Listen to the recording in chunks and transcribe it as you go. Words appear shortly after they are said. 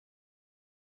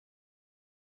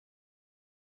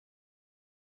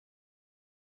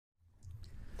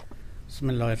بسم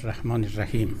الله الرحمن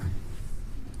الرحیم.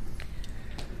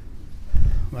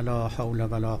 ولا حول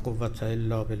ولا قوة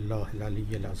الا بالله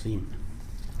العلی العظیم.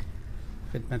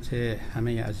 خدمت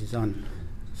همه عزیزان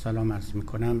سلام عرض می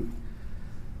کنم.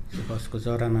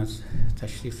 سپاسگزارم از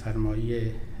تشریف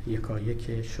فرمایی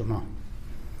یکایک شما.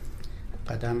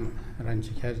 قدم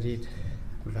رنج کردید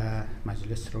و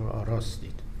مجلس رو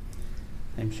آراستید.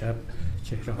 امشب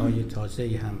چهره های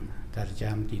تازه‌ای هم در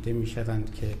جمع دیده می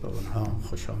شوند که به آنها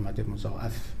خوش آمد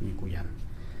مضاعف می گویم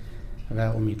و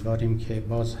امیدواریم که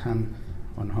باز هم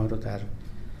آنها رو در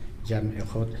جمع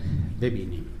خود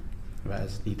ببینیم و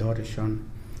از دیدارشان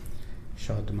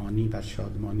شادمانی بر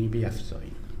شادمانی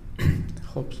بیفزاییم.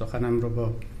 خب سخنم رو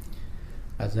با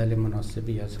غزل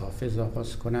مناسبی از حافظ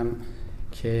آغاز کنم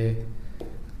که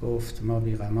گفت ما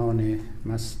بیغمان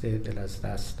مست دل از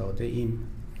دست داده ایم،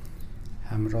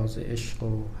 هم راز عشق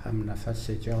و هم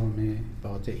نفس جام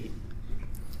باده ایم.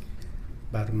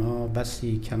 بر ما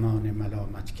بسی کمان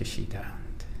ملامت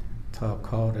کشیدند، تا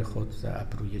کار خود ز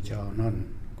ابروی جانان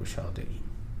گشاده ایم.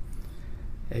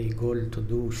 ای گل تو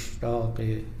دوش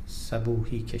داغ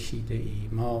صبوحی کشیده ای،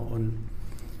 ما اون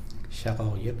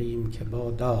شقایقیم که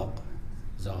با داغ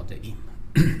زاده ایم.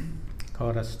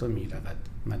 کار از تو می رود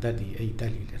مددی ای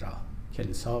دلیل راه، که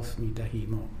انصاف می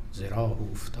دهیم و ز راه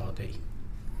افتاده ایم.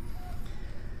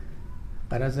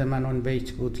 غرض من آن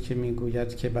بیت بود که می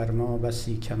گوید که بر ما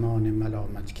بسی کمان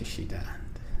ملامت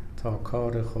کشیدند، تا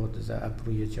کار خود ز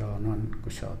ابروی جانان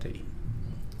گشاده ایم.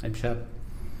 امشب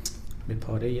به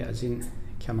پاره از این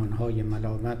کمانهای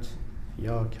ملامت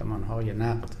یا کمانهای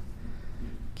نقد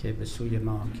که به سوی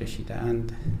ما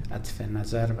کشیدند عطف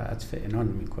نظر و عطف عنان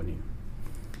می کنیم.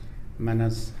 من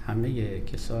از همه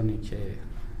کسانی که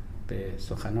به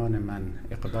سخنان من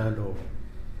اقبال و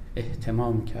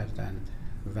اهتمام کردند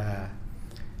و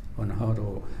آنها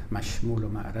رو مشمول و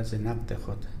معرض نقد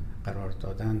خود قرار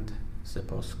دادند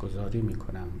سپاسگزاری می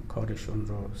کنم، کارشون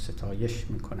رو ستایش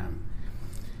می کنم،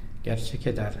 گرچه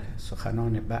که در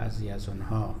سخنان بعضی از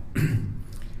آنها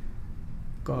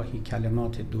گاهی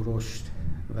کلمات درشت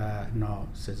و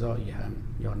ناسزایی هم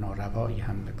یا ناروایی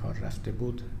هم به کار رفته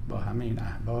بود. با همه این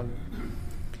احوال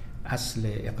اصل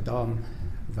اقدام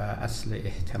و اصل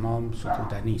اهتمام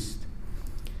ستودنی است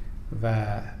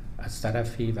و از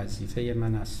طرفی وظیفه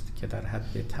من است که در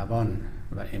حد توان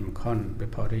و امکان به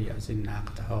پاره از این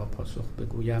نقدها پاسخ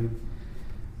بگویم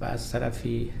و از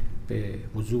طرفی به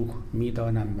وضوح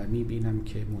میدانم و میبینم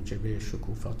که موجب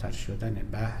شکوفاتر شدن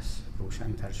بحث،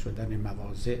 روشن‌تر شدن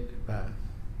مواضع و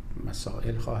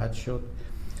مسائل خواهد شد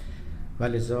و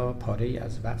لذا پاره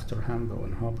از وقت رو هم به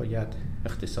آنها باید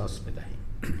اختصاص بدهیم.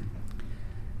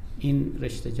 این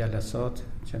رشته جلسات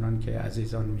چنان که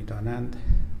عزیزان میدانند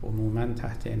عموماً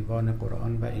تحت عنوان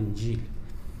قرآن و انجیل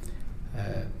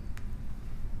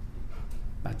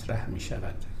مطرح می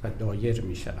شود و دایر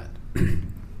می شود.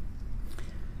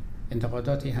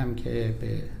 انتقاداتی هم که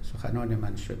به سخنان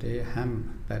من شده هم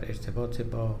در ارتباط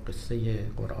با قصه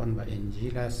قرآن و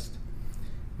انجیل است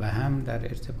و هم در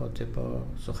ارتباط با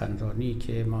سخنرانی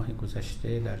که ماه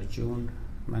گذشته در جون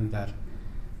من در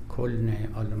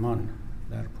کلن آلمان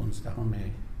در 15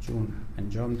 جون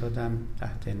انجام دادم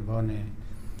تحت عنوان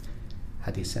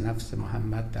حدیث نفس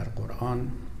محمد در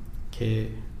قرآن که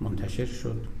منتشر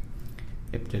شد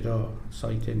ابتدا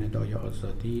سایت ندای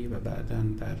آزادی و بعداً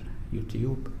در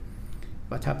یوتیوب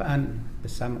و طبعاً به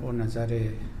سمع و نظر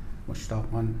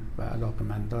مشتاقان و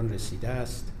علاقمندان رسیده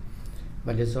است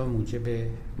و لذا موجب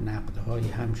نقدهایی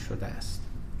هم شده است.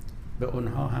 به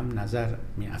آنها هم نظر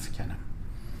می افکنم.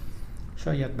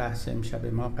 شاید بحث امشب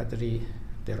ما قدری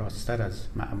درازتر از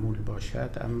معمول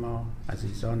باشد، اما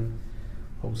عزیزان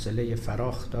حوصله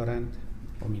فراخ دارند.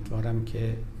 امیدوارم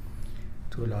که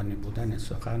طولانی بودن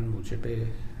سخن موجب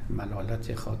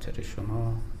ملالت خاطر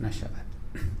شما نشود.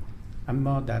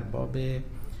 اما در باب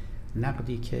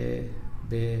نقدی که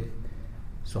به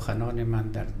سخنان من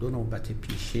در 2 نوبت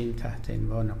پیشین تحت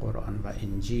عنوان قرآن و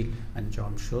انجیل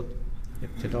انجام شد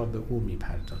ابتدا به او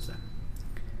میپردازم.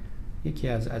 یکی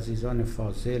از عزیزان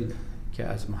فاضل که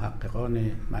از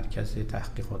محققان مرکز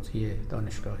تحقیقاتی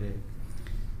دانشگاه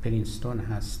پرینستون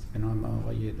هست به نام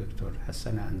آقای دکتر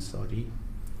حسن انصاری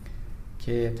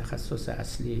که تخصص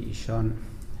اصلی ایشان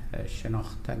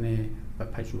شناختن و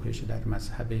پژوهش در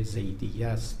مذهب زیدیه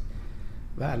است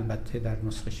و البته در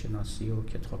نسخه شناسی و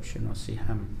کتاب شناسی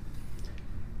هم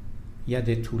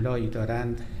ید طولایی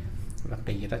دارند و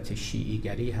غیرت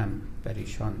شیعیگری هم در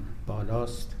ایشان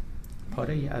بالاست.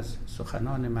 پاره ای از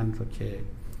سخنان من رو که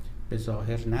به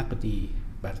ظاهر نقدی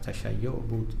بر تشیع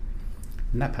بود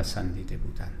نپسندیده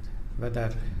بودند و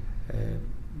در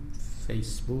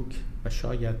فیسبوک و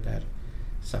شاید در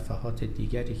صفحات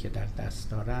دیگری که در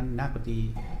دست دارن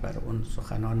نقدی بر اون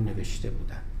سخنان نوشته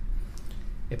بودن.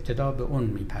 ابتدا به اون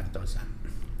میپردازم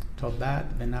تا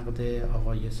بعد به نقد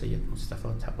آقای سید مصطفی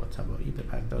طباطبایی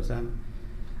بپردازم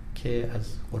که از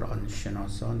قرآن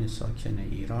شناسان ساکن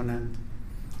ایرانند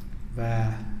و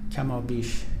کما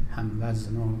بیش هم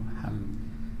وزن و هم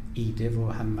ایده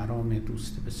و هم مرام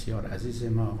دوست بسیار عزیز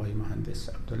ما آقای مهندس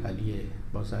عبدالعلی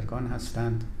بازرگان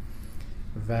هستند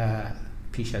و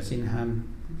پیش از این هم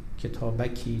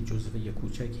کتابکی جزوه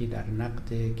کوچکی در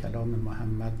نقد کلام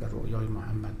محمد و رؤیای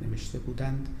محمد نوشته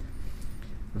بودند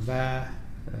و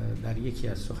در یکی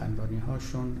از سخنرانی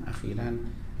هاشون اخیراً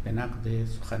به نقد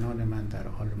سخنان من در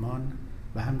آلمان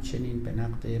و همچنین به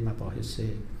نقد مباحث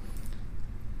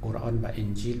قرآن و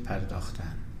انجیل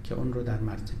پرداختند که اون رو در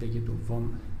مرتبه دوم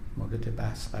مورد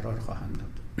بحث قرار خواهم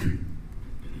داد.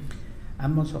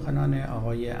 اما سخنان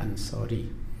آقای انصاری،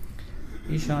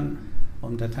 ایشان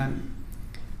عمدتاً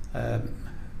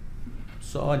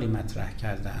سؤالی مطرح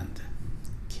کردند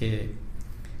که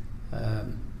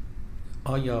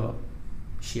آیا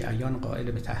شیعیان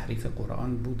قائل به تحریف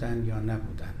قرآن بودند یا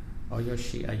نبودند؟ آیا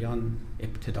شیعیان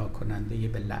ابتدا کننده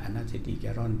به لعنت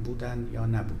دیگران بودند یا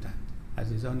نبودند؟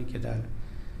 عزیزانی که در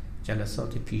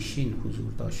جلسات پیشین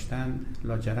حضور داشتند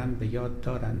لاجرم به یاد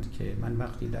دارند که من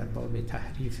وقتی در باب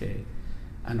تحریف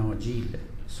اناجیل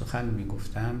سخن می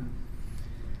گفتم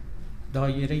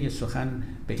دایره سخن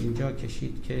به اینجا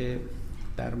کشید که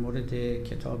در مورد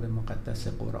کتاب مقدس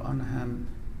قرآن هم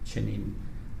چنین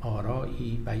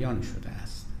آرایی بیان شده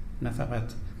است. نه فقط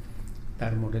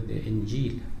در مورد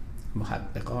انجیل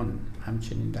محققان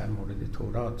همچنین در مورد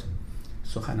تورات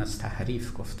سخن از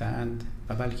تحریف گفتند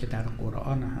و بلکه در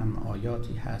قرآن هم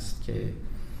آیاتی هست که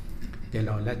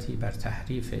دلالتی بر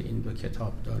تحریف این دو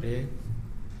کتاب داره،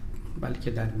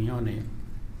 بلکه در میان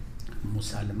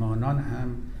مسلمانان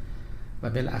هم و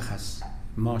بالاخص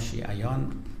ما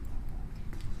شیعیان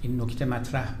این نکته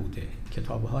مطرح بوده،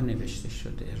 کتاب‌ها نوشته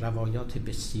شده، روایات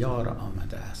بسیار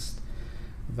آمده است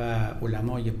و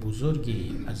علمای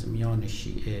بزرگی از میان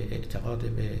شیعه اعتقاد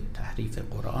به تحریف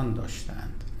قرآن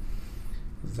داشتند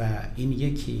و این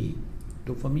یکی.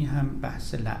 دومی هم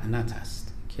بحث لعنت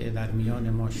است که در میان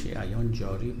ما شیعیان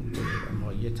جاری بوده و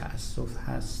مایه تأسف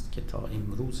هست که تا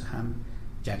امروز هم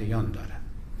جریان دارد.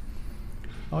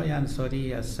 آقای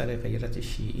انصاری از سر غیرت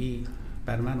شیعی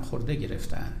بر من خورده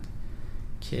گرفتند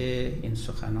که این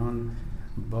سخنان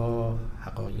با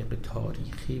حقایق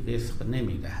تاریخی وفق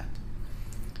نمی دهد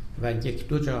و یک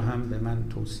دو جا هم به من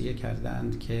توصیه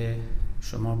کردند که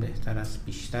شما بهتر است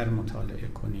بیشتر مطالعه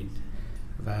کنید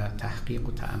و تحقیق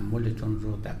و تأملتون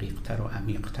رو دقیقتر و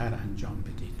عمیقتر انجام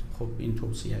بدید. خب این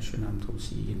توصیهشون هم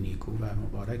توصیه نیکو و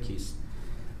مبارکی است،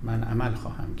 من عمل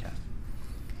خواهم کرد.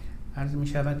 عرض می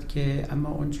شود که اما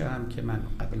اونچه هم که من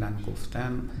قبلا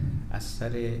گفتم از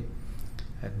سر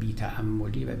بی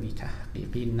تأملی و بی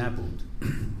تحقیقی نبود.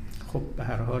 خب به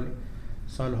هر حال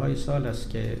سالهای سال است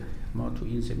که ما تو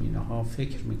این زمینه ها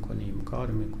فکر می کنیم،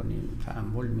 کار می کنیم،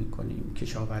 تأمل می کنیم،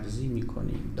 کشاورزی می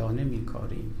کنیم، دانه می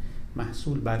کاریم،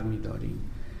 محصول بر می داریم.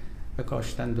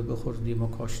 بکاشتند و بخوردیم و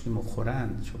کاشتیم و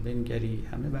خورند، چو بنگری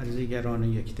همه برزیگران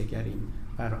یکدیگریم.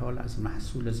 به هر حال از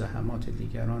محصول زحمات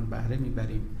دیگران بهره می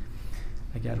بریم.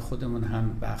 اگر خودمون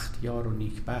هم بختیار و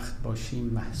نیکبخت باشیم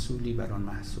محصولی بر آن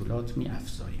محصولات می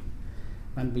افزاییم.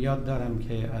 من بیاد دارم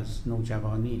که از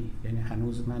نوجوانی، یعنی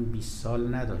هنوز من 20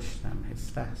 سال نداشتم،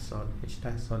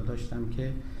 18 سال داشتم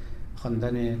که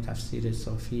خواندن تفسیر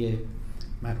صافی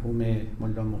مرحوم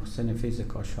ملا محسن فیض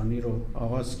کاشانی رو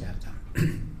آغاز کردم.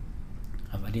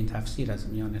 اولین تفسیر از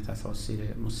میان تفاسیر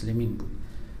مسلمین بود.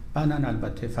 بعداً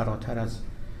البته فراتر از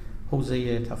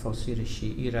حوزه تفاسیر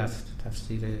شیعی رفت،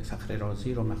 تفسیر فخر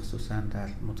رازی رو مخصوصاً در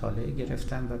مطالعه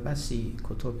گرفتم و بسی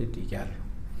کتب دیگر.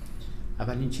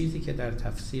 اولین چیزی که در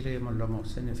تفسیر ملا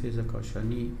محسن فیض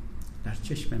کاشانی در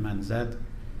چشم من زد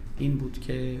این بود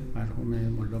که مرحوم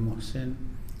ملا محسن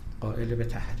قائل به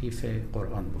تحریف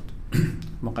قرآن بود.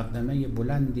 مقدمه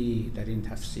بلندی در این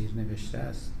تفسیر نوشته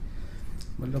است.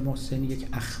 ملا محسن یک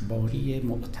اخباری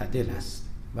معتدل است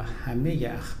و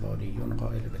همه اخباریون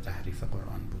قائل به تحریف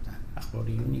قرآن بودند.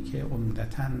 اخباریونی که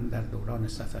عمدتاً در دوران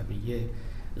صفویه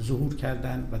ظهور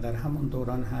کردند و در همون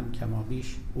دوران هم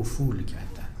کمابیش افول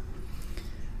کردند.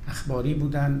 اخباری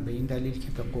بودند به این دلیل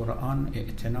که به قرآن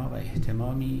اعتنا و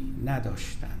اهتمامی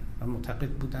نداشتند و معتقد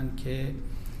بودند که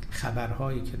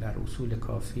خبرهایی که در اصول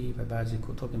کافی و بعضی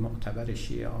کتب معتبر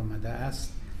شیعه آمده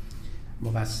است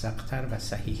موثق‌تر و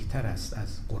صحیح‌تر است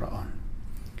از قرآن.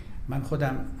 من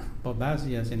خودم با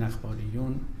بعضی از این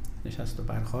اخباریون نشست و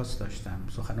برخاست داشتم،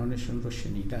 سخنانشون رو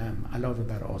شنیدم، علاوه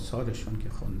بر آثارشون که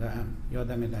خوندم.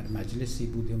 یادم در مجلسی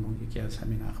بودیم و یکی از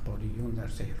همین اخباریون در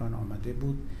تهران آمده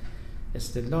بود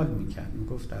استدلال میکرد،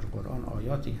 میگفت در قرآن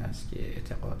آیاتی هست که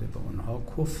اعتقاد به اونها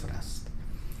کفر است.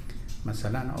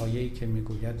 مثلا آیه‌ای که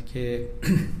میگوید که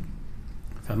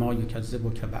فما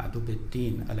یکذبک بعد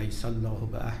بالدین الیس الله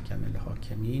باحکم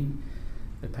الحاکمین،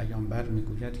 به پیامبر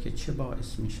میگوید که چه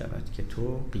باعث میشود که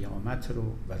تو قیامت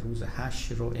رو و روز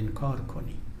حشر رو انکار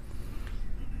کنی.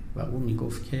 و او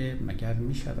میگفت که مگر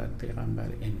میشود پیغمبر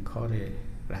انکار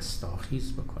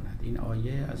رستاخیز بکند؟ این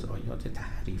آیه از آیات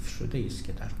تحریف شده است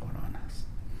که در قرآن است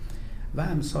و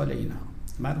امثال اینها.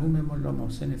 مرحوم ملا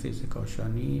محسن فیض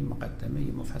کاشانی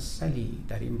مقدمه مفصلی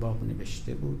در این باب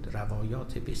نوشته بود،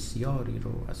 روایات بسیاری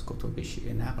رو از کتب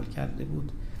شیعه نقل کرده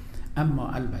بود، اما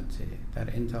البته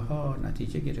در انتها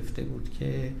نتیجه گرفته بود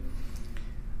که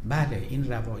بله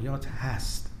این روایات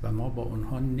هست و ما با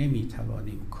اونها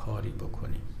نمیتوانیم کاری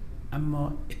بکنیم،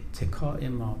 اما اتکاء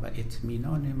ما و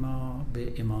اطمینان ما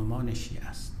به امامان شیعه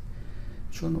است،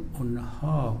 چون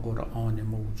اونها قرآن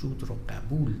موجود رو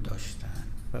قبول داشتن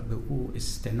و به او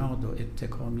استناد و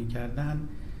اتکا می‌کردن،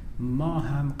 ما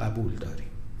هم قبول داریم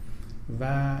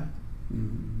و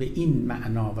به این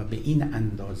معنا و به این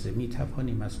اندازه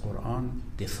می‌توانیم از قرآن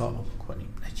دفاع کنیم،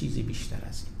 نه چیزی بیشتر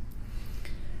از این.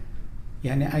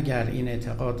 یعنی اگر این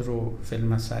اعتقاد رو فی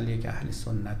المثل یک اهل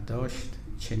سنت داشت،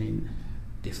 چنین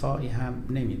دفاعی هم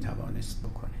نمی‌توانست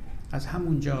بکنه. از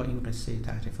همونجا این قصه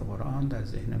تحریف قرآن در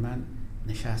ذهن من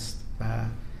نشست و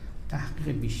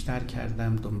تحقیق بیشتر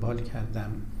کردم، دنبال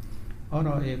کردم.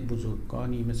 آراء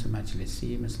بزرگانی مثل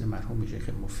مجلسی، مثل مرحوم شیخ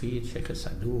مفید، شیخ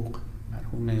صدوق،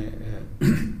 مرحوم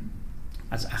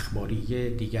از اخباریه،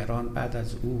 دیگران بعد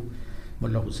از او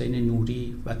ملا حسین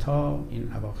نوری و تا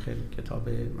این اواخر کتاب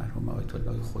مرحوم آیت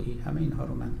الله خویی، همه اینها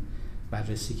رو من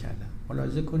بررسی کردم.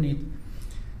 ملاحظه کنید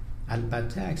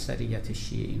البته اکثریت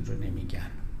شیعه این رو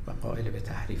نمیگن و قائل به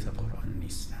تحریف قرآن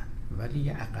نیستن، ولی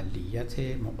اقلیت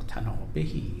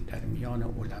معتنابهی در میان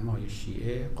علمای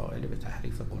شیعه قائل به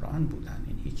تحریف قرآن بودن،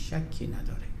 این هیچ شکی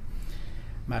نداره.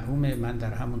 مرحوم من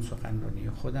در همون سخنرانی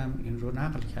خودم این رو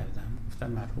نقل کردم،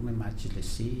 گفتم مرحوم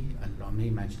مجلسی،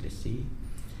 علامه مجلسی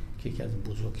که یکی از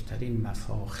بزرگترین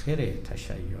مفاخر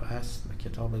تشیع است و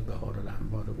کتاب بهار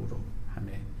الانوار او رو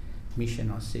همه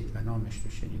میشناسید و نامش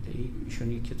رو شنیده اید،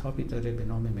 ایشون یک کتابی داره به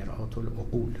نام مرآت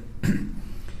العقول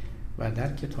و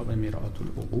در کتاب مرآت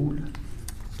العقول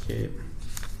که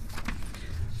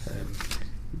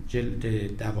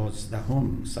جلد 12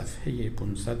 صفحه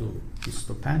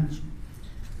 525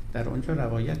 در اونجا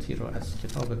روایتی رو از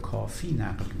کتاب کافی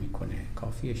نقل میکنه،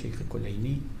 کافی شیخ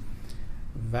کلینی،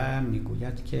 و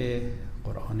میگوید که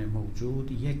قرآن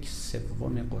موجود 1/3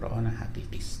 قرآن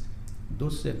حقیقی است،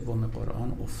 2/3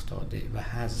 قرآن افتاده و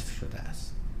حذف شده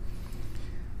است.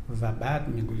 و بعد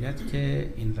میگوید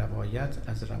که این روایت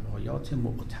از روایات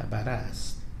معتبره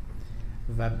است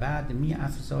و بعد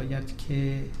می‌افزاید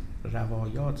که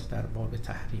روایات در باب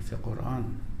تحریف قرآن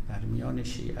در میان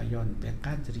شیعیان به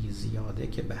قدری زیاده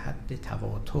که به حد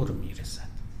تواتر میرسد.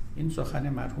 این سخن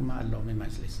مرحوم علامه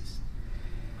مجلسی است.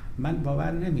 من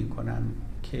باور نمی کنم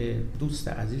که دوست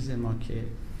عزیز ما که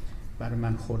بر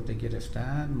من خورده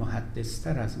گرفتن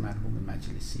محدث‌تر از مرحوم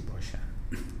مجلسی باشن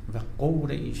و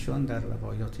قول ایشون در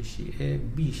روایات شیعه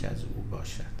بیش از او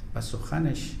باشد و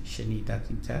سخنش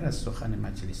شنیدنی‌تر از سخن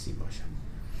مجلسی باشد.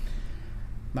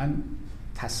 من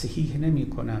تصحیح نمی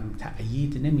کنم،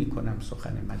 تأیید نمی کنم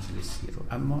سخن مجلسی رو،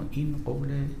 اما این قول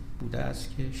بوده است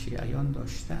که شیعیان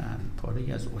داشتن،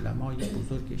 پاره از علمای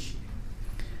بزرگ شیعه.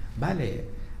 بله،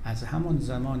 از همون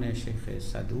زمان شیخ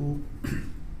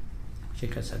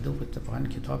صدوق اتفاقاً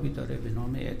کتابی داره به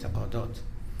نام اعتقادات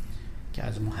که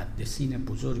از محدثین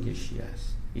بزرگ شیعه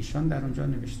است. ایشان در اونجا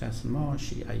نوشته است ما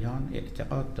شیعیان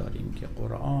اعتقاد داریم که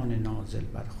قرآن نازل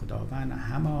بر خداوند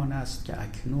همان است که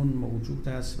اکنون موجود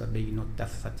است و بین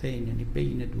الدفتین، یعنی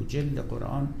بین دو جلد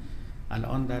قرآن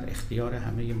الان در اختیار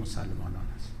همه مسلمانان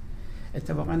است.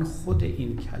 اتفاقا خود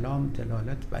این کلام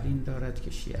دلالت بر این دارد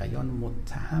که شیعیان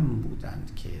متهم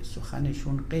بودند که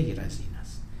سخنشون غیر از این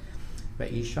است و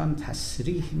ایشان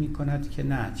تصریح می کند که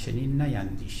نه، چنین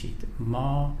نیندیشید،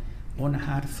 ما اون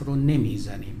حرف رو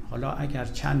نمیزنیم، حالا اگر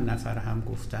چند نفر هم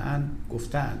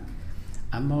گفتن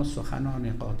اما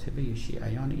سخنان قاطبه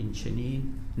شیعیان این چنین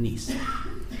نیست.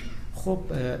 خب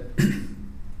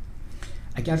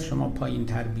اگر شما پایین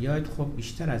تر بیاید خب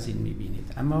بیشتر از این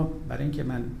میبینید، اما برای اینکه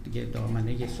من دیگه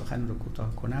دامنه سخن رو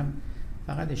کوتاه کنم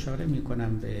فقط اشاره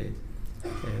میکنم به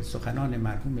سخنان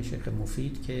مرحوم شیخ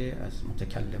مفید که از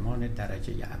متکلمان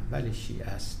درجه اول شیعه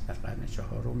است، در قرن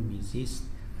 4 میزیست،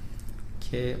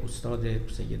 که استاد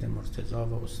سید مرتضی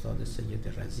و استاد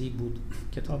سید رضی بود.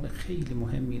 کتاب خیلی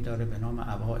مهمی داره به نام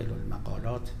اوائل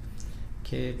المقالات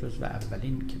که جزو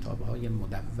اولین کتاب‌های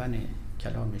مدون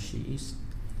کلام شیعی است.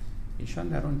 ایشان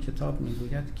در آن کتاب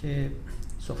میگوید که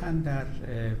سخن در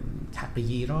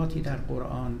تغییراتی در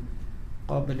قرآن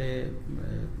قابل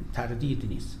تردید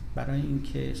نیست، برای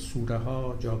اینکه سوره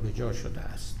ها جابجا شده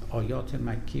است، آیات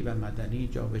مکی و مدنی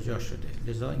جابجا شده،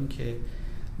 لذا اینکه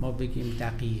ما بگیم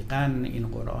دقیقاً این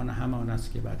قرآن همان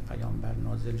است که بر پیامبر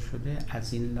نازل شده،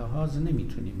 از این لحاظ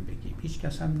نمیتونیم بگیم. هیچ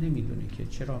کس هم نمیدونه که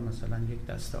چرا مثلا یک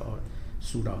دسته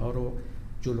سوره ها رو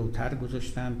جلوتر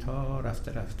گذاشتن تا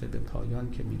رفته رفته به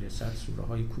پایان که میرسد سوره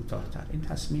های کوتاه‌تر. این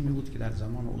تصمیمی بود که در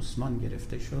زمان عثمان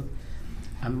گرفته شد،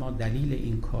 اما دلیل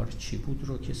این کار چی بود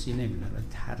رو کسی نمیدونه.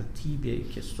 ترتیبی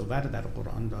که سور در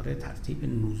قرآن داره ترتیب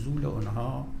نزول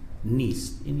اونها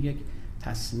نیست. این یک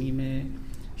تصمیم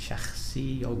شخصی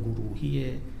یا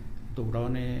گروهی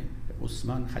دوران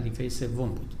عثمان خلیفه سوم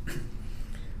بود.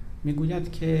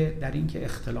 میگوید که در این که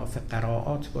اختلاف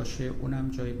قرائات باشه اونم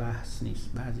جای بحث نیست.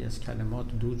 بعضی از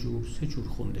کلمات 2 جور 3 جور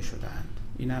خونده شده‌اند،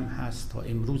 اینم هست، تا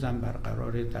امروز هم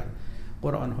برقراره در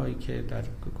قرآن هایی که در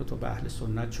کتب اهل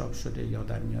سنت چاپ شده یا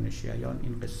در میان شیعیان.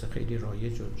 این قصه خیلی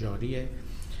رایج و جاریه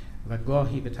و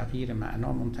گاهی به تغییر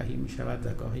معنا منتهی می شود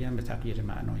و گاهی هم به تغییر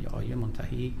معنای آیه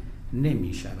منتهی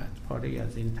نمی شود. پاره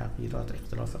از این تغییرات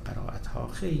اختلاف قرائت ها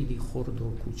خیلی خرد و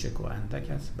کوچک و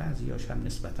اندک است، بعضیاش هم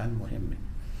نسبتاً مهمه.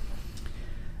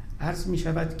 عرض می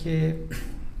شود که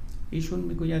ایشون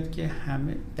میگوید که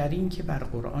همه در این که بر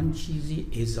قرآن چیزی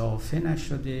اضافه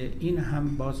نشده، این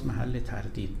هم باز محل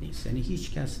تردید نیست. یعنی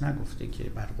هیچ کس نگفته که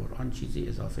بر قرآن چیزی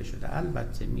اضافه شده.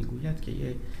 البته میگوید که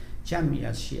یه جمعی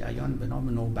از شیعیان به نام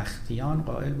نوبختیان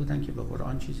قائل بودن که به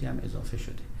قرآن چیزی هم اضافه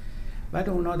شده، ولی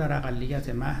اونا در اقلیت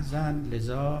محضن،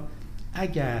 لذا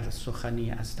اگر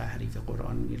سخنی از تحریف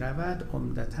قرآن می رود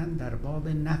عمدتاً در باب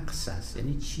نقص است،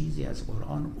 یعنی چیزی از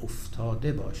قرآن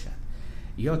افتاده باشد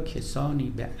یا کسانی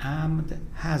به عمد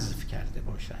حذف کرده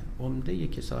باشند. عمده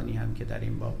کسانی هم که در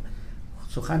این باب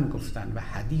سخن گفتن و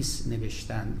حدیث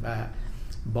نوشتند و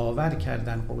باور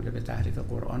کردن قول به تحریف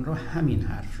قرآن رو همین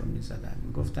حرف رو می زدن.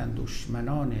 می گفتن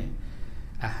دشمنان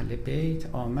اهل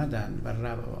بیت آمدن و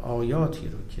آیاتی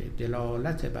رو که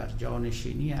دلالت بر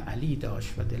جانشینی علی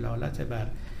داشت و دلالت بر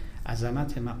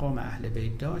عظمت مقام اهل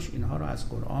بیت داشت، اینها رو از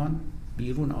قرآن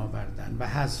بیرون آوردن و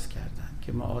حذف کردن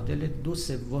که معادل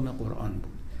 2/3 قرآن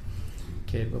بود،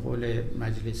 که به قول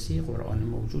مجلسی قرآن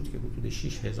موجود که حدود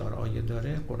 6000 آیه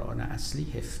داره، قرآن اصلی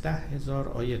 17000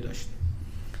 آیه داشته.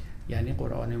 یعنی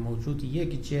قرآن موجود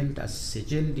 1 جلد از 3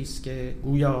 جلدی است که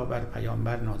گویا بر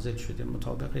پیامبر نازل شده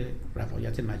مطابق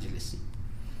روایت مجلسی.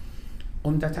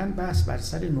 عمدتاً بحث بر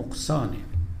سر نقصانه.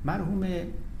 مرحوم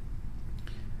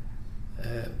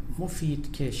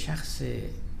مفید که شخص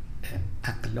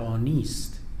عقلانی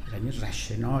است، یعنی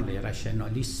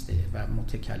رشنالیسته و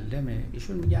متکلمه،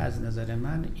 ایشون میگه از نظر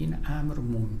من این امر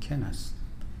ممکن است،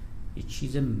 هیچ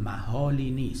چیز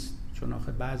محالی نیست. چون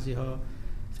آخه بعضی ها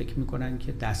فکر میکنن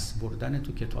که دست بردن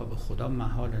تو کتاب خدا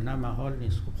محاله. نه، محال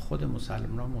نیست. خود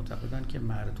مسلمانان معتقدن که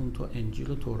مردم تو انجیل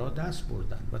و تورات دست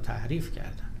بردن و تحریف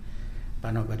کردن،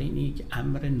 بنابراین این یک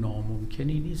امر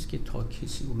ناممکنی نیست که تا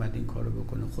کسی اومد این کارو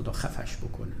بکنه خدا خفش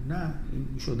بکنه. نه،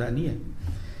 این شدنیه.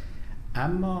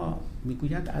 اما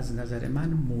میگوید از نظر من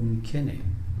ممکنه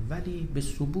ولی به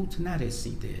ثبوت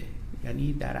نرسیده،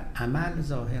 یعنی در عمل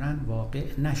ظاهراً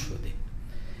واقع نشده.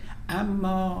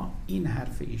 اما این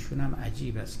حرف ایشون هم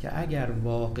عجیب است که اگر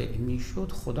واقع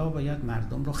میشد خدا باید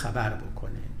مردم رو خبر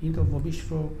بکنه. این دومیش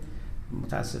رو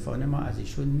متاسفانه ما از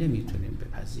ایشون نمیتونیم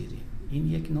بپذیریم. این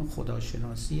یک نوع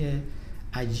خداشناسی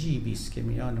عجیبی است که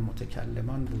میان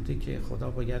متکلمان بوده که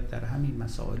خدا باید در همین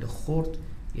مسائل خرد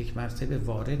یک مرتبه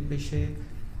وارد بشه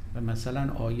و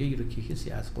مثلا آیه‌ای رو که کسی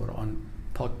از قرآن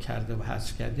پاک کرده و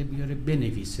حذف کرده بیاره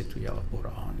بنویسه توی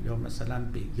قرآن، یا مثلا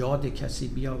به یاد کسی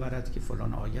بیاورد که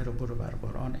فلان آیه رو برو بر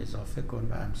قرآن اضافه کن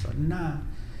و امثال. نه،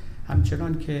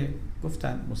 همچنان که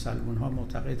گفتن مسلمان ها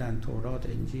معتقدن تورات،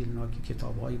 انجیل، اینا که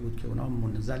کتاب‌هایی بود که اونا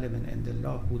منزل من عند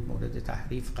الله بود، مورد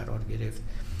تحریف قرار گرفت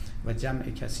و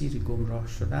جمع کثیری گمراه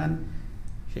شدن.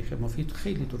 شیخ مفید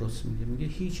خیلی درست میگه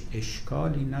هیچ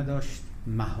اشکالی نداشت،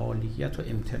 محالیت و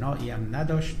امتناعی هم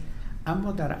نداشت،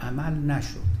 اما در عمل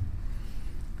نشد.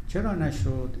 چرا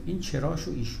نشد؟ این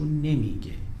چراشو ایشون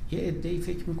نمیگه. یه عده‌ای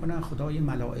فکر میکنن خدای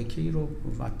ملائکه‌ای رو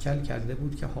موکل کرده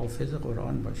بود که حافظ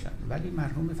قرآن باشن، ولی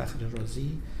مرحوم فخر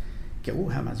رازی که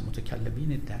او هم از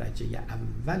متکلمین درجه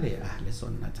اول اهل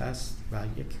سنت است و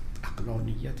یک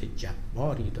عقلانیت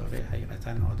جباری داره،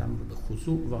 حقیقتا آدم رو به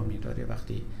خضوع وامی داره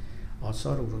وقتی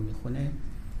آثار او رو میخونه،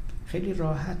 خیلی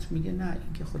راحت میگه نه،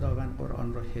 اینکه خداوند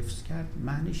قرآن رو حفظ کرد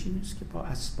معنیش این نیست که با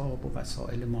اسباب و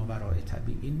وسایل ماورای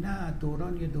طبیعی، نه،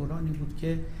 دوران یه دورانی بود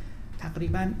که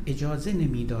تقریبا اجازه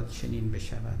نمیداد چنین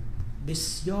بشود.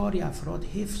 بسیاری افراد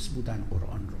حفظ بودن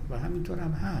قرآن رو و همینطور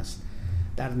هم هست.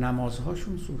 در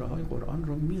نمازهاشون سوره های قرآن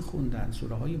رو میخوندن،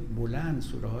 سوره های بلند،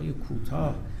 سوره های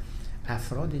کوتاه.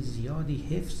 افراد زیادی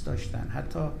حفظ داشتن.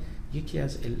 حتی یکی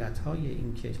از علتهای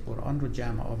این که قرآن رو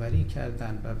جمع آوری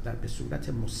کردن و به صورت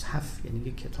مصحف، یعنی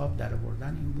یک کتاب در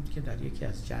آوردن، این بود که در یکی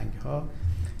از جنگ‌ها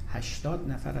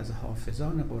 80 نفر از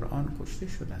حافظان قرآن کشته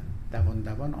شدن.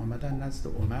 دوان آمدن نزد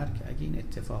عمر که اگه این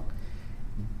اتفاق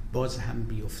باز هم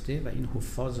بیفته و این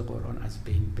حفاظ قرآن از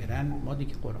بین برن، ما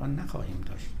دیگه قرآن نخواهیم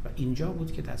داشت. و اینجا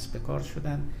بود که دست به کار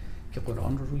شدن که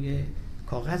قرآن رو روی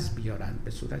کاغذ بیارن،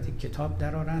 به صورت کتاب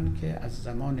درارن، که از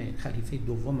زمان خلیفه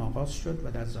دوم آغاز شد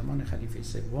و در زمان خلیفه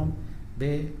سوم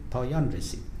به پایان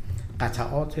رسید.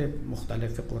 قطعات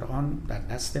مختلف قرآن در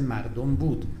دست مردم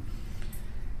بود.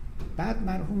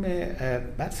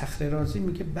 بعد فخر رازی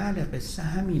میگه بله قصه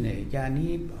همینه،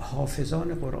 یعنی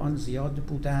حافظان قرآن زیاد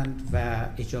بودند و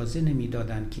اجازه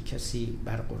نمیدادند که کسی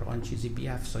بر قرآن چیزی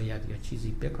بیفزاید یا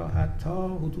چیزی بکاهد،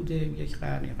 تا حدود یک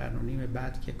قرن و نیم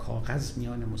بعد که کاغذ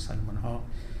میان مسلمان ها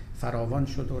فراوان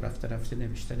شد و رفته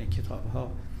نوشتن کتاب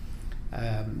ها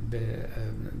به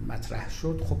مطرح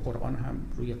شد. خب قرآن هم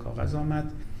روی کاغذ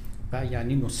آمد و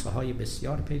یعنی نسخه های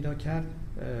بسیار پیدا کرد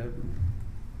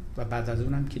و بعد از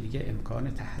اونم که دیگه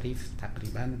امکان تحریف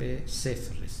تقریباً به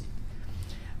صفر رسید.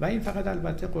 و این فقط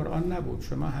البته قرآن نبود.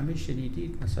 شما همه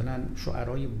شنیدید مثلا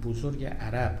شعرای بزرگ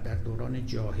عرب در دوران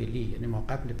جاهلی، یعنی ما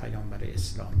قبل پیامبر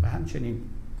اسلام و همچنین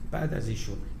بعد از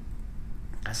ایشون،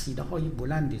 قصیده های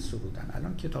بلندی سرودن.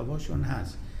 الان کتاباشون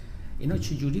هست. اینا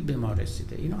چجوری به ما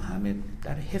رسیده؟ اینا همه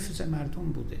در حفظ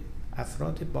مردم بوده.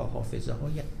 افراد با حافظه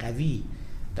های قوی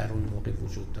در اون موقع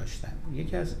وجود داشتن.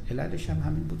 یکی از عللش هم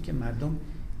همین بود که مردم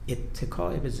اتکا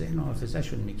به ذهن و حافظه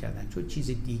شون میکردن، چون چیز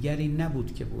دیگری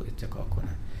نبود که با اتکا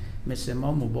کنن. مثل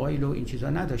ما موبایل و این چیزا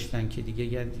نداشتن که دیگه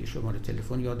یه شماره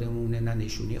تلفن یادمونه، نه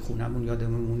نشونی خونمون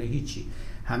یادمونه، هیچی،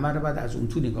 همه رو بعد از اون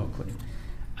تو نگاه کنیم.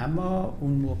 اما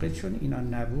اون موقع چون اینا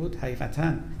نبود،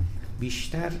 حقیقتا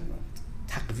بیشتر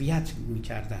تقویت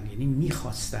میکردن، یعنی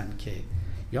میخواستن که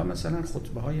یا مثلا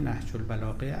خطبه های نهج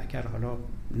البلاغه، اگر حالا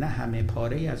نه همه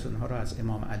پاره از اونها رو از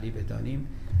امام علی بدانیم،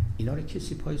 اینا رو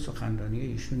کسی پای سخنرانی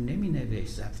ایشون نمی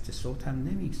نوشت، ضبط صوت هم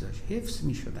نمیگذاشت، حفظ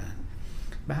می شدن.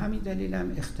 به همین دلیل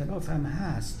هم اختلاف هم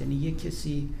هست، یعنی یک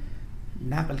کسی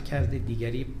نقل کرده،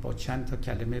 دیگری با چند تا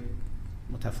کلمه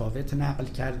متفاوت نقل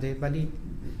کرده، ولی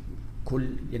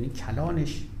یعنی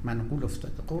کلانش منقول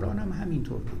افتاده. قرآن هم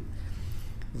همینطور بود.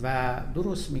 و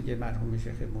درست میگه مرحوم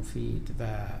شیخ مفید و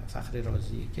فخر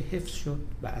رازی که حفظ شد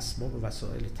و اسباب و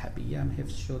وسایل طبیعی هم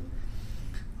حفظ شد.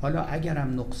 حالا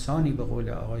اگرم نقصانی به قول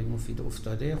آقای مفید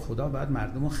افتاده، خدا باید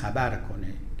مردم رو خبر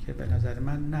کنه، که به نظر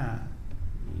من نه،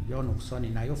 یا نقصانی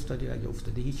نیفتاده یا اگه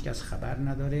افتاده هیچ کس خبر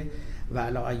نداره. و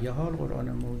علی ای حال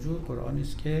قرآن موجود قرآنی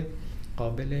است که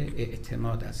قابل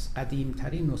اعتماد است.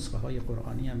 قدیمترین نسخه های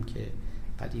قرآنی هم که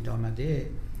پدید آمده،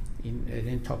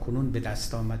 این تاکنون به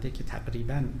دست آمده که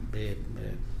تقریباً به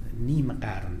نیم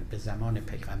قرن به زمان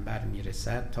پیغمبر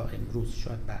میرسد تا امروز،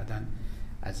 شاید بعداً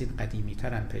از این قدیمی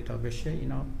تر هم پیدا بشه،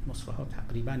 اینا نسخه ها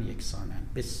تقریباً یکسانن،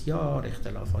 بسیار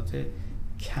اختلافات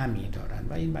کمی دارن.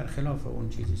 و این برخلاف اون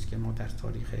چیزی است که ما در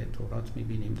تاریخ تورات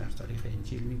میبینیم، در تاریخ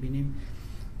انجیل میبینیم.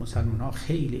 مسلمان ها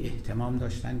خیلی اهتمام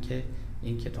داشتن که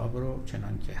این کتاب رو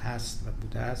چنان که هست و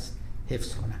بوده است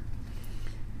حفظ کنن.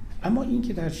 اما این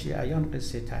که در شیعیان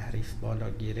قصه تحریف بالا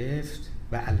گرفت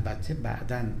و البته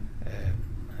بعداً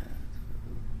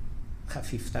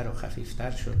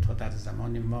خفیفتر شد تا در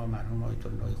زمان ما مرحوم آیت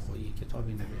الله خویی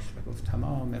کتابی نوشت و گفت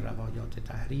تمام روایات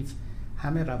تحریف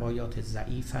همه روایات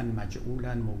ضعیفاً،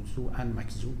 مجعولاً، موضوعاً،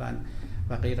 مکذوباً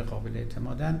و غیر قابل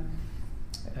اعتماداً.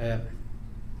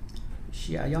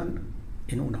 شیعیان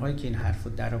این اونهایی که این حرف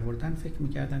رو در آوردن فکر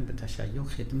می‌کردن به تشیع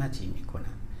خدمتی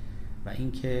می‌کنن و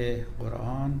اینکه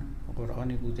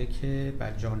قرآنی بوده که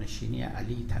بر جانشینی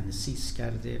علی تنصیص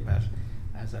کرده، بر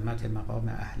عظمت مقام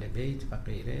اهل بیت و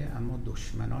غیره، اما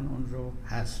دشمنان اون رو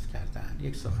حذف کردن.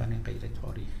 یک سخن غیر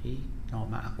تاریخی،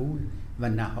 نامعقول و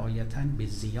نهایتاً به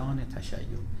زیان تشیع،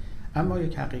 اما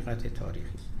یک حقیقت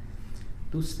تاریخی است.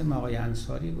 دوست ما آقای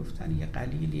انصاری گفتن یه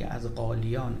قلیلی از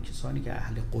قالیان، کسانی که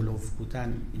اهل قلوف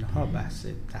بودن، اینها بحث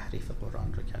تحریف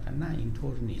قرآن رو کردن. نه،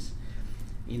 اینطور نیست.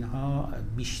 اینها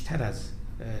بیشتر از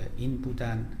این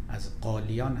بودن. از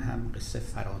قالیان هم قصه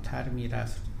فراتر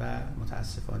میرفت و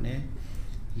متاسفانه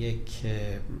یک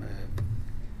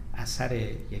اثر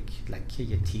یک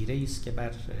لکه تیره است که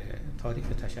بر تاریخ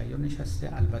تشیع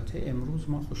نشسته. البته امروز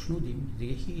ما خوشنودیم،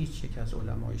 دیگه هیچ یک از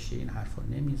علمای شیعه این حرفا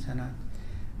نمیزنند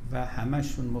و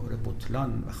همشون مهر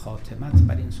بطلان و خاتمت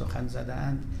بر این سخن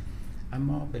زده‌اند،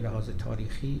 اما به لحاظ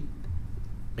تاریخی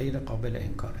غیر قابل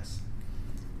انکار است.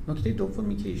 نکته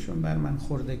دومی که ایشون بر من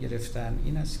خورده گرفتن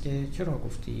این است که چرا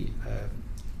گفتی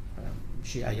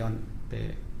شیعیان به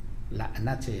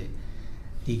لعنت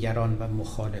دیگران و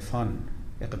مخالفان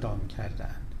اقدام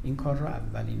کردند؟ این کار را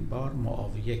اولین بار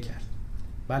معاویه کرد.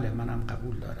 بله، منم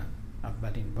قبول دارم،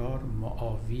 اولین بار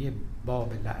معاویه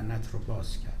باب لعنت رو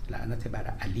باز کرد، لعنت بر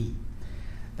علی،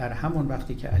 در همون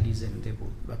وقتی که علی زنده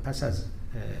بود و پس از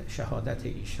شهادت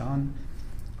ایشان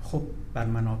خب بر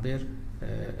منابر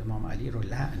امام علی رو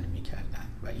لعن می‌کردند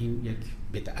و این یک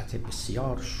بدعت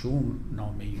بسیار شوم،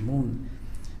 نامیمون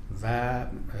و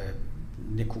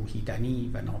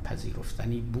نکوهیدنی و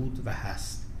ناپذیرفتنی بود و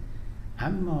هست.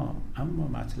 اما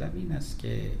مطلب این است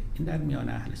که این در میان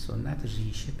اهل سنت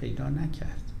ریشه پیدا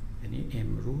نکرد. یعنی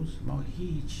امروز ما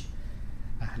هیچ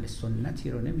اهل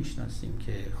سنتی رو نمیشناسیم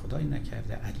که خدای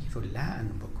نکرده علی رو لعن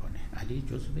بکنه. علی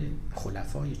جزو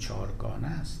خلفای چهارگانه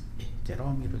است،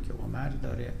 احترامی رو که عمر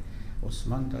داره،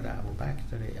 عثمان داره، ابوبکر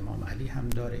داره، امام علی هم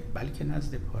داره، بلکه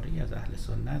نزد پاری از اهل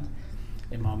سنت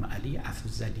امام علی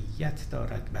افضلیت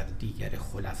دارد بر دیگر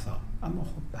خلفا. اما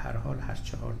خب به هر حال هر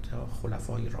 4 تا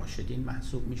خلفای راشدین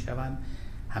محسوب می شوند،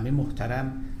 همه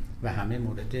محترم و همه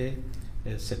مورد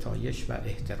ستایش و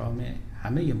احترام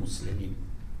همه مسلمین،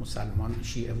 مسلمان،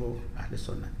 شیعه و اهل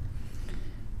سنت.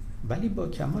 ولی با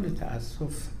کمال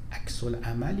تأسف عکس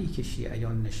العملی که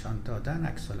شیعیان نشان دادن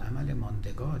عکس العمل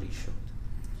ماندگاری شد.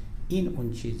 این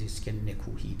اون چیزی است که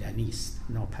نکوهیدنی است،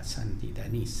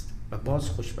 ناپسندیدنی است و باز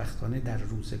خوشبختانه در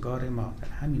روزگار ما، در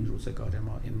همین روزگار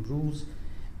ما امروز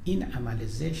این عمل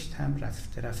زشت هم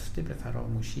رفته رفته به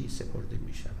فراموشی سپرده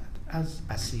می شود از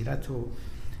بصیرت و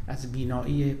از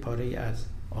بینایی پاره از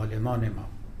عالمان ما.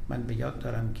 من به یاد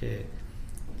دارم که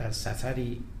در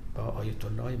سفری با آیت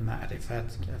الله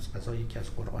معرفت که از قضا یکی از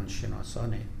قرآن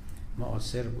شناسان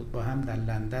معاصر بود، با هم در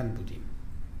لندن بودیم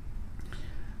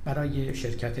برای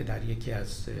شرکت در یکی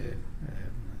از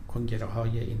کنگره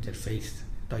های اینترفیس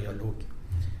دیالوگ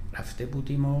رفته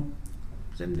بودیم و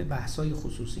ضمن بحث‌های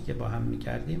خصوصی که با هم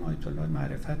می‌کردیم آیت الله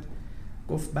معرفت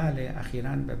گفت بله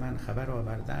اخیراً به من خبر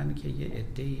آوردن که یه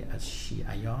عده‌ای از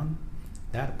شیعیان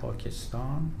در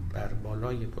پاکستان بر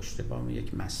بالای پشت بام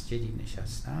یک مسجدی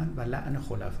نشستن و لعن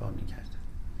خلفا می‌کردن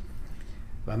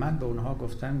و من به اونها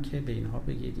گفتم که به اینها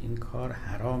بگید این کار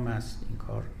حرام است، این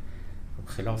کار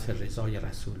خلاف رضای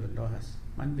رسول الله است.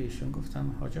 من به ایشون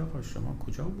گفتم حاج آقا شما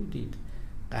کجا بودید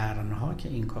قرنها که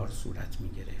این کار صورت می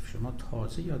گرفت؟ شما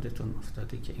تازه یادتون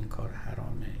افتاده که این کار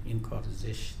حرامه، این کار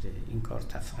زشته، این کار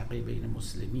تفرقه بین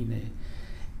مسلمینه،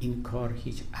 این کار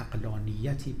هیچ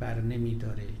عقلانیتی بر نمی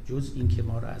داره جز این که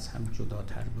ما را از هم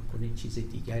جداتر بکنه، چیز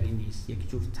دیگری نیست، یک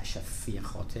جور تشفی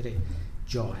خاطر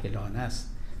جاهلانه است.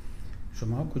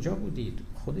 شما کجا بودید؟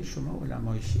 خود شما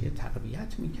علمای شیعه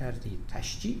تقویت می‌کردید،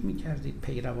 تشجیع می‌کردید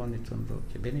پیروانتون رو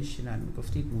که بنشینن،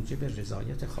 می‌گفتید موجب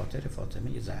رضایت خاطر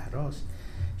فاطمه زهراست،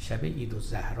 شب عید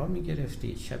الزهرا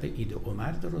می‌گرفتید، شب عید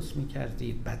عمر درست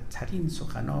می‌کردید، بدترین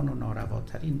سخنان و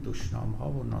نارواترین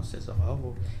دشنام‌ها و ناسزاها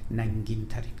و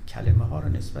ننگین‌ترین کلمه‌ها رو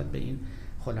نسبت به این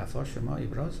خلفا شما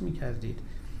ابراز می‌کردید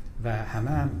و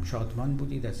هم شادمان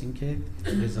بودید از اینکه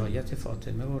رضایت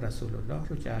فاطمه و رسول الله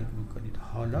رو جلب میکنید.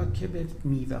 حالا که به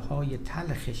میوه های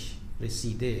تلخش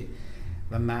رسیده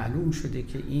و معلوم شده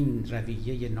که این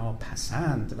رویه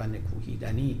ناپسند و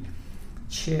نکوهیدنی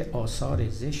چه آثار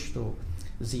زشت و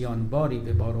زیانباری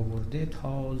به بار آورده،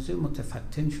 تازه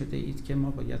متفتن شده اید که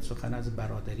ما باید سخن از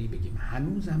برادری بگیم.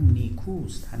 هنوزم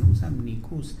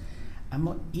نیکوست،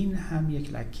 اما این هم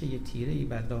یک لکه تیره‌ای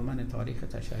بر دامن تاریخ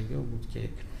تشیع بود که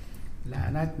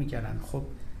لعنت می‌کردن. خب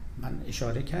من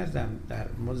اشاره کردم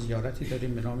ما زیارتی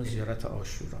داریم به نام زیارت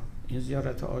عاشورا. این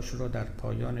زیارت عاشورا در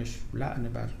پایانش لعن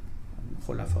بر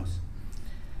خلفاست.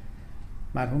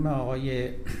 مرحوم آقای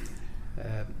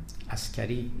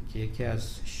عسکری که یکی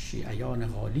از شیعیان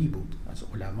غالی بود، از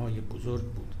علمای بزرگ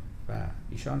بود و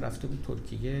ایشان رفته بود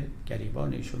ترکیه،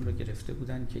 گریبان ایشون رو گرفته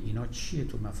بودن که اینا چیه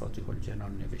تو مفاتیح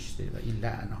الجنان نوشته و این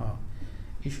لعنها.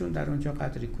 ایشون در اونجا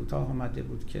قدری کوتاه آمده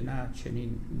بود که نه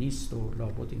چنین نیست و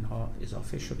لابد اینها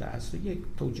اضافه شده است و یک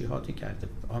توجیهاتی کرده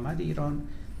بود. آمد ایران،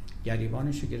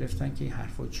 گریبانش رو گرفتن که این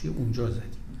حرفا چیه، اونجا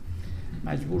زدیم.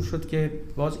 مجبور شد که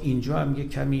باز اینجا هم یک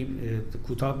کمی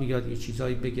کوتاه بیاد، یه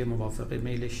چیزایی بگه موافق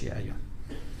میل شیعیان،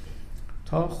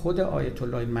 تا خود آیت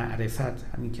الله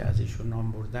معرفت، همین که از ایشون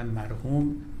نام بردن،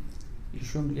 مرحوم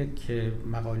ایشون یک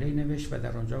مقاله نوشت و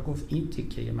در آنجا گفت این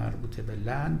تیکه مربوط به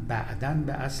لعن بعداً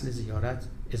به اصل زیارت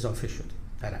اضافه شده،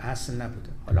 در اصل نبوده.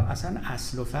 حالا اصلا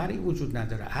اصل و فرعی وجود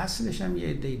نداره، اصلش هم یه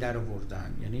عده‌ای در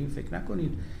آوردن. یعنی فکر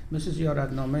نکنید مثل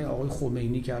زیارتنامه آقای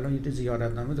خمینی که الان یه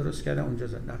زیارتنامه درست کردن اونجا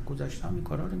زدن، در گذشته هم این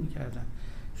کارا رو می‌کردن.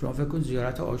 شما فکر کن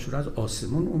زیارت عاشورا از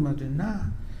آسمون اومده؟ نه،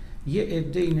 یه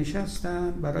عده‌ای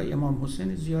نشستن برای امام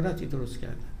حسین زیارتی درست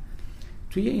کردن.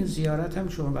 توی این زیارت هم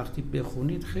شما وقتی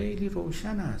بخونید خیلی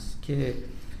روشن است که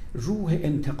روح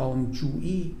انتقام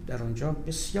جویی در آنجا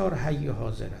بسیار حی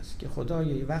حاضر است که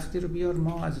خدای وقتی رو بیار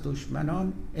ما از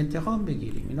دشمنان انتقام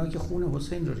بگیریم، اینا که خون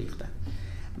حسین رو ریختن.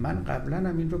 من قبلا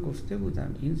هم این رو گفته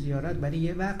بودم، این زیارت برای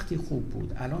یه وقتی خوب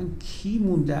بود. الان کی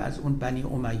مونده از اون بنی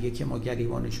امیه که ما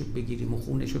گریبانشو بگیریم و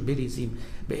خونشو بریزیم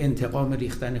به انتقام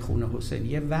ریختن خون حسین؟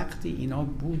 یه وقتی اینا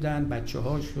بودن، بچه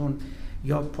هاشون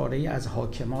یا پاره‌ای از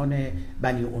حاکمان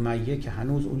بنی امیه که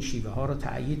هنوز اون شیوه ها رو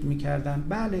تأیید می‌کردن.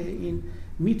 بله، این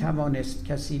میتوانست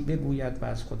کسی بگوید و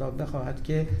از خدا بخواهد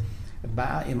که با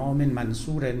امام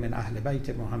منصور من اهل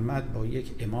بیت محمد، با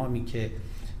یک امامی که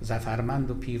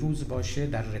ظفرمند و پیروز باشه،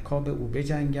 در رکاب او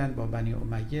بجنگن با بنی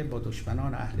امیه، با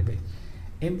دشمنان اهل بیت.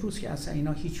 امروز که اصلا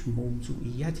اینا هیچ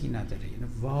موضوعیتی نداره، یعنی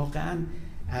واقعا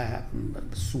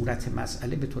صورت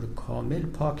مسئله به طور کامل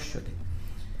پاک شده.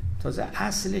 تازه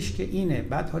اصلش که اینه،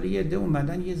 بعد حالا یه عده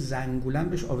اومدن یه زنگولن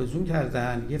بهش آویزون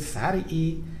کردن، یه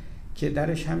فرعی که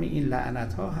درش همین این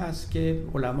لعنت ها هست که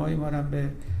علمای ما هم به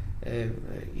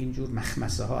اینجور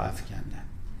مخمسه ها افکندن.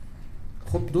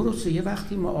 خب درسته یه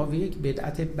وقتی معاویه یک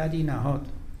بدعت بدی نهاد،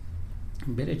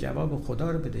 بره جواب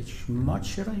خدا رو بده، ما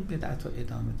چرا این بدعت رو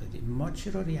ادامه دادیم؟ ما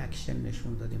چرا ریاکشن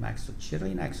نشون دادیم؟ چرا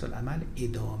این عکس العمل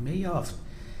ادامه یافت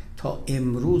تا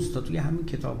امروز، تا توی همین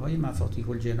کتاب‌های مفاتیح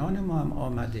الجنان ما هم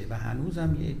آمده و هنوز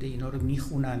هم یه عده اینا رو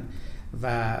میخونن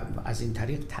و از این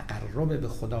طریق تقرب به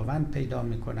خداوند پیدا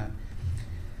میکنن.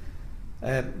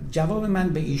 جواب من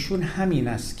به ایشون همین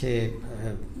است که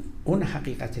اون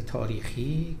حقیقت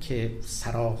تاریخی که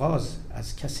سرآغاز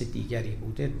از کس دیگری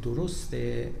بوده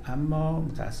درسته، اما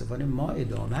متاسفانه ما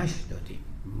ادامهش دادیم،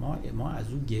 ما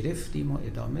از او گرفتیم و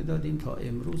ادامه دادیم تا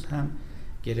امروز هم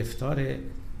گرفتار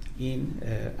این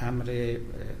امر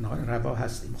روا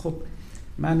هستیم. خب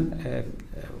من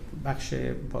بخش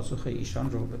پاسخ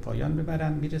ایشان رو به پایان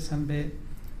ببرم، میرسم به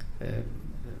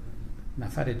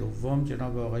نفر دوم،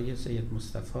 جناب آقای سید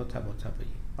مصطفی طباطبایی.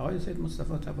 آقای سید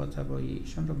مصطفی طباطبایی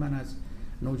ایشان رو من از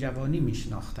نوجوانی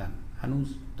میشناختم، هنوز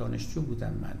دانشجو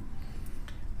بودم. من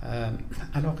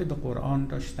علاقه به قرآن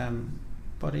داشتم،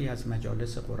 باری از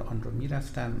مجالس قرآن رو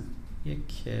میرفتم.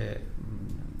 یک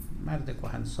مرد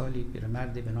کهنسالی،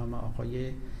 پیرمردی به نام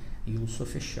آقای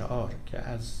یوسف شعار که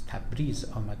از تبریز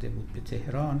آمده بود به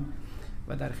تهران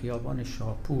و در خیابان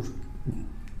شاپور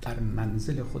در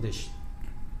منزل خودش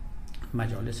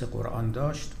مجالس قرآن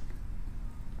داشت.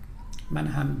 من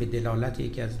هم به دلالت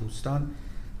یکی از دوستان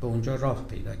به اونجا راه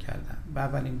پیدا کردم و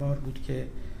اولین بار بود که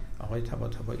آقای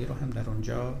طباطبایی رو هم در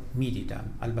اونجا می دیدم.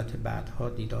 البته بعدها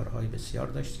دیدارهای بسیار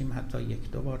داشتیم، حتی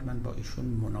یک دو بار من با ایشون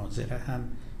مناظره هم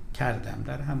کردم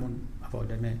در همون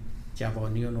عوالم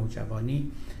جوانی و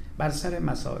نوجوانی بر سر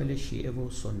مسائل شیعه و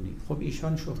سنی. خب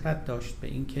ایشان شهرت داشت به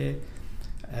اینکه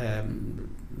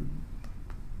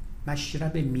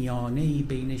مشرب میانه‌ای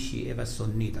بین شیعه و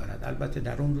سنی دارد. البته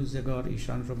در اون روزگار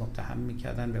ایشان رو متهم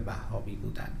می‌کردن به وهابی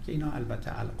بودن که اینا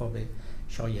البته القاب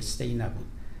شایسته‌ای نبود.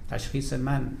 تشخیص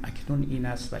من اکنون این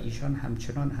است و ایشان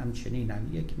همچنینن،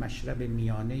 یک مشرب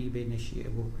میانه‌ای بین شیعه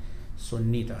و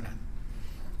سنی دارند.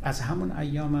 از همون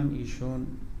ایام هم ایشون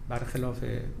برخلاف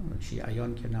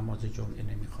شیعیان که نماز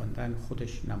جمعه نمی‌خواندن،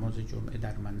 خودش نماز جمعه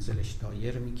در منزلش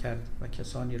دایر می‌کرد و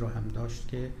کسانی رو هم داشت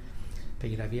که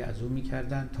پیروی از او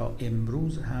می‌کردند. تا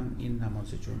امروز هم این نماز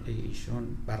جمعه ایشون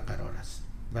برقرار است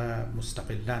و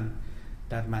مستقلاً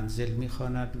در منزل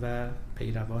می‌خواند و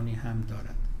پیروانی هم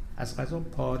دارد. از قضا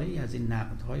پاره‌ای از این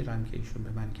نقدهای رو هم که ایشون به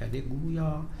من کرده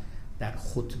گویا در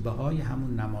خطبه‌های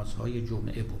همون نمازهای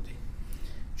جمعه بوده،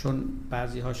 چون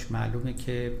بعضی‌هاش معلومه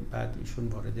که بعد ایشون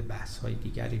وارد بحث‌های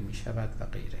دیگری می‌شود و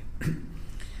غیره.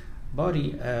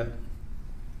 باری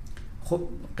خب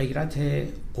غیرت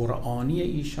قرآنی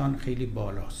ایشان خیلی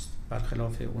بالاست،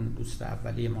 برخلاف اون دوست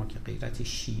اولی ما که غیرت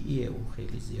شیعی او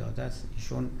خیلی زیاده است.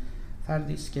 ایشون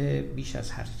فردی است که بیش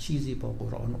از هر چیزی با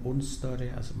قرآن انس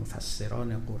داره، از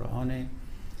مفسران قرآن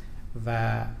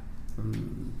و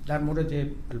در مورد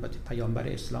البته پیامبر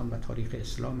اسلام و تاریخ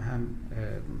اسلام هم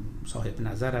صاحب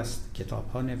نظر است، کتاب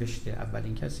ها نوشته.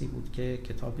 اولین کسی بود که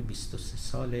کتاب 23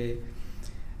 سال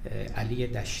علی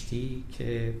دشتی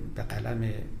که به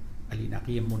قلم علی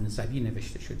نقی منزوی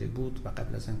نوشته شده بود و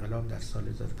قبل از انقلاب در سال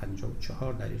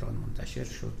 1054 در ایران منتشر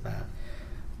شد و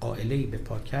قائله‌ای به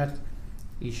پا کرد،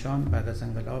 ایشان بعد از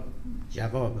انقلاب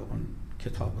جواب اون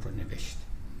کتاب رو نوشت.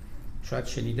 شاید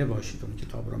شنیده باشید اون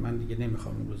کتاب رو، من دیگه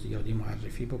نمیخوام اون رو زیادی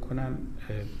معرفی بکنم.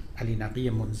 علی نقی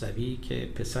منزوی که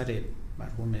پسر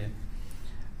مرحوم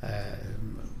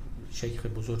شیخ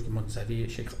بزرگ منزوی،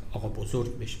 شیخ آقا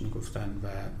بزرگ بهش میگفتن و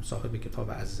صاحب کتاب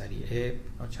از ذریعه،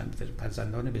 چند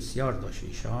فرزندان بسیار داشت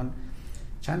ایشان.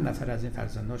 چند نفر از این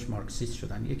فرزنداش مارکسیست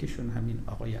شدن. یکیشون همین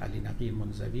آقای علی نقی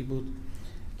منزوی بود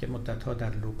که مدت‌ها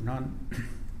در لبنان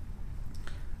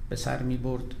به سر می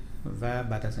برد و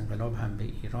بعد از انقلاب هم به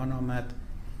ایران آمد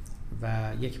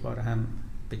و یک بار هم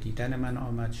به دیدن من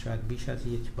آمد، شاید بیش از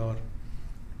یک بار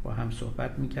با هم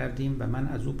صحبت می کردیم و من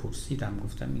از او پرسیدم،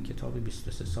 گفتم این کتاب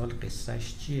 23 سال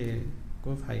قصهش چیه؟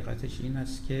 گفت حقیقتش این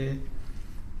است که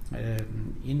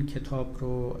این کتاب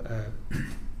رو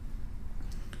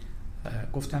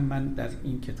گفتم من در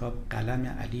این کتاب قلم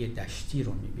علی دشتی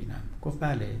رو می بینم. گفت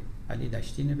بله، علی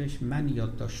دشتی نوشت، من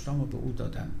یادداشتامو به او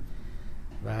دادم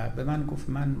و به من گفت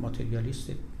من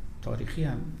ماتریالیست تاریخی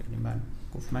هم، یعنی من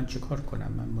گفت من چه کار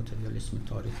کنم، من ماتریالیسم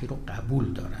تاریخی رو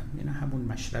قبول دارم، یعنی همون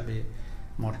مشرب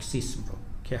مارکسیسم رو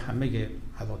که همه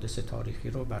حوادث تاریخی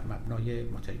رو بر مبنای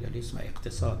ماتریالیسم و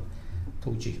اقتصاد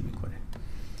توجیه میکنه.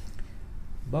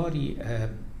 باری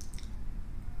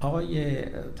آقای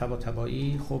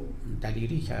طباطبایی خب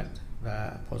دلیری کرد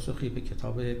و پاسخی به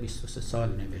کتاب 23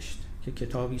 سال نوشت که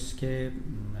کتابی است که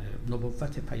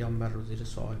نبوت پیامبر رو زیر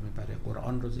سوال میبره،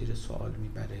 قرآن رو زیر سوال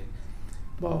میبره،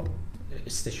 با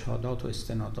استشهادات و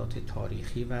استنادات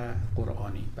تاریخی و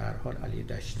قرآنی. به هر حال علی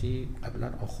دشتی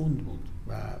قبلا آخوند بود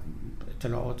و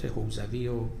اطلاعات حوزوی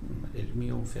و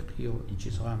علمی و فقهی و این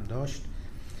چیزها هم داشت.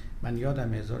 من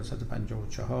یادم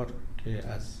 1154 که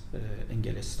از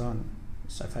انگلستان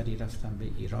سفری رفتم به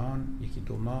ایران،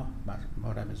 1-2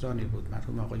 ماه رمضانی بود،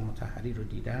 مرحوم آقای مطهری رو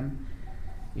دیدم.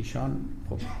 ایشان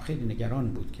خب خیلی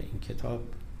نگران بود که این کتاب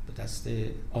به دست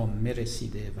عامه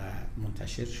رسیده و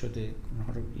منتشر شده،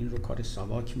 اونها رو این رو کار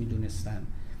ساواک میدونستن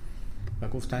و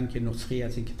گفتن که نسخه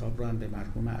از این کتاب رو هم به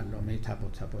مرحوم علامه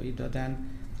طباطبایی دادن.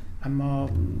 اما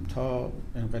تا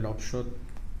انقلاب شد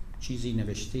چیزی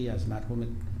نوشته از مرحوم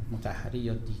مطهری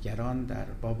یا دیگران در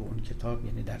باب اون کتاب،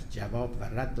 یعنی در جواب و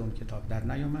رد اون کتاب در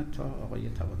نیامد تا آقای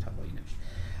طباطبایی نوشت.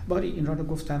 باری این را رو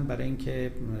گفتم برای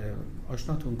اینکه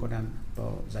آشناتون کنم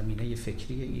با زمینه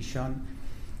فکری ایشان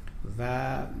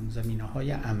و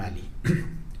زمینه‌های عملی.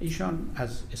 ایشان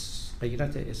از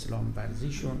غیرت اسلام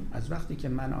ورزیشون از وقتی که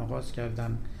من آغاز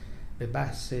کردم به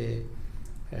بحث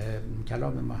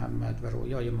کلام محمد و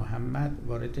رویای محمد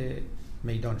وارد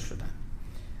میدان شدن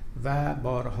و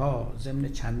بارها ضمن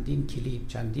چندین کلیپ،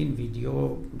 چندین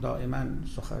ویدیو دائما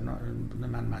سخنان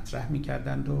من مطرح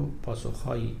می‌کردند و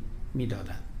پاسخهایی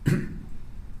می‌دادند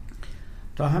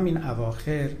تا همین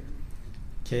اواخر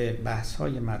که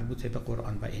بحث‌های مربوط به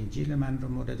قرآن و انجیل من رو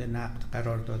مورد نقد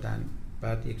قرار دادن.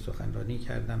 بعد یک سخنرانی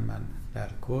کردم من در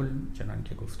کل، چنان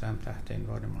که گفتم تحت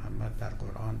عنوان محمد در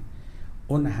قرآن.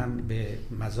 اون هم به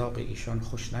مذاق ایشان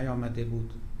خوش نیامده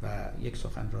بود و یک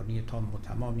سخنرانی تام و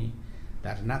تمامی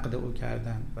در نقد او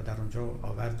کردند و در اونجا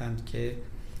آوردند که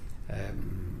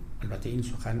البته این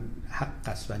سخن حق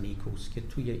است و نیکوست که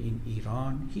توی این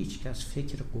ایران هیچ کس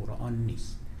فکر قرآن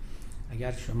نیست.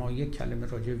 اگر شما یک کلمه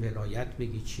راجع ولایت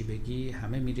بگی، چی بگی،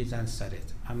 همه میریزن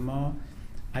سرت. اما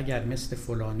اگر مثل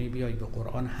فلانی بیای به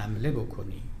قرآن حمله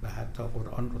بکنی و حتی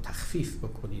قرآن رو تخفیف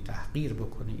بکنی، تحقیر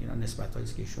بکنی، اینا نسبت‌هایی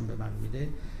است که ایشون به من میده،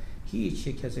 هیچ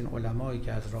یک از این علمایی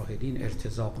که از راه دین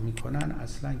ارتزاق میکنن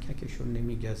اصلا ککشون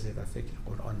نمیگزه و فکر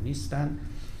قرآن نیستن.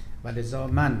 و لذا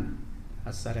من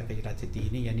از سر غیرت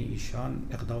دینی، یعنی ایشان،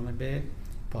 اقدام به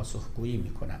پاسخگویی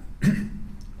میکنم.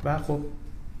 و خب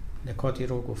نکاتی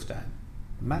رو گفتن.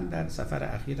 من در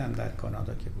سفر اخیرم در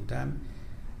کانادا که بودم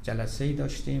جلسه‌ای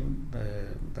داشتیم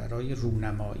برای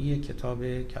رونمایی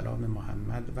کتاب کلام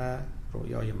محمد و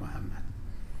رویای محمد.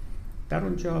 در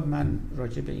اونجا من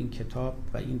راجع به این کتاب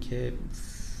و اینکه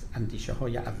اندیشه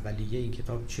های اولیه این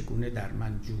کتاب چگونه در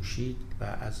من جوشید و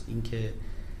از اینکه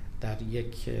در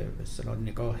یک به اصطلاح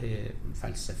نگاه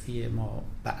فلسفی ما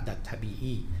بعد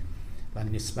طبیعی و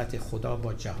نسبت خدا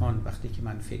با جهان وقتی که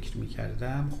من فکر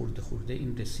می‌کردم، خورده خورده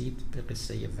این رسید به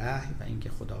قصه وحی و اینکه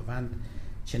خداوند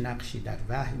چه نقشی در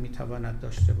وحی میتواند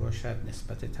داشته باشد،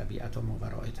 نسبت طبیعت و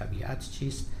ماوراء طبیعت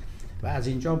چیست. و از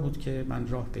اینجا بود که من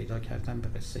راه پیدا کردم به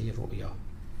قصه رؤیا.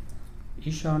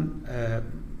 ایشان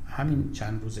همین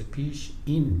چند روز پیش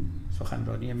این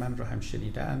سخنرانی من رو هم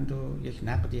شنیدند و یک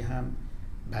نقدی هم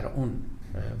بر اون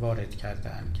وارد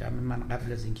کردند که من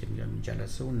قبل از اینکه بیام این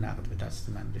جلسه اون نقد به دست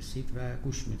من رسید و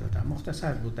گوش میدادم.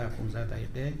 مختصر بود، در 15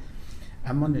 دقیقه،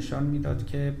 اما نشان میداد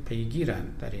که پیگیرن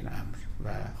در این امر و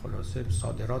خلاصه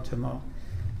صادرات ما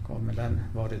کاملا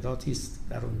وارداتی است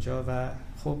در اونجا و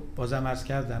خب بازم عرض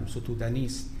کردم ستودنی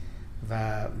است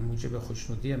و موجب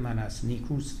خوشنودی من است،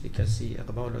 نیکوست که کسی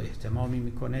اقبال و اهتمامی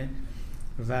میکنه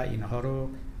و اینها رو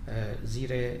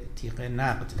زیر تیغ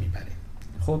نقد میبره.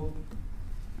 خب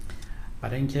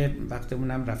برای اینکه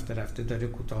وقتمونم رفته رفته داره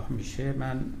کوتاه میشه،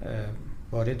 من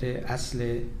وارد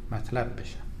اصل مطلب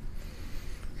بشم.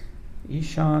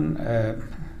 ایشان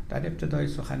در ابتدای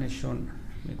سخنشون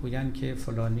میگویند که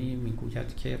فلانی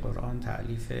میگوید که قرآن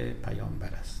تألیف پیامبر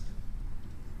است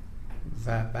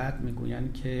و بعد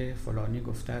میگویند که فلانی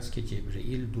گفته است که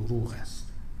جبرئیل دروغ است.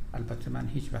 البته من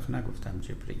هیچ وقت نگفتم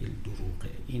جبرئیل دروغه.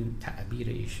 این تعبیر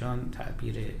ایشان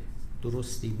تعبیر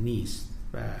درستی نیست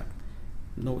و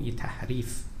نوعی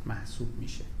تحریف محسوب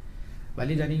میشه.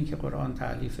 ولی در این که قرآن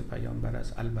تألیف پیامبر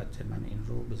است، البته من این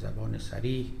رو به زبان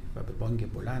صریح و به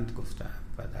بانگ بلند گفتم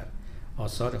و در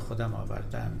آثار خودم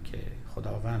آوردم که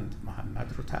خداوند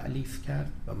محمد رو تألیف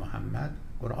کرد و محمد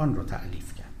قرآن رو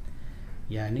تألیف کرد.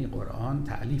 یعنی قرآن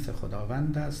تألیف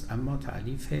خداوند است، اما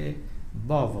تألیف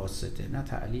با واسطه، نه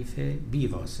تألیف بی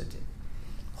واسطه.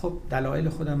 خب دلایل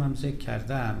خودم هم ذکر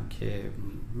کردم که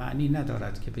معنی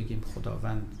ندارد که بگیم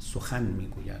خداوند سخن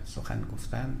میگوید. سخن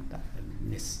گفتن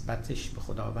نسبتش به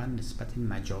خداوند نسبت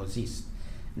مجازی است،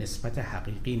 نسبت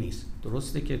حقیقی نیست.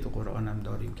 درسته که تو قرآن هم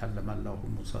داریم کلم الله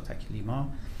موسی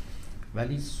تکلیما،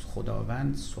 ولی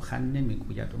خداوند سخن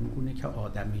نمیگوید اونگونه که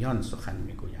آدمیان سخن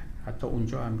میگویند. حتی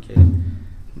اونجا هم که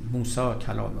موسی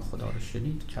کلام خدا رو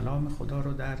شنید، کلام خدا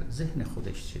رو در ذهن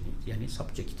خودش شنید، یعنی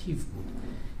سابجکتیو بود.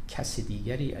 کسی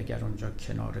دیگری اگر اونجا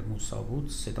کنار موسی بود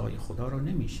صدای خدا رو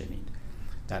نمیشنید،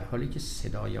 در حالی که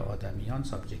صدای آدمیان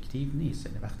سابجکتیو نیست.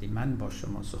 یعنی وقتی من با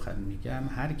شما سخن میگم،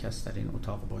 هر کس در این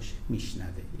اتاق باشه میشنوه.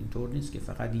 اینطور نیست که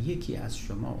فقط یکی از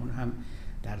شما اون هم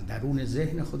در درون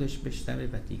ذهن خودش بشنوه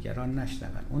و دیگران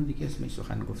نشنون. اون دیگه اسمش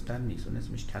سخن گفتن نیست، اون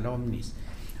اسمش کلام نیست.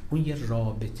 اون یه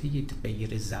رابطه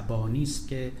غیر زبانی است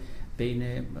که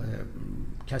بین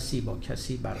کسی با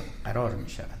کسی برقرار می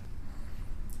شود.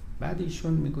 بعد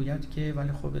ایشون میگوید که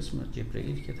ولی خب اسم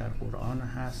جبرئیل که در قرآن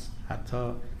هست،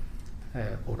 حتی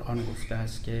قرآن گفته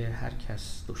است که هر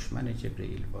کس دشمن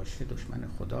جبرئیل باشه دشمن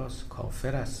خداست،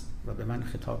 کافر است و به من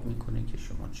خطاب میکنه که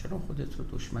شما چرا خودت رو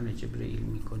دشمن جبرئیل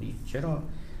میکنی؟ چرا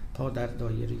پا در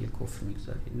دایره کفر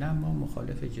میگذاری؟ نه، ما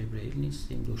مخالف جبرئیل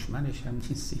نیستیم، دشمنش هم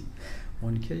نیستیم،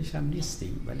 منکرش هم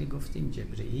نیستیم، ولی گفتیم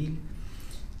جبرئیل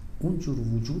اون جور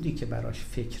وجودی که براش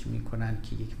فکر میکنن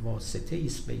که یک واسطه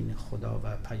است بین خدا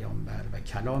و پیامبر و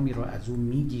کلامی رو از اون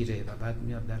میگیره و بعد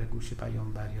میاد در گوش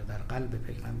پیامبر یا در قلب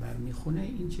پیغمبر میخونه،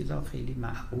 این چیزا خیلی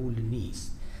معقول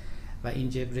نیست. و این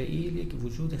جبرئیل یک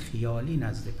وجود خیالی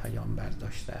نزد پیامبر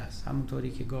داشته است،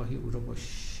 همونطوری که گاهی او رو با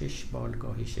 6 بال،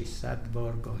 گاهی 600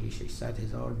 بار، گاهی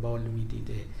 600,000 بال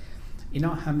میدیده.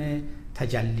 اینا همه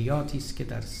تجلیاتی است که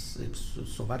در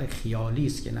صور خیالی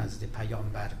است که نزد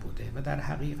پیامبر بوده و در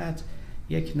حقیقت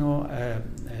یک نوع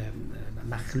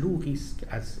مخلوقی است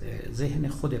از ذهن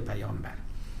خود پیامبر،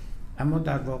 اما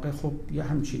در واقع خب یه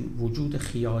همچین وجود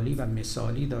خیالی و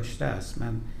مثالی داشته است.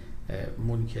 من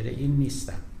منکر این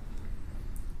نیستم.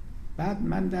 بعد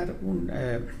من در اون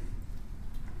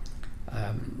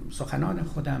سخنان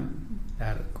خودم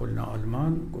در کلن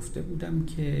آلمان گفته بودم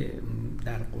که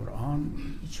در قرآن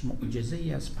هیچ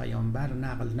معجزه‌ای از پیامبر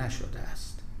نقل نشده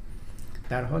است،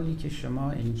 در حالی که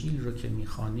شما انجیل رو که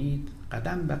میخوانید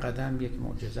قدم به قدم یک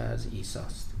معجزه از عیسی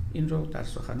است. این رو در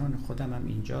سخنان خودم هم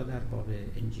اینجا در باب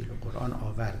انجیل و قرآن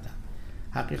آوردم.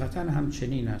 حقیقتا هم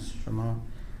چنین است. شما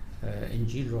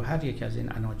انجیل رو هر یک از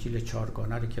این اناجیل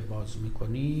 4گانه رو که باز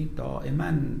میکنید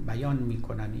دائما بیان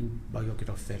میکنن، این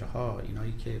بایوگرافرها،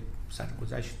 اینایی که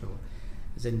سرگذشت و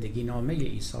زندگی نامه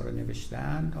عیسی رو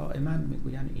نوشتن، دائما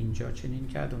میگوین اینجا چنین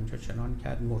کرد، اونجا چنان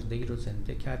کرد، مرده‌ای رو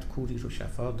زنده کرد، کوری رو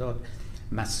شفا داد،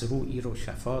 مصروعی رو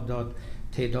شفا داد،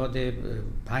 تعداد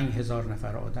 5000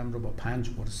 نفر آدم رو با 5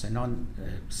 قرص نان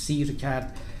سیر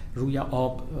کرد، روی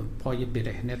آب پای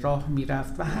برهنه راه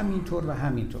میرفت و همینطور و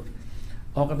همینطور.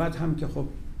 عاقبت هم که خب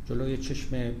جلوی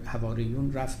چشم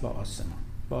حواریون رفت با آسمان.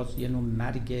 باز یه نوع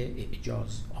مرگ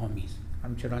اعجاز آمیز،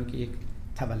 همچنان که یک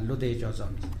تولد اعجاز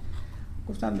آمیز.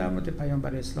 گفتم در مورد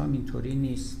پیامبر اسلام اینطوری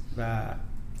نیست و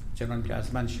چنان که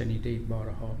از من شنیدید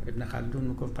بارها، ابن خلدون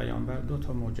میگفت پیامبر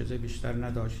 2 معجزه بیشتر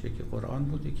نداشت، یکی قرآن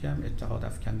بود، یکی هم اتحاد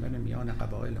افکندن میان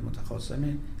قبایل متخاصم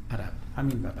عرب،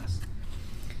 همین و بس.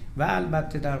 و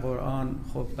البته در قرآن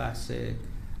خب بحث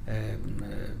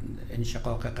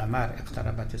انشقاق قمر،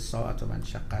 اقتربت الساعة و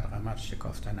انشق القمر،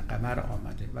 شکافتن قمر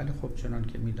آمده، ولی خب چنان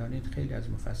که میدانید خیلی از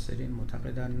مفسرین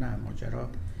معتقدن نه، ماجرا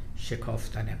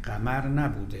شکافتن قمر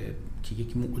نبوده که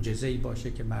یک معجزه‌ای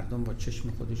باشه که مردم با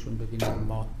چشم خودشون ببینن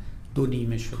ماه 2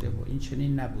 نیمه شده و این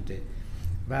چنین نبوده،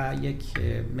 و یک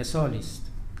مثالی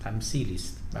است، تمثیلی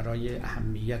است برای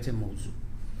اهمیت موضوع.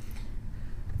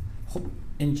 خب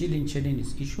انجیل این چنین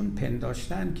نیست. ایشون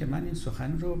پنداشتن که من این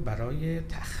سخن رو برای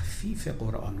تخفیف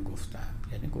قرآن گفتم،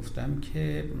 یعنی گفتم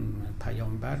که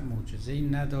پیامبر معجزه‌ای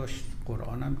نداشت،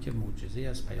 قرآن هم که معجزه‌ای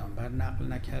از پیامبر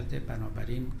نقل نکرده،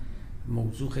 بنابراین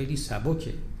موضوع خیلی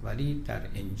سبکه، ولی در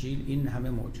انجیل این همه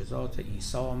معجزات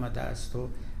عیسی آمده است و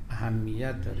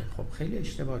اهمیت داره. خب خیلی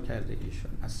اشتباه کرده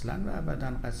ایشون، اصلا و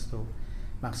ابدا قصد و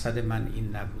مقصد من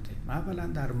این نبوده. من اولا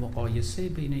در مقایسه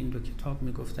بین این دو کتاب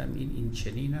میگفتم این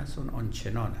چنین است، اون آن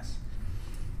چنان است.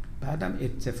 بعدم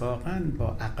اتفاقا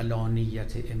با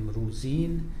عقلانیت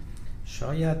امروزین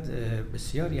شاید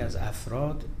بسیاری از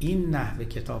افراد این نحو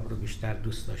کتاب رو بیشتر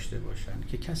دوست داشته باشن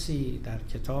که کسی در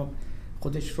کتاب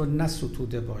خودش رو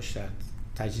نستوده باشد،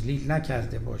 تجلیل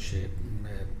نکرده باشه،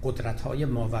 قدرت‌های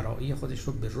ماورایی خودش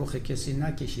رو به رخ کسی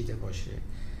نکشیده باشه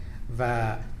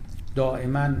و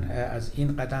دائما از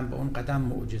این قدم به اون قدم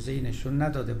معجزه‌ای نشون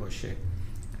نداده باشه.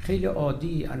 خیلی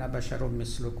عادی، انا بشر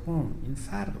مثلکم، این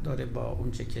فرق داره با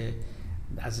اونچه که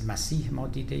از مسیح ما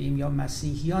دیده ایم یا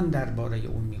مسیحیان درباره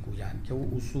اون میگویند که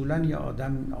او اصولا یه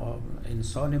آدم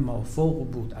انسان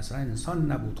مافوق بود، اصلا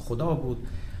انسان نبود، خدا بود،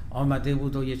 آمده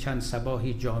بود و یه چند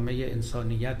صباحی جامعه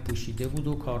انسانیت پوشیده بود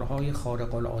و کارهای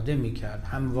خارق العاده میکرد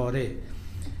همواره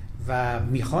و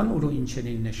میخوان او رو این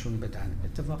چنین نشون بدن.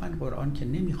 اتفاقا قرآن که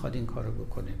نمیخواد این کارو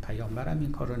بکنه، پیامبرم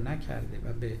این کارو نکرده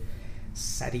و به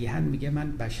صریحا میگه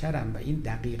من بشرم و این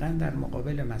دقیقا در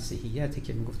مقابل مسیحیتی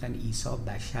که میگفتن عیسی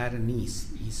بشر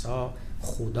نیست، عیسی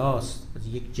خداست،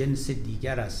 یک جنس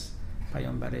دیگر است.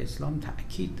 پیامبر اسلام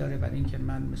تأکید داره بر این که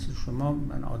من مثل شما،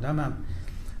 من آدمم،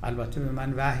 البته به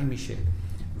من وحی میشه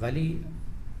ولی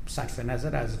صرف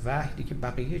نظر از وحی که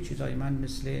بقیه چیزای من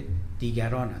مثل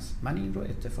دیگران است. من این رو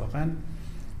اتفاقا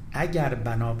اگر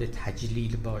بنا به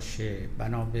تجلیل باشه،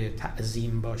 بنا به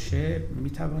تعظیم باشه،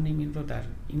 میتوانیم این رو در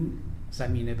این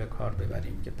زمینه به کار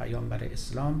ببریم که پیامبر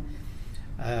اسلام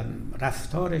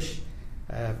رفتارش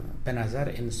به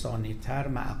نظر انسانی تر،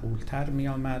 معقول تر می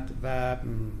آمد و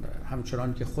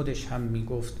همچنان که خودش هم می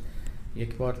گفت.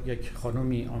 یک بار یک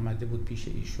خانومی آمده بود پیش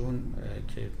ایشون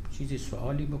که چیزی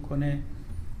سوالی بکنه،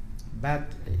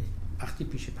 بعد وقتی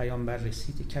پیش پیامبر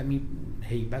رسید کمی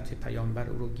هیبت پیامبر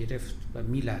او رو گرفت و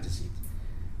می لرزید.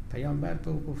 پیامبر به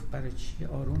او گفت برای چی؟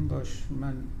 آروم باش،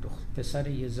 من پسر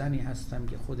یه زنی هستم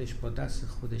که خودش با دست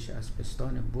خودش از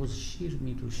پستان بز شیر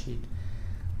می دوشید.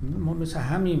 ما مثل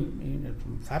همین،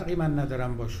 فرقی من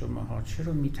ندارم با شما ها،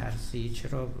 چرا می ترسی؟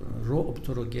 چرا رعب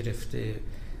تو رو گرفته؟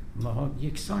 ما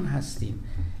یکسان هستیم.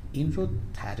 این رو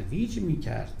ترویج می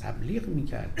کرد، تبلیغ می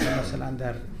کرد. مثلا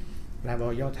در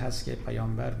روایات هست که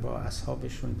پیامبر با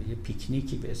اصحابشون به یه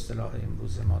پیکنیکی به اصطلاح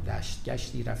امروز ما دشت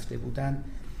گشتی رفته بودن.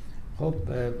 خب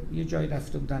یه جایی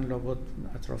رفته بودن لابد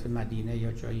اطراف مدینه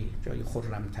یا جای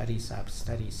خرمتری،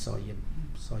 سبزتری،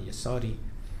 سایه ساری.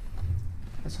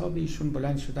 اصحاب ایشون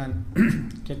بلند شدن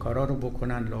که کارا رو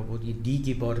بکنن، لابد یه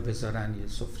دیگی بار بذارن، یه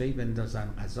سفره‌ای بندازن،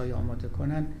 غذای آماده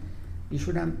کنن.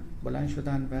 ایشون هم بلند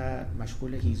شدن و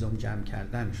مشغول هیزم جمع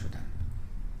کردن شدن.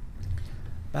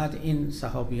 بعد این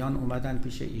صحابیان اومدن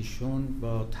پیش ایشون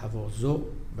با تواضع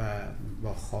و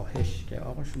با خواهش که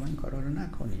آقا شما این کارا رو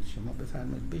نکنید، شما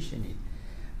بفرمایید بشینید،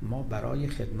 ما برای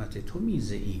خدمت تو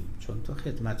میزه ایم، چون تو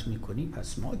خدمت میکنی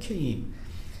پس ما کییم،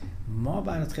 ما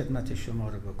برات خدمت شما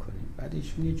رو بکنیم. بعد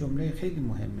ایشون یه جمله خیلی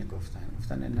مهمه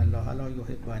گفتن ان الله لا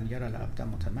یحب ان یرى العبد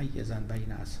متمیزا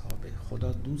بین اصحابه.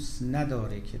 خدا دوست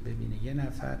نداره که ببینه یه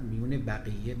نفر میون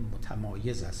بقیه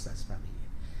متمایز است از بقیه،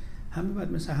 همه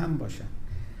باید مثل هم باشن.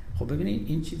 خب ببینید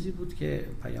این چیزی بود که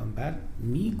پیامبر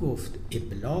میگفت،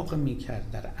 ابلاغ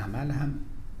میکرد، در عمل هم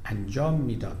انجام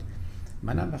میداد.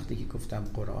 منم وقتی که گفتم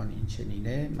قرآن این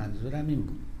چنینه منظورم این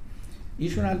بود.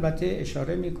 ایشون البته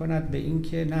اشاره میکند به این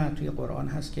که نه، توی قرآن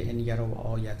هست که ان یروا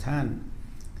آیةً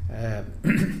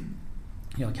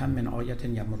یا کم من آیة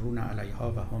یمرون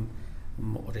علیها و هم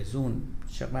معرضون،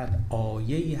 چقدر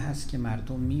آیه‌ای هست که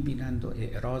مردم میبینند و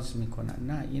اعراض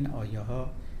میکنند. نه، این آیه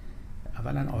ها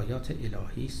اولا آیات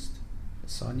الهی است،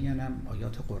 ثانیاً هم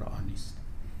آیات قرآنی است.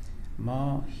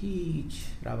 ما هیچ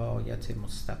روایت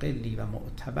مستقلی و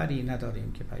معتبری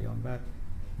نداریم که پیامبر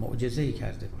معجزه‌ای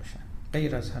کرده باشند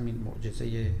غیر از همین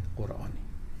معجزه قرآنی.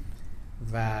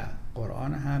 و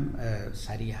قرآن هم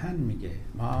صریحاً میگه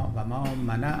ما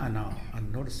منعنا ان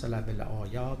نرسل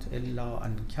بالآیات الا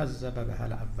ان کذب بها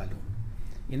الاولون.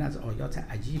 این از آیات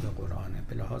عجیب قرآنه،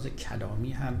 به لحاظ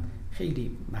کلامی هم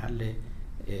خیلی محل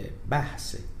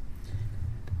بحثه.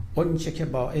 اون چه که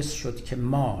باعث شد که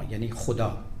ما، یعنی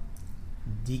خدا،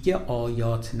 دیگه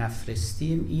آیات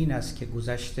نفرستیم این است که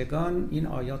گذشتگان این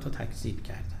آیات رو تکذیب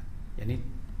کردن. یعنی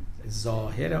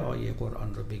ظاهر آیه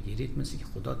قرآن رو بگیرید مثل که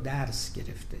خدا درس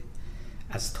گرفته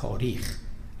از تاریخ،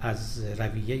 از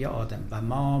رویه آدم. و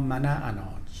ما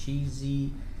منعنا،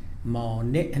 چیزی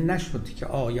مانع نشد که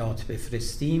آیات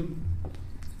بفرستیم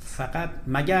فقط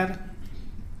مگر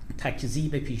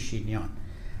تکذیب پیشینیان.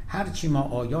 هرچی ما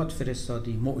آیات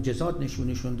فرستادیم، معجزات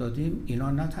نشونشون دادیم،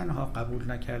 اینا نه تنها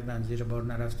قبول نکردن، زیر بار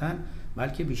نرفتن،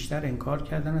 بلکه بیشتر انکار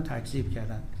کردن و تکذیب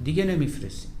کردن. دیگه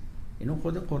نمیفرستیم. اینو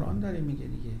خود قرآن داره میگه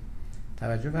دیگه.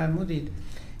 توجه فرمودید؟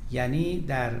 یعنی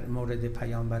در مورد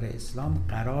پیامبر اسلام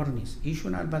قرار نیست.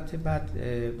 ایشون البته بعد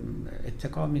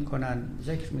اتکا میکنن،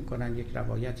 ذکر میکنن یک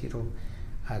روایتی رو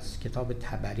از کتاب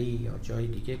طبری یا جای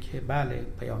دیگه که بله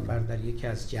پیامبر در یکی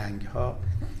از جنگ ها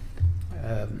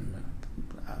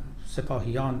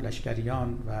سپاهیان،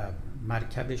 لشکریان و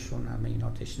مرکبشون همه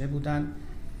اینا تشنه بودن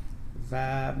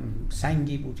و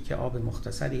سنگی بود که آب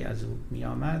مختصری از او می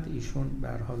آمد. ایشون به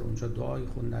هر حال اونجا دعای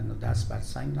خوندن و دست بر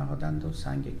سنگ نهادند و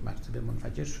سنگ یک مرتبه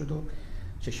منفجر شد و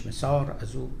چشمه سار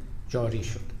از او جاری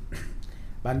شد.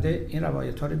 بنده این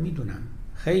روایت ها رو میدونم،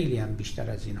 خیلی هم بیشتر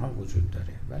از اینها وجود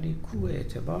داره، ولی کو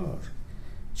اعتبار،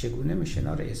 چگونه میشه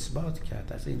اینا رو اثبات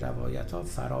کرد؟ از این روایت ها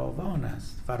فراوان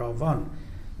است، فراوان.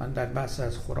 من در بحث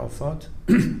از خرافات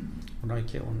اونایی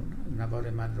که اون نوار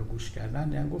من رو گوش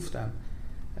کردن یعنی گفتم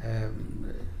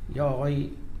یا آقای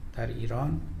در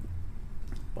ایران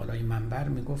بالای منبر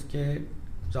میگفت که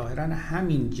ظاهرا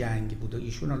همین جنگ بود و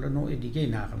ایشون حالا نوع دیگه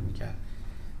نقل میکرد،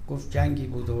 گفت جنگی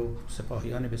بود و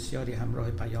سپاهیان بسیاری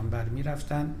همراه پیامبر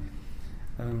میرفتن،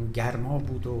 گرما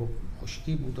بود و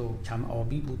خشکی بود و کم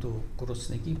آبی بود و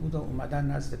گرسنگی بود و اومدن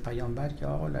نزد پیامبر که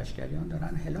آقا لشکریان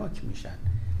دارن هلاک میشن،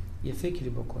 یه فکری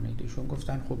بکنید. ایشون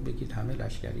گفتن خب بگید همه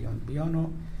لشکریان بیان و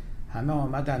همه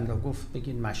آمدند و گفت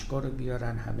بگین مشکا رو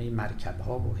بیارن، همه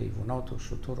مرکب‌ها و حیوانات و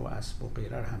شتر و اسب و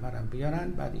غیره همه رو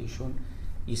بیارن. بعد ایشون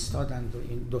ایستادند و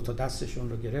این دوتا دستشون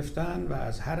رو گرفتن و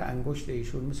از هر انگشت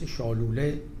ایشون مثل شالوله،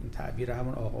 این تعبیر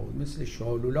همون آقا بود، مثل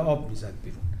شالوله آب میزد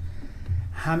بیرون.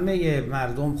 همه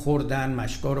مردم خوردن،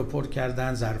 مشکا رو پر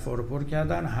کردن، ظرفا رو پر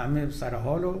کردن، همه سر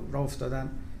حال رو راه افتادن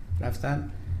رفتن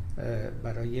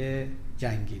برای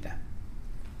جنگیدن.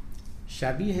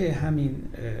 شبیه همین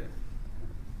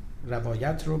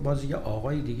روایت رو باز یه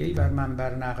آقای دیگه‌ای بر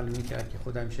منبر نقل می‌کرد که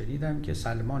خودم شنیدم که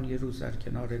سلمان یه روز در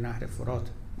کنار نهر فرات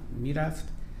میرفت،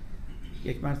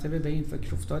 یک مرتبه به این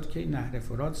فکر افتاد که این نهر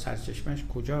فرات سرچشمش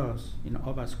کجاست، این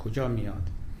آب از کجا میاد.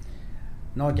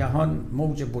 ناگهان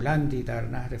موج بلندی در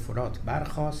نهر فرات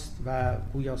برخاست و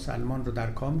گویا سلمان رو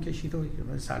در کام کشید و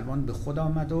سلمان به خود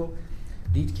آمد و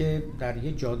دید که در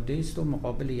یه جاده است و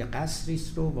مقابل یه قصری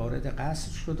است و وارد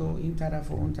قصر شد و این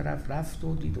طرف و اون طرف رفت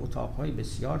و دید اتاقهای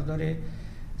بسیار داره،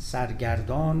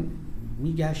 سرگردان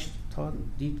میگشت تا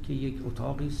دید که یک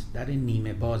اتاقی است در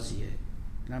نیمه بازیه.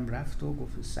 اونم رفت و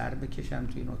گفت سر بکشم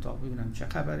تو این اتاق ببینم چه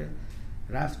خبره.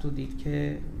 رفت و دید که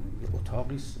یه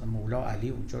اتاقی است، مولا علی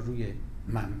اونجا روی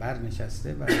منبر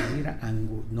نشسته و زیر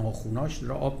ناخوناش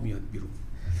را آب میاد بیرون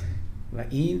و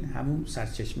این همون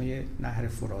سرچشمه نهر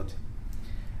فرات.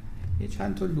 یه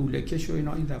چند تا لوله کش و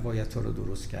اینا این روایت ها رو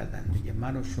درست کردن دیگه.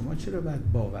 من و شما چرا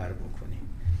باید باور بکنیم؟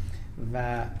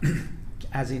 و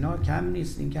از اینا کم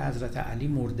نیست اینکه حضرت علی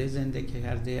مرده زنده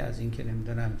کرده، از اینکه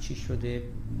نمیدونم چی شده،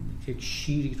 یک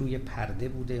شیری روی پرده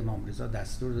بوده، امام رضا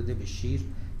دستور داده به شیر،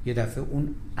 یه دفعه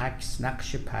اون عکس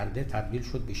نقش پرده تبدیل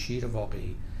شد به شیر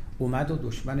واقعی، اومد و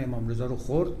دشمن امام رضا رو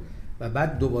خورد و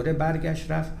بعد دوباره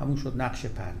برگشت رفت، همون شد نقش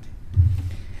پرده.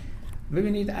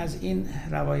 ببینید از این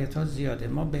روایت ها زیاده،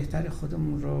 ما بهتر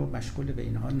خودمون رو مشغول به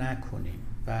اینها نکنیم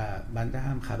و بنده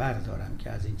هم خبر دارم که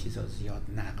از این چیزا زیاد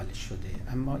نقل شده،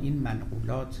 اما این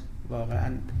منقولات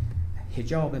واقعا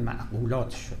حجاب معقولات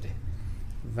شده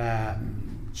و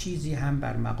چیزی هم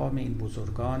بر مقام این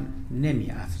بزرگان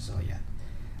نمی افزاید.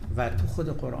 و تو خود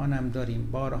قرآن هم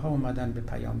داریم بارها اومدن به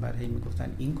پیامبر هی میگفتن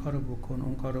این کارو بکن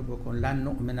اون کارو بکن، لن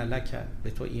نؤمن لک،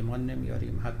 به تو ایمان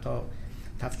نمیاریم حتی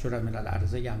تفجر من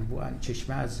الارض ینبوعا،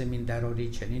 چشمه از زمین دراری،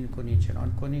 چنین کنی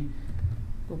چنان کنی.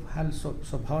 گفت هل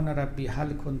سبحان ربی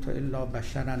هل کنت الا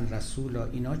بشرا رسولا،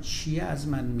 اینا چیه از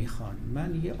من میخوان؟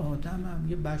 من یه آدمم،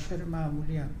 یه بشر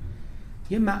معمولیم،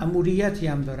 یه مأموریتی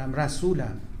هم دارم،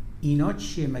 رسولم. اینا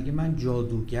چیه؟ مگه من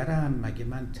جادوگرم؟ مگه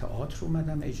من تئاتر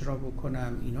اومدم اجرا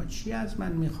بکنم؟ اینا چیه از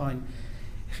من میخواین؟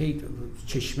 خیلی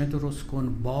چشمه درست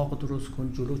کن، باغ درست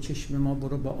کن جلو چشم ما،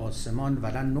 برو با آسمان،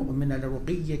 ولن نؤمن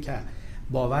لرقیک،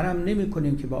 باورم نمی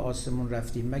کنیم که با آسمون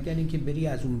رفتیم مگر اینکه بری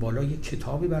از اون بالا یک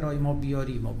کتابی برای ما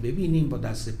بیاری ما ببینیم، با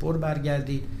دست پر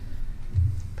برگردی.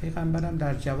 پیغمبرم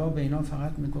در جواب اینا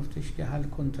فقط میگفتش که هل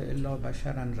کنت الا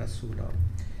بشرا رسولا.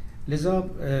 لذا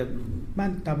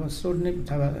من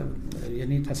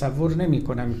یعنی تصور نمی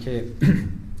کنم که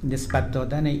نسبت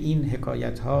دادن این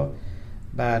حکایت ها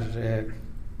بر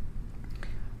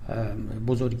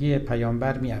بزرگی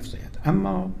پیامبر می افزاید.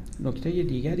 اما نکته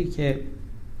دیگری که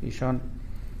ایشان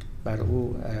بر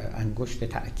او انگشت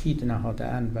تأکید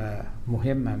نهاده‌اند و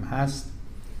مهمم هست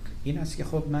این است که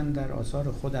خب من در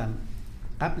آثار خودم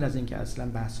قبل از اینکه اصلا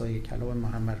بحث‌های کلام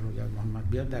محمد روی محمد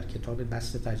بیاد در کتاب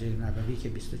بسط تجرید نبوی که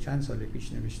 20 و چند سال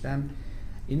پیش نوشتم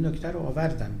این نکته رو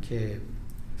آوردم که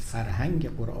فرهنگ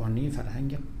قرآنی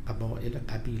فرهنگ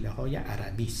قبیله‌های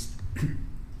عربی است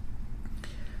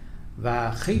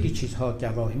و خیلی چیزها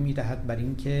گواهی میدهد بر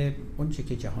این که اونچه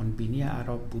که جهان بینی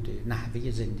عرب بوده،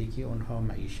 نحوه زندگی اونها،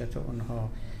 معیشت اونها،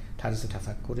 طرز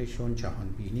تفکرشون، جهان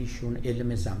بینیشون،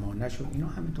 علم زمانهشون، اینا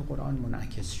همه تو قرآن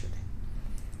منعکس شده.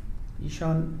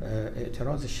 ایشان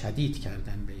اعتراض شدید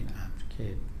کردن به این امر که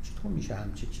چطور میشه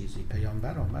همچه چیزی؟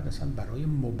 پیامبر آمد اصلا برای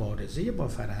مبارزه با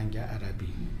فرهنگ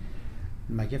عربی.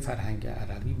 مگه فرهنگ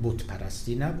عربی بت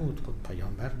پرستی نبود؟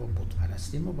 پیامبر با بت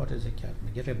پرستی مبارزه کرد.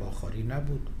 مگه رباخواری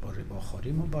نبود؟ با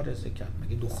رباخواری مبارزه کرد.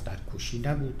 مگه دخترکشی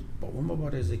نبود؟ با اون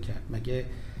مبارزه کرد. مگه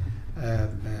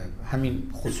همین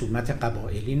خصومت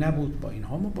قبایلی نبود؟ با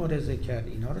اینها مبارزه کرد.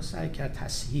 اینا رو سعی کرد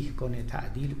تصحیح کنه،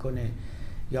 تعدیل کنه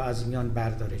یا از میان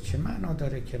برداره. چه معنا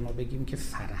داره که ما بگیم که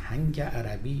فرهنگ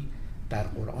عربی در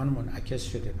قرآن منعکس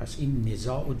شده؟ پس این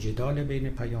نزاع و جدال بین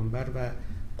پیامبر و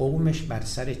قومش بر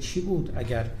سر چی بود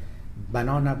اگر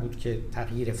بنا نبود که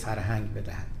تغییر فرهنگ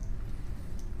بدهد؟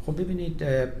 خب ببینید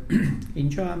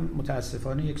اینجا هم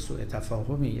متاسفانه یک سوء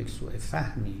تفاهمی، یک سوء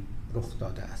فهمی رخ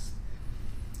داده است.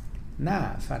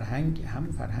 نه، فرهنگ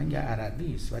هم فرهنگ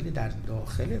عربی است، ولی در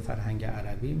داخل فرهنگ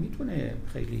عربی میتونه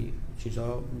خیلی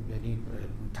چیزا، یعنی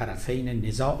طرفین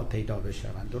نزاع پیدا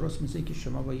بشوند. درست مثل که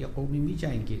شما با یه قومی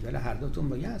میجنگید ولی هر دوتون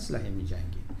با یه اسلحه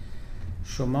میجنگید.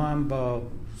 شما هم با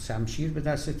شمشیر به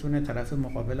دستتونه، طرف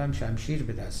مقابل هم شمشیر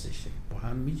به دستشه، با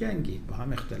هم میجنگید، با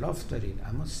هم اختلاف دارید،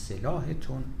 اما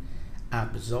سلاحتون،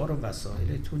 ابزار و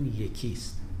وسایلتون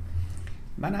یکیست.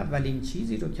 من اولین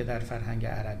چیزی رو که در فرهنگ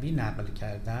عربی نقل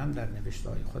کردم در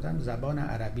نوشته‌های خودم زبان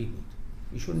عربی بود.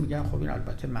 ایشون میگن خب این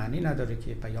البته معنی نداره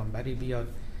که پیامبری بیاد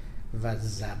و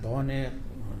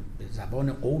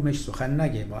زبان قومش سخن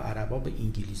نگه، با عربا به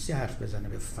انگلیسی حرف بزنه،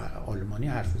 به آلمانی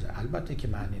حرف بزنه. البته که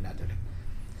معنی نداره،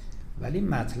 ولی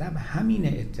مطلب همینه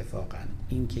اتفاقا،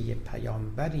 این که یه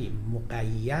پیامبری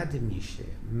مقید میشه،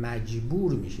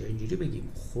 مجبور میشه، اینجوری بگیم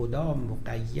خدا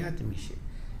مقید میشه،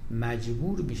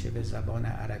 مجبور میشه به زبان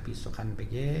عربی سخن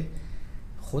بگه،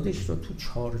 خودش رو تو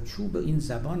چارچوب این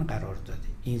زبان قرار داده.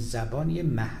 این زبان یه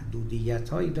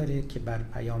محدودیتایی داره که بر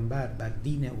پیامبر، بر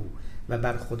دین او و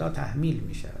بر خدا تحمیل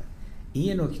میشه. این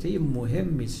یه نکته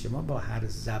مهمی است. شما با هر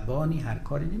زبانی هر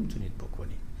کاری نمیتونید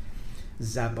بکنید.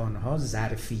 زبانها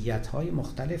ظرفیت‌های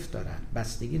مختلف دارن،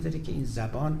 بستگی داره که این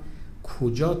زبان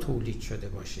کجا تولید شده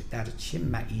باشه، در چه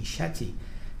معیشتی،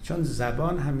 چون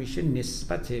زبان همیشه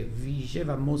نسبت ویژه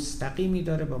و مستقیمی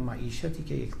داره با معیشتی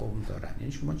که یک قوم دارن.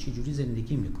 یعنی شما چی جوری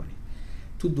زندگی میکنید،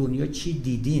 تو دنیا چی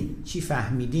دیدین، چی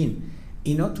فهمیدین،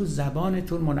 اینا تو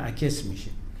زبانتون منعکس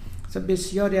میشه. مثلا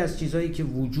بسیاری از چیزایی که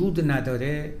وجود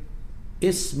نداره،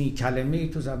 اسمی، کلمه‌ای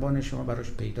تو زبان شما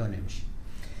براش پیدا نمیشه.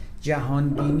 جهان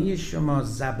بینی شما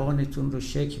زبانتون رو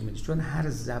شکل میده، چون هر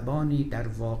زبانی در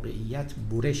واقعیت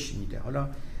برش میده. حالا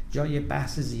جای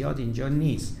بحث زیاد اینجا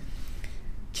نیست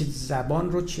که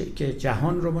زبان رو که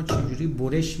جهان رو ما چجوری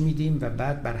برش میدیم و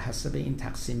بعد بر حسب این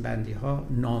تقسیم بندی ها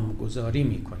نامگذاری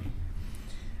میکنیم.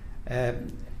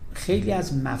 خیلی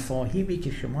از مفاهیمی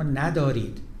که شما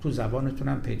ندارید تو زبانتون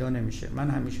هم پیدا نمیشه. من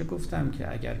همیشه گفتم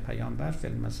که اگر پیامبر فی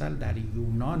المثل در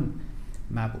یونان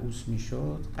مبعوث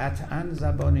میشد، قطعا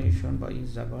زبان ایشون با این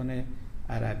زبان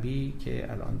عربی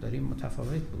که الان داریم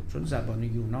متفاوت بود، چون زبان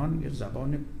یونان یه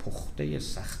زبان پخته،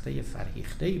 سخته،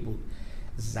 فرهیخته بود.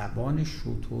 زبان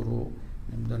شتر و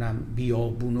نمیدونم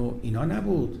بیابون و اینا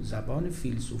نبود، زبان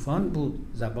فیلسوفان بود،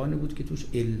 زبانی بود که توش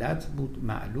علت بود،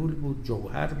 معلول بود،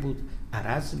 جوهر بود،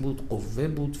 عرض بود، قوه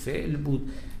بود، فعل بود،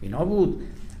 اینا بود.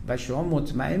 و شما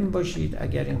مطمئن باشید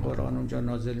اگر این قرآن اونجا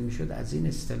نازل میشد از این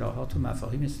اصطلاحات و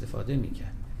مفاهیم استفاده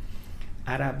میکرد.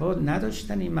 عربا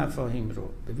نداشتن این مفاهیم رو.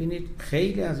 ببینید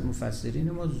خیلی از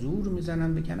مفسرین ما زور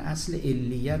میزنن بگن اصل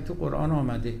علیت تو قرآن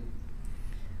آمده.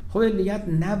 خب علیت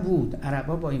نبود،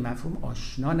 عربا با این مفهوم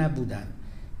آشنا نبودن.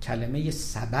 کلمه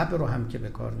سبب رو هم که به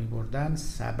کار میبردن،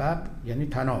 سبب یعنی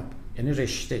تناب، یعنی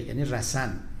رشته، یعنی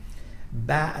رسن.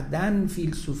 بعدن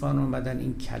فیلسوفان اومدن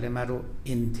این کلمه رو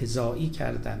انتزاعی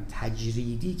کردن،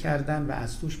 تجریدی کردن و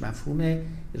از توش مفهوم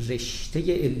رشته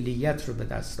علیت رو به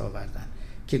دست آوردن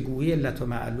که گویی علت و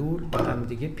معلول با هم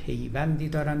دیگه پیوندی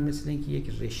دارن، مثل اینکه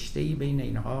یک رشته‌ای بین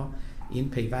اینها این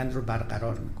پیوند رو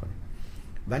برقرار میکنه.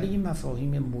 ولی این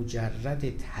مفاهیم مجرد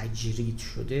تجرید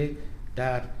شده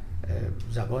در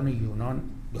زبان یونان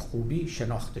به خوبی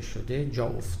شناخته شده، جا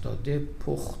افتاده،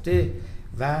 پخته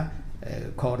و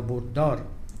کاربرددار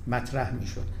مطرح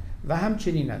میشد. و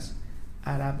همچنین است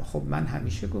عرب. خب من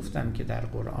همیشه گفتم که در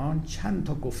قرآن چند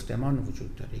تا گفتمان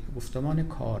وجود داره. یک گفتمان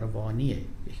کاروانیه،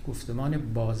 یک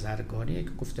گفتمان بازرگانی،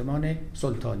 یک گفتمان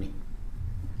سلطانی.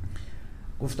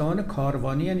 گفتمان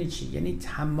کاروانی یعنی چی؟ یعنی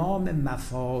تمام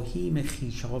مفاهیم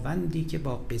خویشاوندی که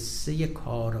با قصه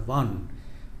کاروان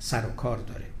سر و کار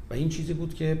داره و این چیزی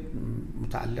بود که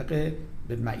متعلق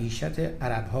به معیشت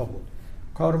عرب ها بود.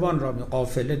 کاروان را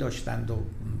قافله داشتند و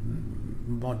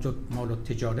مال و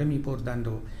تجاره می بردند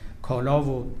و کالا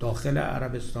و داخل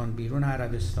عربستان، بیرون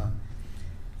عربستان.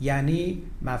 یعنی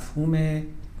مفهوم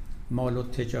مال و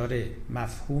تجاره،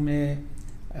 مفهوم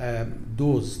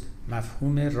دزد،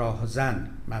 مفهوم راهزن،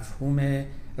 مفهوم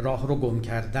راه رو گم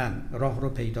کردن، راه رو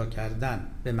پیدا کردن،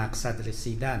 به مقصد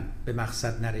رسیدن، به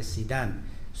مقصد نرسیدن،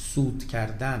 سود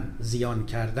کردن، زیان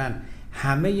کردن،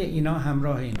 همه اینا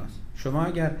همراه ایناست. شما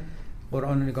اگر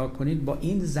قرآن رو نگاه کنید با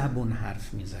این زبون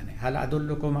حرف میزنه. هل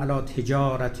ادلکم علی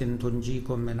تجارت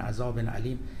تنجیکم من عذاب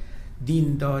علیم.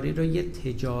 دینداری رو یه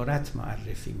تجارت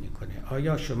معرفی میکنه.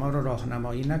 آیا شما رو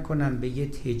راهنمایی نکنم به یه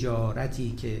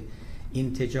تجارتی که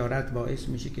این تجارت باعث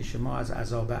میشه که شما از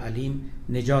عذاب علیم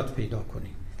نجات پیدا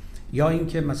کنید؟ یا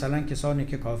اینکه مثلا کسانی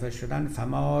که کافر شدن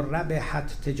فما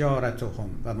ربحت تجارتهم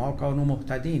و ما کانوا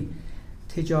مهتدین،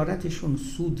 تجارتشون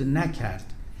سود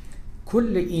نکرد.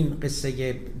 کل این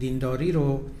قصه دینداری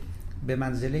رو به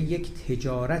منزله یک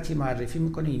تجارتی معرفی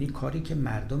میکنه، یعنی کاری که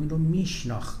مردم رو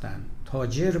میشناختن،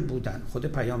 تاجر بودن، خود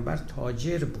پیامبر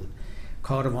تاجر بود،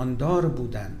 کارواندار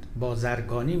بودند،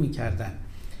 بازرگانی میکردن.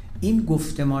 این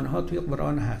گفتمان ها توی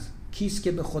قرآن هست. کیست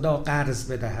که به خدا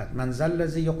قرض بدهد؟ من ذا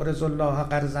الذی یقرض الله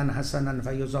قرضا حسنا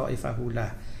فیضاعفه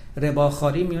له.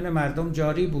 رباخواری میون مردم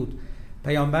جاری بود.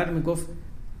 پیامبر میگفت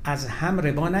از هم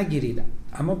ربا نگیرید،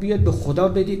 اما بیاد به خدا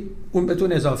بدید، اون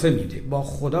بهتون اضافه میده. با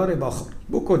خدا رباخواری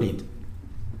بکنید.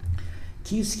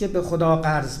 کیست که به خدا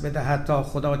قرض بدهد تا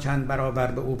خدا چند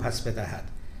برابر به او پس بدهد؟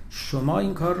 شما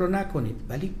این کار رو نکنید.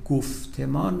 ولی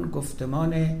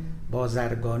گفتمان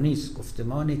بازرگانی است،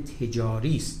 گفتمان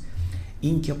تجاری است.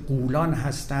 این که غولان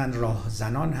هستند،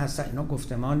 راهزنان هستند، اینا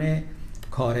گفتمان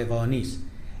کاروانی است.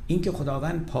 این که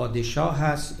خداوند پادشاه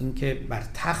هست، این که بر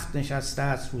تخت نشسته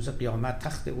است، روز قیامت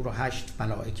تخت او رو 8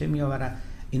 ملائکه میآورند،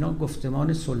 اینا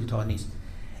گفتمان سلطانی است.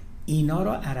 اینا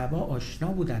را عربا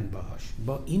آشنا بودن باهاش.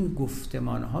 با این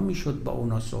گفتمان ها میشد با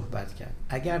اونا صحبت کرد.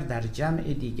 اگر در جمع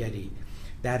دیگری،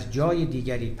 در جای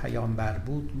دیگری پیامبر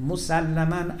بود،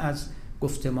 مسلماً از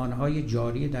گفتمان های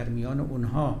جاری در میان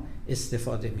اونها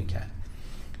استفاده میکرد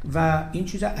و این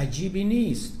چیز عجیبی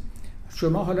نیست.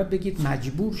 شما حالا بگید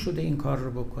مجبور شده این کار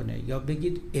رو بکنه یا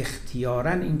بگید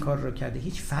اختیاراً این کار رو کرده،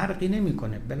 هیچ فرقی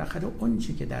نمیکنه. بالاخره اون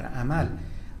چی که در عمل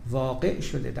واقع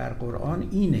شده در قرآن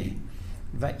اینه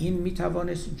و این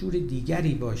میتوانست جور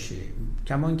دیگری باشه،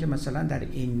 کمان که مثلا در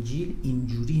انجیل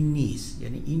اینجوری نیست.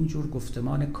 یعنی اینجور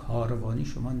گفتمان کاروانی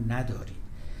شما ندارید،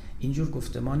 اینجور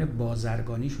گفتمان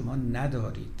بازرگانی شما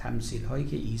ندارید. تمثیل هایی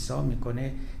که عیسی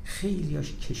میکنه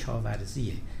خیلیاش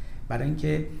کشاورزیه. برای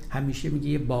اینکه همیشه میگه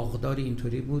یه باغدار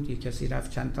اینطوری بود، یه کسی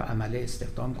رفت چند تا عمله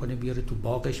استخدام کنه بیاره تو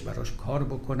باغش براش کار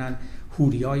بکنن.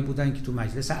 حوریایی بودن که تو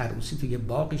مجلس عروسی تو یه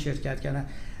باغی شرکت کردن.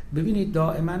 ببینید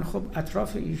دائما خب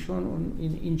اطراف ایشون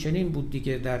این چنین بود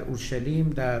دیگه، در اورشلیم،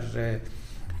 در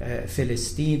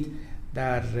فلسطین،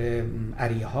 در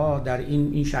اریحا، در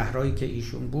این شهرهایی که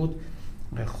ایشون بود،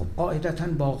 خب قاعدتاً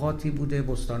باغاتی بوده،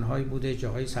 بستانهایی بوده،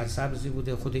 جاهای سرسبزی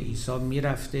بوده. خود عیسی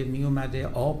میرفته میومده،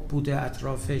 آب بوده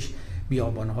اطرافش،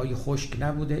 بیابانهای خشک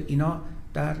نبوده. اینا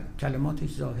در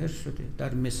کلماتش ظاهر شده،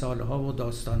 در مثالها و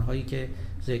داستانهایی که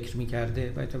ذکر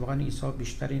میکرده. و اتفاقاً عیسی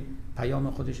بیشترین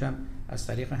پیام خودش هم از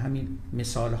طریق همین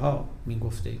مثالها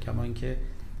میگفته. کما اینکه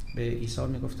به عیسی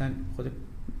میگفتن خود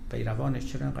پیروانش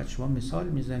چرا اینقدر شما مثال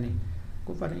میزنی؟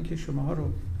 گفت برای اینکه شماها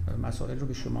رو مسائل رو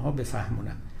به شماها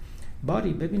بفهمونم.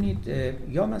 باری ببینید،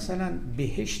 یا مثلا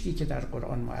بهشتی که در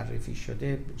قرآن معرفی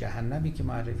شده، جهنمی که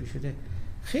معرفی شده،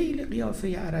 خیلی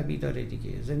قیافه عربی داره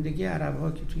دیگه. زندگی عرب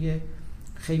ها که توی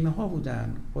خیمه ها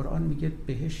بودن. قرآن میگه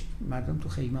بهشت مردم تو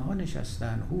خیمه ها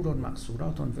نشستن، حور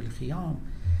مقصورات فی الخیام.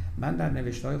 من در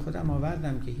نوشته های خودم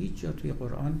آوردم که هیچ جا توی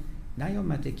قرآن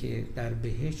نیامده که در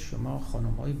بهشت شما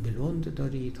خانم های بلند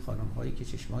دارید، خانم هایی که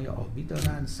چشمای آبی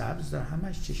دارن، سبز دارن،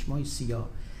 همش چشمای سیاه.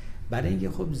 برای اینکه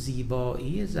خب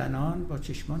زیبایی زنان با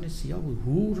چشمان سیاه بود.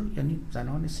 حور یعنی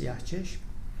زنان سیاه چشم.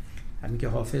 همین که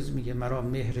حافظ میگه مرا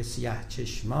مهر سیاه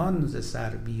چشمان ز سر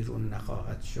بیرون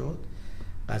نخواهد شد،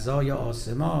 قضای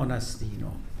آسمان است این و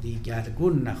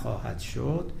دیگرگون نخواهد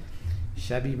شد.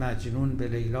 شبی مجنون به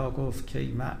لیلا گفت که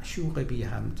معشوق بی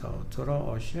همتا، تو را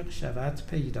عاشق شود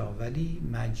پیدا ولی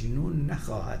مجنون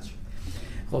نخواهد شد.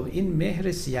 خب این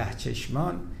مهر سیاه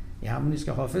چشمان یه همونیست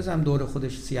که حافظ هم دور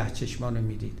خودش سیاه چشمان رو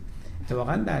میدید.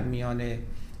 اتفاقا در میان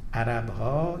عرب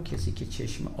ها کسی که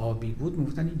چشم آبی بود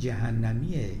میگفتن این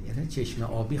جهنمیه، یعنی چشم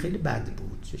آبی خیلی بد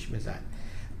بود، چشم زن.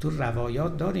 تو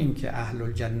روایات داریم که اهل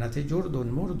الجنت جردن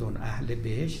مردن، اهل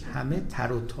بهشت همه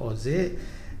تر و تازه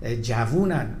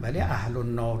جوونن، ولی اهل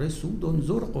النار سودن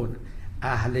زرقن،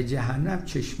 اهل جهنم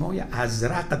چشمای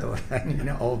ازرق دارن، یعنی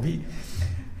آبی.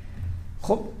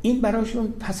 خب این براشون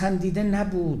پسندیده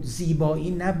نبود،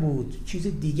 زیبایی نبود،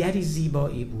 چیز دیگری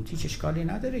زیبایی بود. هیچ اشکالی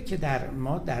نداره که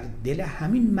ما در دل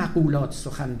همین مقولات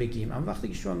سخن بگیم، اما وقتی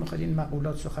که شما میخواید این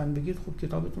مقولات سخن بگید، خب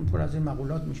کتابتون پر از این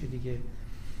مقولات میشه دیگه.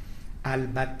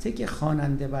 البته که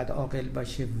خواننده باید عاقل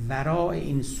باشه، ورای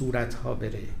این صورتها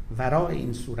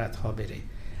بره.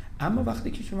 اما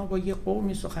وقتی که شما با یه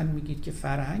قومی سخن میگید که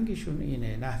فرهنگشون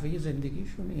اینه، نحوه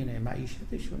زندگیشون اینه،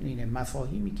 معیشتشون اینه،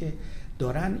 مفاهیمی که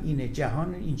دارن اینه،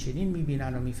 جهان این چنین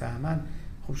میبینن و میفهمن،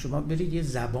 خب شما برید یه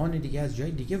زبان دیگه از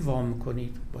جای دیگه وام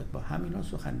کنید، باید با همینا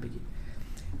سخن بگید.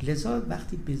 لذا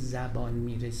وقتی به زبان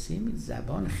میرسیم،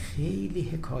 زبان خیلی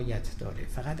حکایت داره،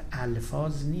 فقط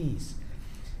الفاظ نیست.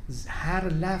 هر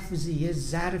لفظی یه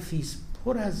ظرفیست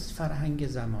پر از فرهنگ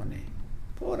زمانه.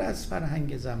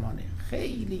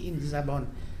 خیلی این زبان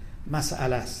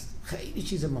مسئله است، خیلی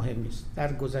چیز مهمی است.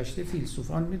 در گذشته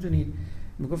فیلسوفان میدونید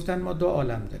میگفتن ما 2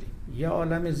 عالم داریم، یه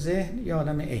عالم ذهن، یه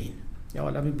عالم عین، یه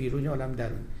عالم بیرون، یه عالم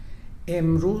درون.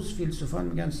 امروز فیلسوفان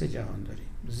میگن 3 جهان داریم،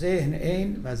 ذهن،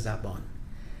 عین و زبان.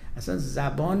 اصلا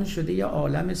زبان شده یه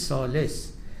عالم ثالث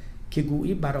که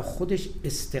گویی برای خودش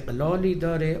استقلالی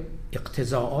داره،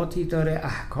 اقتضاعاتی داره،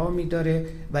 احکامی داره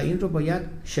و این رو باید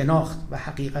شناخت و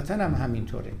حقیقتا هم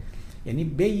همینطوره. یعنی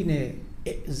بین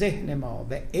ذهن ما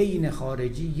و عین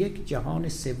خارجی یک جهان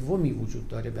سومی وجود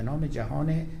داره به نام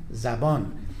جهان زبان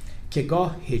که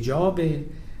گاه حجابه،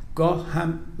 گاه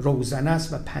هم روزنه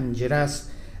است و پنجره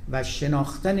است و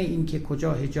شناختن این که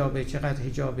کجا حجابه، چقدر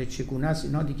حجابه، چگونه است،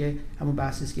 اینا دیگه همون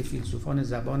بحثی است که فیلسوفان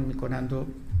زبان میکنند. و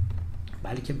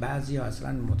بلکه بعضیا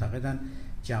اصلا معتقدن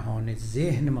جهان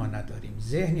ذهن ما نداریم.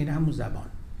 ذهن یعنی همون زبان،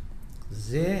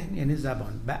 ذهن یعنی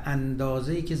زبان، به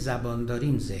اندازه‌ای که زبان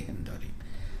داریم ذهن داریم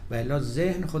و الا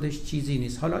ذهن خودش چیزی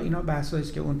نیست. حالا اینا بحثایی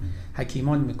است که اون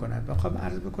حکیمان میکنند. و خب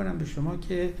عرض بکنم به شما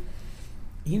که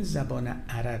این زبان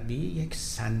عربی یک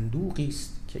صندوقی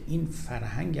است که این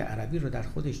فرهنگ عربی رو در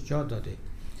خودش جا داده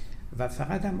و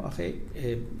فقط هم آخه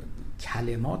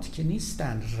کلمات که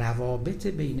نیستن، روابط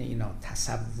بین اینا،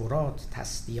 تصورات،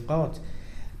 تصدیقات،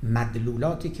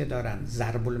 مدلولاتی که دارن،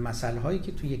 ضرب المثل هایی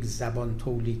که تو یک زبان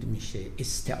تولید میشه،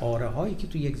 استعاره هایی که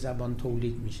تو یک زبان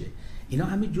تولید میشه، اینا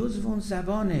همه جزو اون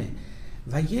زبانه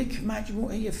و یک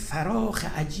مجموعه فراخ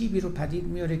عجیبی رو پدید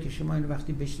میاره که شما این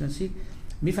وقتی بشناسید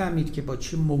میفهمید که با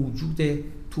چه موجود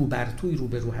تو بر توی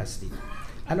روبرو هستید.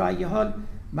 علی ای حال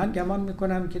من گمان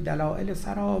میکنم که دلایل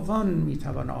فراوان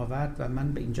میتوان آورد و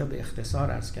من به اینجا به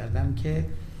اختصار عرض کردم که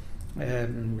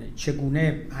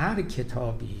چگونه هر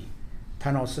کتابی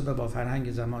تناسب با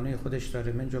فرهنگ زمانه خودش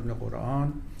داره، من جمله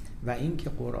قرآن، و این که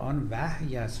قرآن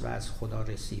وحی است و از خدا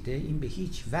رسیده، این به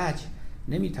هیچ وجه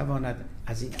نمیتواند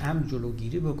از این امر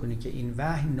جلوگیری بکنه که این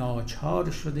وحی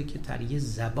ناچار شده که در یه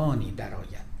زبانی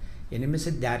درآید. یعنی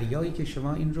مثل دریایی که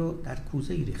شما این رو در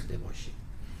کوزه‌ای ریخته باشید،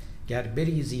 گر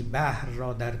بریزی بحر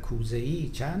را در کوزه‌ای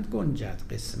چند گنجد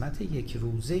قسمت یک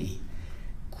روزه‌ای.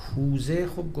 کوزه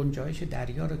خب گنجایش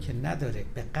دریا رو که نداره،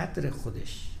 به قدر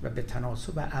خودش و به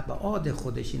تناسب ابعاد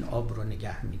خودش این آب رو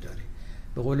نگه می‌داره.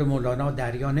 به قول مولانا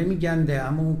دریا نمیگنده،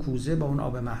 اما اون کوزه با اون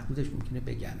آب محدودش ممکنه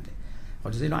بگنده.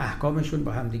 خلاص اینا احکامشون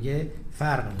با هم دیگه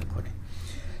فرق میکنه.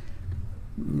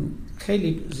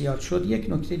 خیلی زیاد شد. یک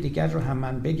نکته دیگر رو هم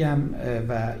من بگم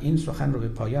و این سخن رو به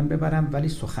پایان ببرم، ولی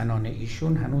سخنان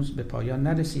ایشون هنوز به پایان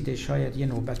نرسیده. شاید یه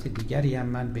نوبت دیگری هم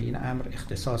من به این امر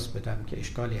اختصاص بدم که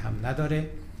اشکالی هم نداره.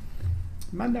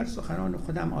 من در سخنان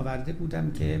خودم آورده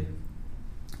بودم که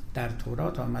در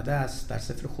تورات آمده است، در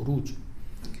سفر خروج،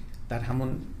 در همون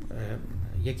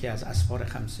یکی از اسفار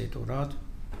 5 تورات،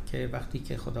 که وقتی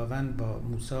که خداوند با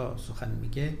موسی سخن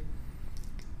میگه،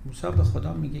 موسی به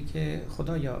خدا میگه که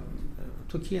خدایا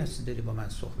تو کی هستی داری با من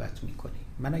صحبت میکنی؟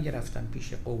 من اگه رفتم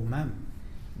پیش قومم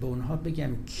به اونها بگم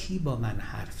کی با من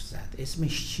حرف زد،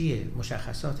 اسمش چیه،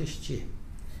 مشخصاتش چیه؟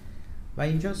 و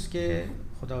اینجاست که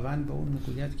خداوند به اون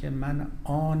میگوید که من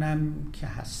آنم که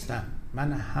هستم،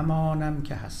 من همانم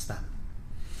که هستم.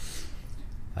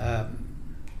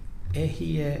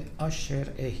 اهیه آشر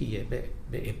اهیه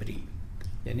به عبری،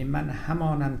 یعنی من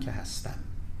همانم که هستم.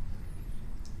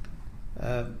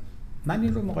 من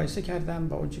این رو مقایسه کردم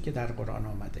با اونچه که در قرآن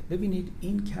آمده. ببینید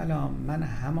این کلام من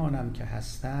همانم که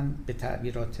هستم به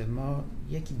تعبیرات ما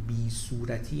یک بی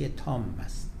صورتی تام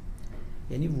است،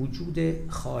 یعنی وجود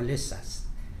خالص است.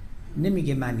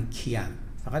 نمیگه من کیم،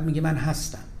 فقط میگه من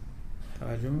هستم.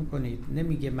 توجه میکنید؟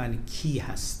 نمیگه من کی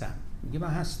هستم، میگه من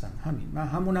هستم، همین، من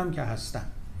همونم که هستم.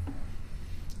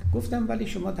 گفتم ولی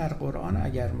شما در قرآن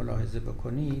اگر ملاحظه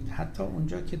بکنید، حتی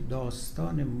اونجا که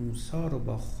داستان موسی رو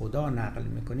با خدا نقل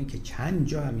میکنه که چند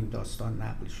جا همین داستان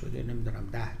نقل شده، نمیدونم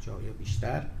 10 جا یا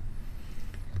بیشتر،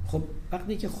 خب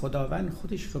وقتی که خداوند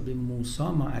خودش رو به موسی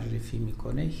معرفی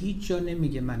میکنه هیچ جا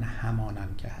نمیگه من همانم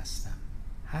که هستم.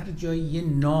 هر جایی یه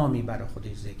نامی برای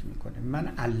خودش ذکر میکنه.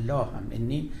 من الله هم،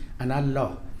 انا الله.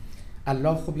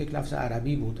 الله خب یک لفظ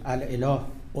عربی بود، الاله،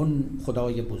 اون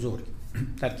خدای بزرگ،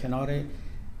 در کنار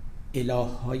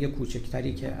اله‌های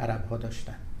کوچکتری که عرب‌ها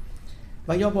داشتن،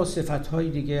 و یا با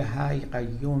صفت‌های دیگه، حی،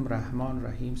 قیوم، رحمان،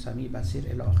 رحیم، سمیع، بصیر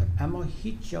الی آخر. اما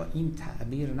هیچ جا این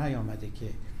تعبیر نیامده که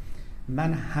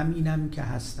من همینم که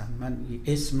هستم، من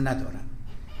اسم ندارم،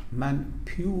 من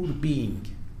پیور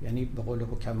بینگ، یعنی به قول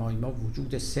حکمای ما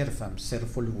وجود صرفم،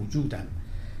 صرف الوجودم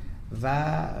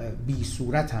و بی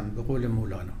صورتم به قول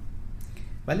مولانا.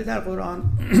 ولی در قرآن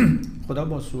خدا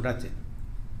با صورته،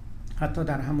 حتی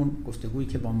در همون گفتگویی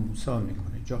که با موسی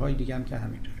میکنه، جاهای دیگه هم که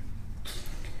همینطوره.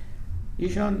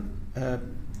 ایشان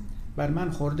بر من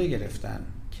خورده گرفتن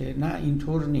که نه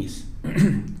اینطور نیست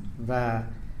و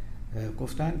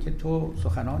گفتن که تو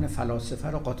سخنان فلاسفه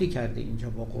رو قاطی کردی اینجا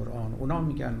با قرآن. اونا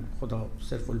میگن خدا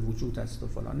صرف الوجود است و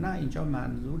فلان. نه، اینجا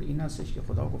منظور این هستش که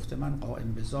خدا گفته من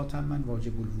قائم به ذاتم، من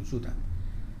واجب الوجودم.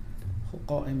 خب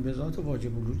قائم به ذات و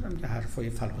واجب الوجودم که حرفای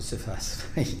فلاسفه است.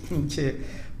 این که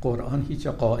قرآن هیچ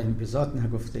جا قائم به ذات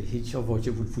نگفته، هیچ جا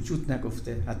واجب الوجود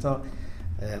نگفته. حتی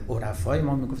عرفای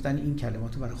ما میگفتن این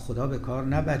کلماتو برای خدا به کار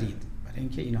نبرید، برای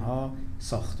اینکه اینها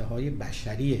ساخته های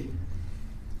بشریه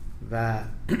و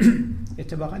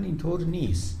اتفاقا اینطور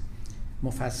نیست.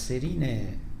 مفسرین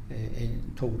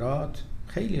تورات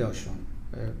خیلی هاشون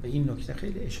به این نکته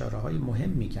خیلی اشاره های مهم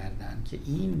میکردن که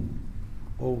این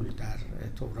قول در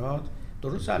تورات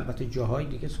درست، البته جاهای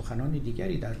دیگه سخنان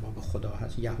دیگری در باب خدا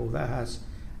هست، یهوه هست،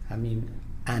 همین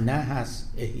انا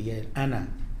هست، احیه انا،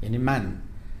 یعنی من،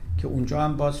 که اونجا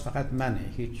هم باز فقط منه،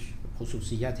 هیچ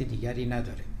خصوصیت دیگری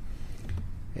نداره.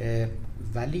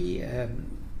 ولی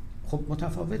خب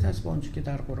متفاوت است با اونچه که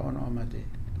در قرآن آمده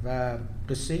و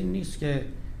قصه این نیست که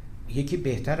یکی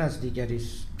بهتر از دیگری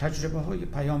است. تجربه های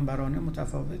پیامبرانه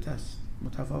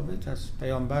متفاوت است.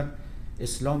 پیامبر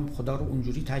اسلام خدا رو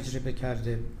اونجوری تجربه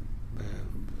کرده،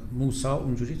 موسی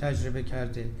اونجوری تجربه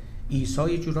کرده،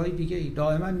 عیسی یه جورای دیگه.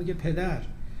 دائما میگه پدر،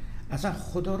 اصلا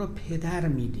خدا رو پدر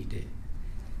میدیده.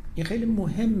 این خیلی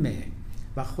مهمه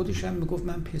و خودش هم میگفت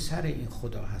من پسر این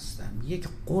خدا هستم. یک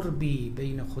قربی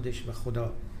بین خودش و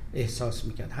خدا احساس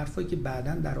میکرد. حرفایی که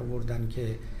بعداً در آوردن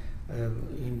که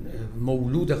این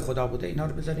مولود خدا بوده، اینا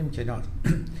رو بذاریم کنار.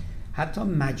 حتی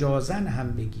مجازاً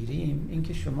هم بگیریم،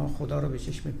 اینکه شما خدا رو به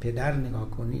چشم پدر نگاه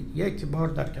کنید، یک بار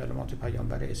در کلمات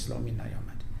پیامبر اسلامی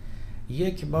نیامده،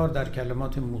 یک بار در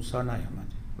کلمات موسی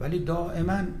نیامده، ولی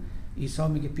دائما عیسی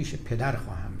میگه پیش پدر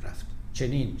خواهم رفت،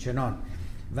 چنین چنان،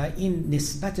 و این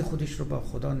نسبت خودش رو با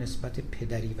خدا نسبت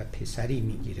پدری و پسری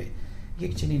میگیره.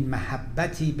 یک چنین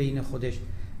محبتی بین خودش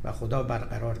و خدا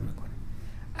برقرار میکنه.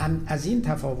 از این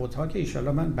تفاوت ها که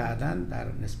ایشالا من بعداً در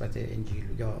نسبت انجیل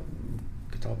یا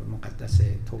کتاب مقدس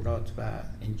تورات و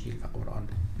انجیل و قرآن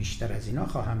بیشتر از اینا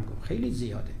خواهم گفت، خیلی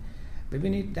زیاده.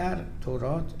 ببینید در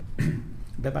تورات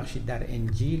در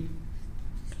انجیل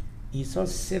عیسی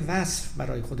 3 وصف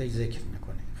برای خودش ذکر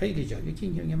میکنه، خیلی جالب. یکی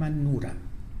میگه من نورم،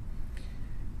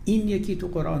 این یکی تو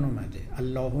قرآن اومده،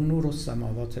 الله نور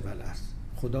السماوات و الارض،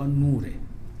 خدا نوره.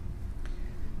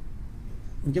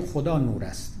 میگه خدا نور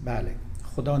است، بله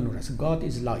خدا نور است،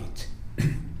 God is light.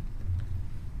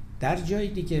 در جای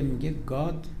دیگه میگه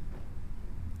God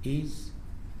is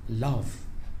love،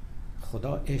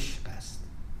 خدا عشق است.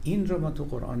 این رو ما تو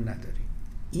قرآن نداریم.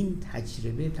 این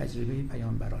تجربه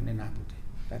پیامبرانه نبوده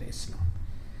در اسلام.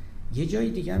 یه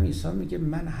جای دیگه هم عیسی میگه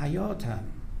من حیاتم،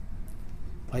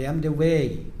 I am the way,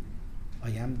 I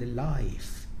am the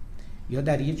life. یا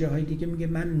در یه جاهای دیگه میگه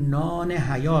من نان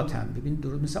حیاتم. ببین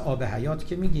درست مثل آب حیات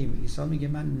که میگیم، عیسی میگه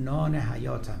من نان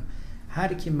حیاتم،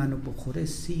 هر کی منو بخوره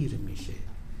سیر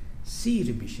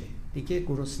میشه دیگه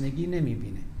گرسنگی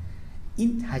نمیبینه.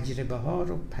 این تجربه ها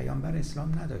رو پیامبر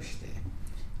اسلام نداشته.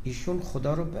 ایشون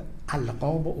خدا رو به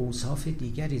القاب و اوصاف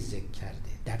دیگری ذکر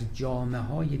کرده، در جامعه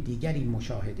های دیگری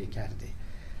مشاهده کرده.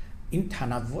 این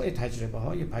تنوع تجربه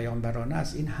های پیامبرانه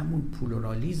است، این همون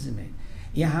پلورالیزمه.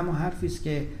 این همون حرفی است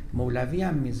که مولوی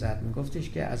هم میزد، میگفتش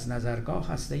که از نظرگاه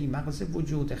هسته ای مغز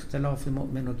وجود اختلاف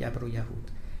مؤمن و گبر و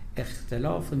یهود.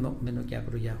 اختلاف مؤمن و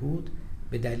گبر و یهود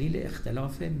به دلیل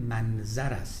اختلاف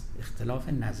منظر است، اختلاف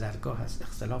نظرگاه است،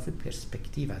 اختلاف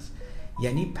پرسپکتیو است.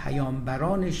 یعنی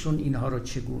پیامبرانشون اینها رو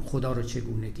خدا رو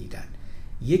چگونه دیدن،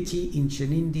 یکی این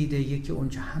چنین دیده، یکی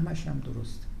اونجا، همش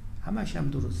هم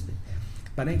درسته.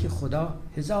 برای اینکه خدا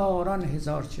هزاران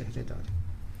هزار چهره داره.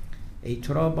 ای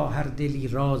تو را با هر دلی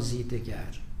رازی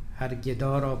دگر، هر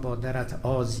گدا را با درت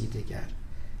آزی دگر.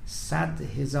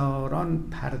 100,000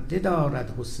 پرده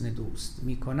دارد حسن دوست،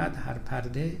 می کند هر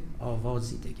پرده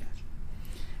آوازی دگر.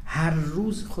 هر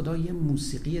روز خدا یه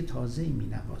موسیقی تازه می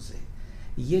نوازه،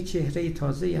 یه چهره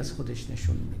تازه از خودش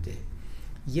نشون میده،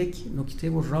 یک نکته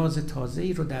و راز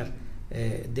تازه‌ای رو در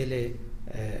دل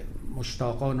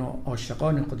مشتاقان و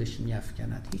عاشقان خودش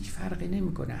میافکند. هیچ فرقی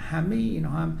نمیکنه. همه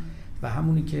اینها هم و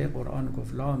همونی که قرآن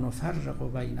گفت لا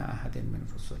نفرق بین احد من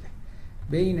رسله،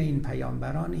 بین این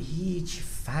پیامبران هیچ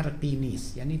فرقی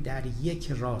نیست، یعنی در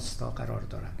یک راستا قرار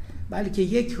دارن، بلکه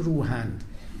یک روحند.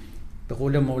 به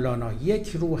قول مولانا یک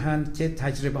روحند که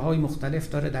تجربه های مختلف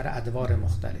داره در ادوار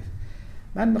مختلف.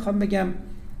 من میخوام بگم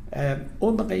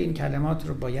عمق این کلمات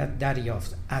رو باید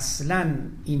دریافت. اصلا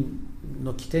این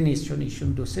نکته نیست، چون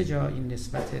ایشون 2-3 جا این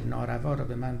نسبت ناروا رو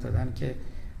به من دادن که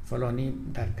فلانی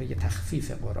در پی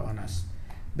تخفیف قرآن است،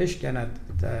 بشکند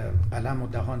قلم و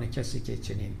دهان کسی که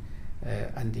چنین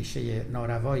اندیشه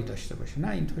ناروایی داشته باشه. نه،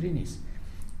 اینطوری نیست.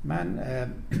 من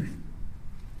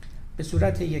به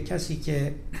صورت یک کسی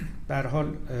که به هر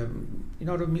حال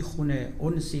اینا رو میخونه،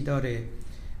 انسی داره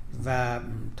و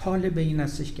طالب این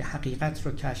استش که حقیقت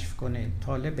رو کشف کنه،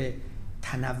 طالب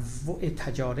تنوع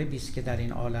تجاربی است که در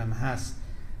این عالم هست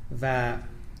و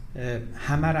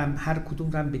هر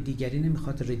کدوم رو به دیگری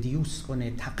نمیخواد ردیوس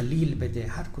کنه، تقلیل بده،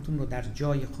 هر کدوم رو در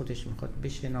جای خودش میخواد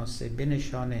بشناسه،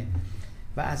 بنشانه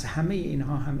و از همه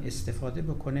اینها هم استفاده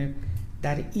بکنه.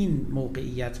 در این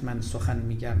موقعیت من سخن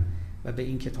میگم و به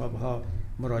این کتاب‌ها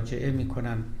مراجعه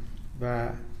میکنم و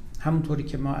همونطوری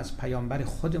که ما از پیامبر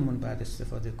خودمون باید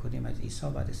استفاده کنیم، از عیسی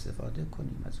باید استفاده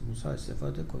کنیم، از موسی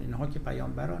استفاده کنیم، اینها که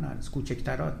پیامبران هست،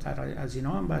 کوچکتر از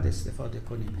اینها هم باید استفاده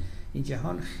کنیم. این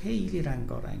جهان خیلی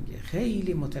رنگارنگه،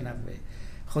 خیلی متنوع.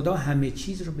 خدا همه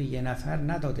چیز رو به یه نفر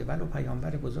نداده، ولو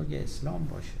پیامبر بزرگ اسلام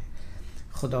باشه.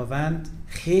 خداوند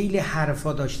خیلی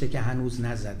حرفا داشته که هنوز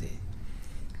نزده.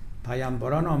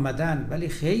 پیامبران آمدن ولی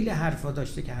خیلی حرفا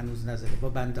داشته که هنوز نزده، با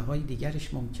بنده های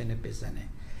دیگرش ممکنه بزنه.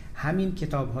 همین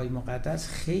کتاب های مقدس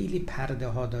خیلی پرده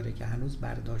ها داره که هنوز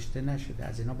برداشته نشده،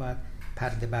 از اینا باید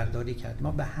پرده برداری کرد.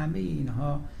 ما به همه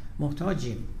اینها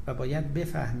محتاجیم و باید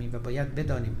بفهمیم و باید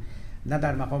بدانیم. نه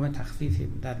در مقام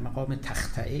تخفیفیم، در مقام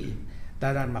تخطئه‌ایم،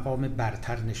 در مقام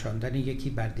برتر نشاندن یکی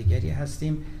بر دیگری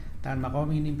هستیم، در مقام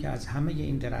اینیم که از همه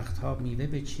این درخت ها میوه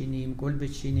بچینیم، گل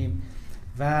بچینیم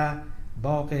و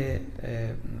باغ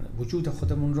وجود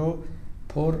خودمون رو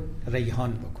پر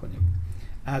ریحان بکنیم.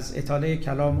 از اطاله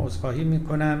کلام عذرخواهی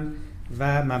میکنم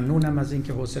و ممنونم از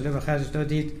اینکه حوصله به خرج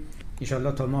دادید.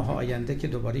 انشالله تا ماه آینده که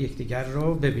دوباره یکدیگر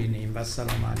رو ببینیم و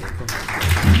السلام علیکم.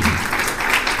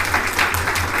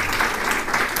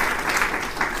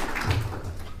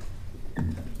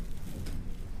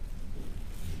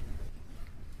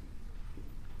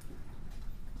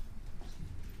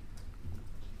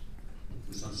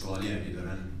 دوستان سوالی اگه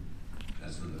دارن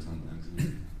از رو لطفاً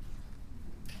بکنید.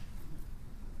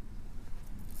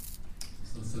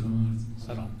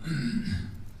 سلام.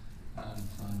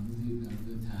 فرمودید در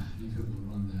مورد تحریف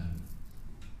قرآن در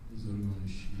بزرگان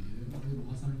شیعه، من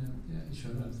بخواستم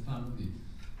اشاره از فرمودید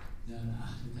در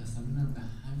اهل تصمیم هم به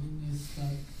همین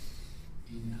نسبت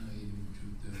این عقیده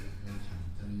وجود داره یا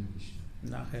کمتر یا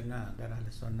بیشتر؟ نه خیر، نه، در اهل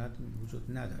سنت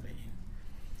وجود نداره این،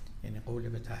 یعنی قول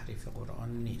به تحریف قرآن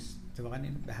نیست. اتفاقا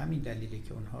این به همین دلیلی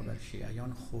که اونها بر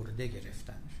شیعیان خورده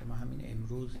گرفتن. شما همین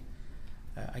امروز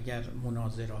اگر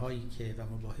مناظره هایی که و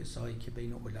مباحث هایی که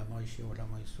بین علمای شیعه و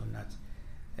علمای سنت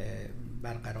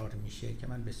برقرار میشه که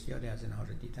من بسیاری از اینها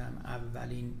رو دیدم،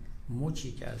 اولین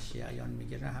مچی که از شیعیان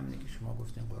میگیره همینه که شما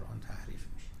گفتین قرآن تحریف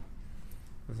میشه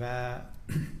و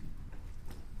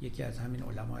یکی از همین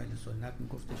علمای اهل سنت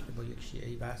میگفتش که با یک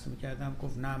شیعه‌ای بحث میکردم،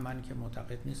 گفت نه من که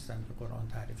معتقد نیستم که قرآن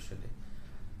تحریف شده.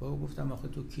 با او گفتم آخه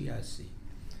تو کی هستی؟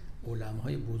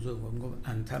 علمای بزرگ. میگفت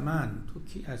انت من، تو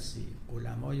کی هستی؟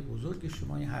 علمای بزرگ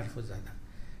شما این حرفو زدن،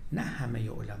 نه همه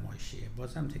علمای شیعه.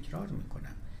 بازم تکرار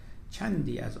میکنم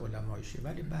چندی از علمای شیعه،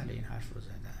 ولی بله این حرف رو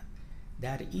زدن.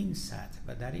 در این سطح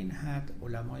و در این حد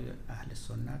علمای اهل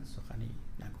سنت سخنی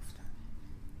نگفتن.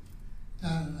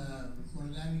 در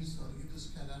مورد همین سوالی که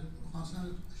دوست کردن خواستم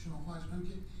شما خواهش کنم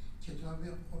که کتاب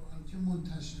قرآن که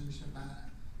منتشر میشه و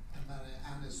برای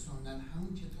اهل سنت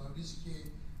همون کتابی است که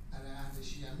برای اهل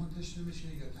شیعه منتشر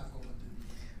بشه یا تفاوت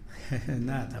داره؟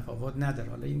 نه تفاوت نداره.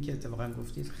 حالا این که اتفاقا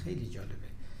گفتید خیلی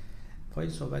جالبه. پای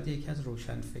صحبت یکی از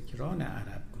روشنفکران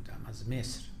عرب بودم از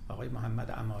مصر، آقای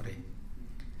محمد عماره،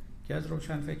 که از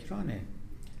روشنفکرانه.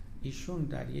 ایشون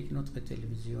در یک نطق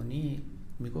تلویزیونی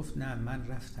میگفت نه من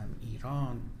رفتم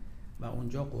ایران و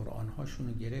اونجا قرآن‌هاشون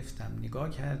رو گرفتم، نگاه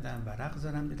کردم، ورق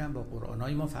زدم، دیدم با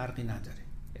قرآن‌های ما فرقی نداره.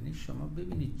 یعنی شما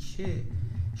ببینید چه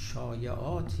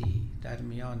شایعاتی در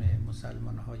میان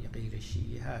مسلمان‌های غیر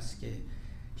شیعی هست که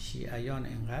شیعیان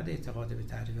انقدر اعتقاد به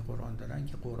تحریف قرآن دارن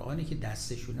که قرآنی که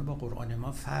دستشونه با قرآن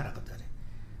ما فرق داره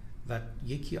و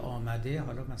یکی آمده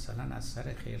حالا مثلا از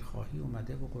سر خیرخواهی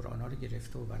اومده و قرآن‌ها رو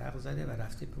گرفته و ورق زده و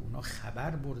رفته به اونا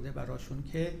خبر برده براشون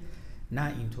که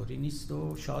نه اینطوری نیست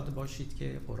و شاد باشید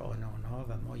که قرآن آنها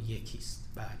و ما یکیست.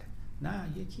 بله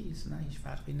نه یکیست، نه هیچ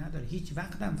فرقی نداره، هیچ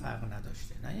وقت هم فرق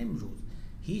نداشته، نه امروز،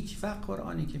 هیچ وقت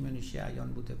قرآنی که من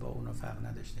شیعیان بوده با اونا فرق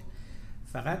نداشته.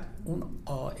 فقط اون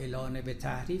قائلانه به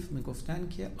تحریف میگفتن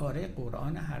که آره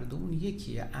قرآن هر دومون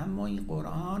یکیه، اما این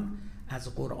قرآن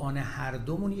از قرآن هر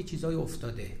دومون یه چیزای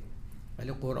افتاده،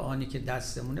 ولی قرآنی که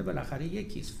دستمونه بالاخره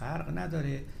یکیست، فرق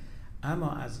نداره،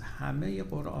 اما از همه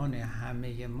قرآن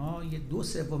همه ما یه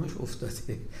 2/3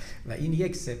 افتاده و این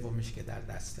 1/3 که در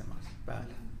دست ماست.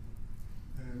 بله.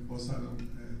 با سلام.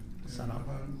 سلام.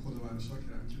 خداوند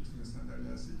شاکرم که تونستن در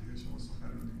جلسه که شما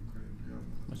سخنرانی می‌کنید.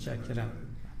 متشکرم.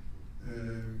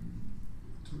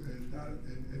 در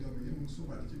ادامه اون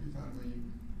صحبتی که می‌فرمایید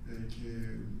که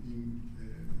این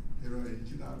ارائه‌ای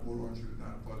که در قرآن شده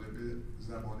در قالب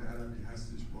زبان عربی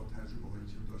هستش با تجربه‌هایی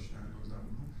که داشتن و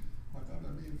زبان‌ها، ما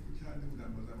قبلا به این فکر کرده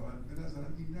بودم و به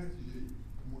نظرم این نتیجه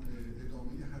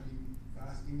ادامه همین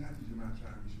بحث این نتیجه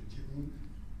مطرح میشه که اون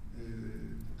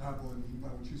قوانین و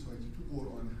اون چیزهایی که تو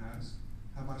قرآن هست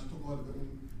همش تو قالب اون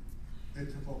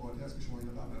اتفاقاتی هست که شما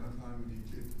اینو قبلا هم فرمودید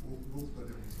که رخ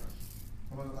داده بودن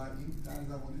و بنابراین در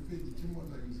زمان فعلی که ما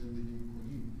داریم زندگی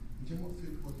میکنیم اینکه ما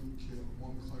فکر کنیم که ما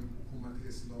میخوایم حکومت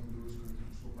اسلام درست کنیم که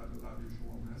صحبت قبلی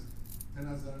شما هم هست، به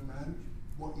نظر من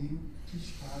با این هیچ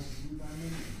فرضی در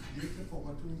نمیاد. یک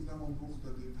اتفاقات تو این زمان رخ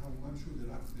داده، تمام شده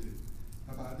رفته و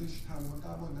بعدش تمام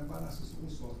قوانین بر اساس اون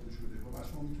ساخته شده و بعد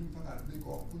شما میتونید فقط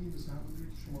نگاه کنید مثل همونجوری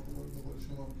که شما به قول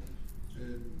شما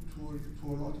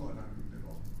تورات عالم رو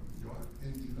نگاه میکنید یا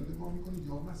انجیل رو نگاه میکنید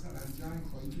یا مثلا جنگ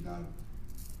هایی که در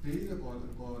غیر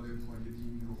قالب های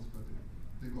دینی رخ داده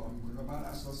نگاه میکنید و بر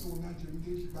اساس اون نتیجه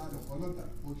میگه که بعد حالا در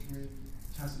حکم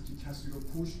کسی که کسی رو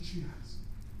کشت چی هست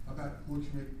و بعد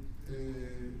حکم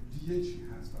دیگه چی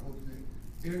هست و حکم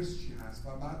ارث چی هست و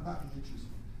بعد بقیه چیز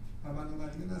و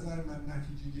بنابراین نظر من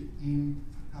نتیجه این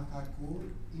تفکر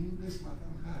این قسمت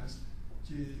هم هست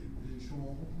که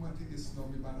شما حکومت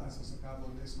اسلامی بر اساس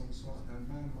قوانین اسلامی ساختن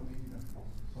من رو نمیدن.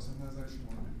 خواستم نظر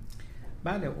شما رو.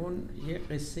 بله اون یه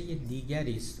قصه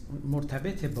دیگری است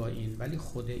مرتبط با این ولی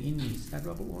خود این نیست. در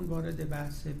واقع اون وارد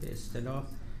بحث به اصطلاح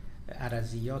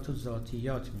عرضیات و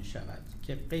ذاتیات می شود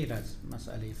که غیر از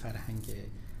مسئله فرهنگ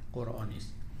قرآنی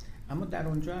است. اما در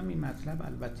اونجا هم این مطلب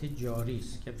البته جاری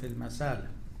است که فی المثل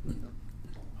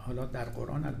حالا در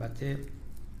قرآن البته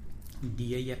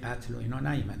دیه قتل و اینا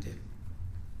نیامده،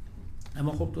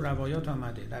 اما خب تو روایات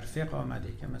آمده، در فقه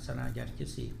آمده که مثلا اگر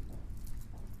کسی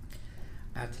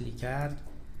قتلی کرد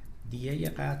دیه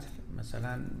قتل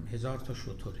مثلا 1000 تا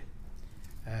شتره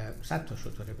 100 تا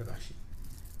شتره ببخشید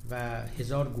و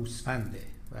 1000 گوسفنده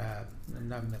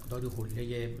و مقداری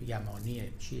حله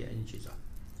یمانیه چیه این چیزا.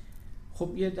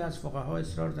 خب یه عده از فقها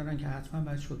اصرار دارن که حتما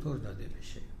باید شتر داده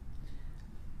بشه.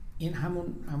 این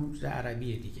همون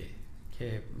عربیه دیگه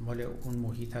که مال اون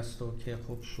محیط هست و که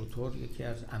خب شتر یکی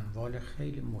از اموال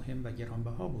خیلی مهم و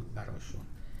گرانبها بود براشون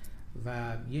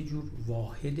و یه جور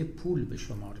واحد پول به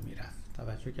شمار میرفت.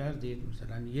 توجه کردید؟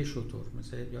 مثلا یه شتر،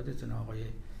 مثلا یادتونه آقای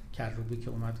کروبی که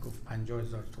اومد گفت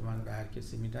 50,000 تومان به هر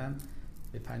کسی میدم،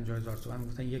 به 50,000 تومان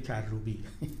گفتن یک کروبی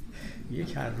یک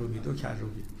کروبی 2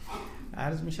 کروبی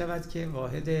عرض می شود که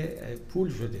واحد پول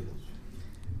شده بود.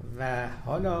 و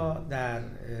حالا در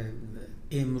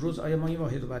امروز آیا ما این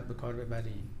واحد رو باید به کار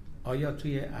ببریم؟ آیا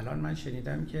توی الان من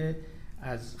شنیدم که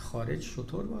از خارج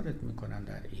شتر وارد میکنن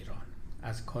در ایران،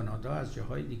 از کانادا، از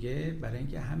جاهای دیگه، برای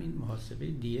اینکه همین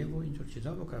محاسبه دیه و اینجور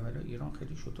چیزا بکنن، ولی ایران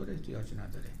خیلی شتر احتیاج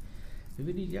نداره.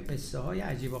 ببینید یه قصه های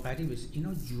عجیب و غریب است.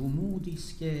 اینا جمودی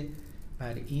است که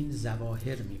بر این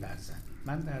ظواهر می‌ورزن.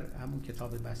 من در همون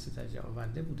کتاب بحث ترجمه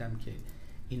آورده بودم که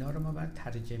اینا رو ما باید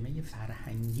ترجمه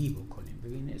فرهنگی بکنیم.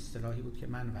 ببین اصطلاحی بود که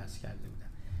من وضع کرده بودم،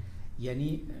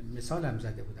 یعنی مثالم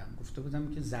زده بودم، گفته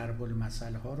بودم که ضرب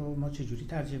المثل ها رو ما چجوری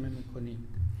ترجمه میکنیم.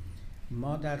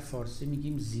 ما در فارسی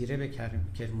میگیم زیره به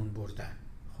کرمون بردن،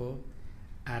 خب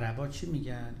عربا چی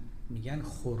میگن؟ میگن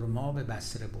خرما به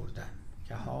بصره بردن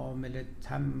که حامل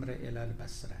تمر الی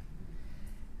البصره.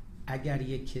 اگر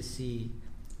یک کسی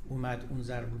اومد اون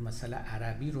ضرب مثلا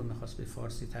عربی رو میخواست به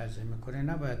فارسی ترجمه کنه،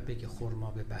 نباید بگه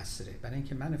خرما به بصره، برای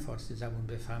اینکه من فارسی زبون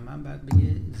بفهمم باید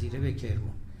بگه زیره به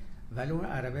کرمون، ولی اون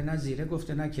عربه نه زیره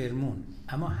گفته نه کرمون،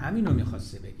 اما همینو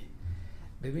میخواسته بگه.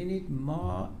 ببینید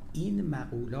ما این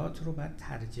مقولات رو باید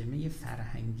ترجمه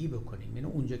فرهنگی بکنیم. یعنی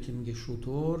اونجا که میگه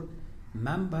شتر،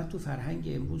 من باید تو فرهنگ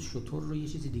امروز شتر رو یه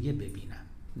چیز دیگه ببینم،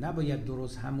 نباید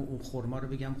درست همون اون خرما رو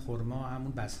بگم خرما،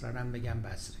 همون بصره رو هم بگم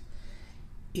بصره.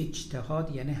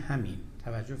 اجتهاد یعنی همین،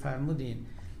 توجه فرمودین؟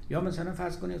 یا مثلا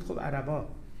فرض کنید خب عربا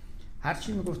هر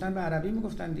چی میگفتن به عربی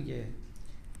میگفتن دیگه،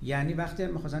 یعنی وقتی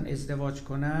میخواستن ازدواج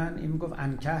کنن این میگفت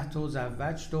انکحت و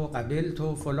زوجت و قبلت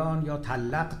و فلان یا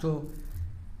طلقت. و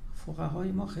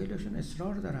فقهای ما خیلیشون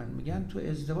اصرار دارن میگن تو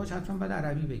ازدواج حتما باید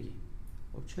عربی بگی.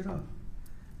 خب چرا؟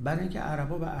 برای اینکه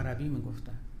عربا به عربی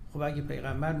میگفتن. خب اگه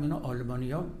پیغمبر مینا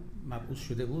آلمانیا مبعوث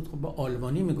شده بود خب با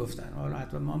آلمانی میگفتن، حالا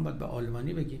حتما ما هم باید به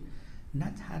آلمانی بگیم.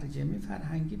 نه، ترجمه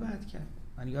فرهنگی باید کرد.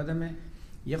 من یادمه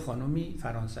یه خانومی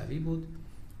فرانسوی بود،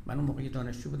 من اون موقع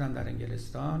دانشجو بودم در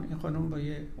انگلستان، این خانم با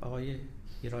یه آقای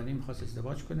ایرانی میخواست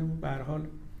ازدواج کنه و به هر حال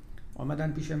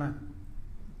آمدن پیش من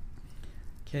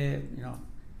که اینا،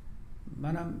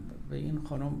 منم به این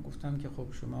خانم گفتم که خب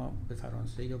شما به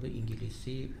فرانسه یا به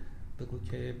انگلیسی بگو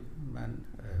که من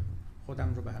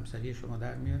خودم رو به همسری شما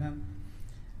در میارم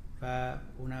و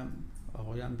اونم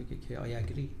آقایم بگه که آی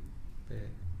اگری به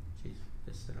چیز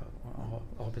به اصطلاح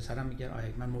آقا پسرم میگه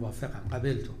آی من موافقم،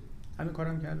 قبل تو. همین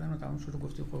کارم کردن و تمام شد.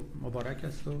 گفتیم خب مبارک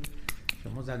است و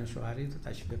شما زن شوهری رو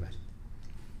تشریف ببرید.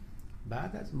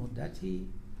 بعد از مدتی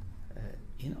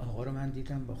این آقا رو من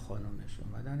دیدم با خانمش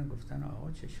اومدن و گفتن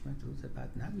آقا چشمت روز بد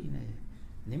نبینه،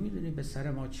 نمیدونی به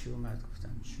سر ما چی اومد؟ گفتم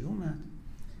چی اومد؟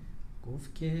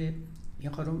 گفت که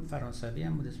این خانم فرانسوی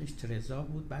هم بود، اسمش ترزا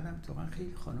بود. بعدم تو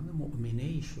خیلی خانم مؤمنه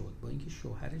ای شد با اینکه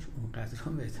شوهرش اونقدر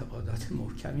هم اعتقادات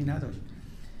محکمی نداشت.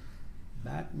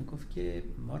 بعد میگفت که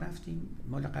ما رفتیم،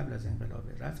 مال قبل از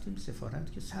انقلابه، رفتیم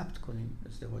سفارت که ثبت کنیم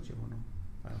ازدواجمون رو.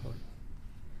 به هر حال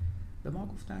به ما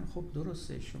گفتن خب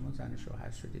درسته شما زن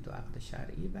شوهر شدید و عقد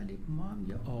شرعی، ولی ما هم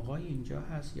یه آقای اینجا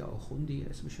هست یا آخوندی،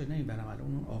 اسمشو نمیبرم الان،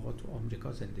 اون آقا تو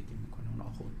آمریکا زندگی میکنه، اون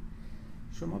آخوند،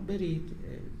 شما برید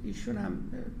ایشون هم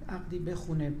عقدی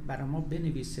بخونه برای ما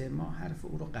بنویسه، ما حرف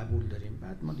او رو قبول داریم،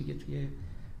 بعد ما دیگه توی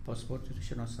پاسپورت تو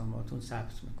شناسنامه‌هاتون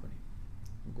ثبت میکنیم.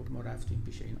 گفت ما رفتیم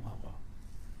پیش این آقا،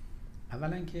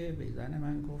 اولا که به زن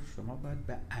من گفت شما باید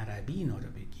به عربی اینا رو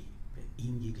بگی، به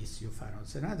انگلیسی و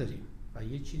فرانسه نداریم، و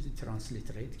یه چیزی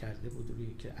ترانسلیتریت کرده بود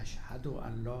روی که اشهد و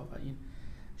الله، و این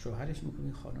شوهرش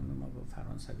میگه خانم ما با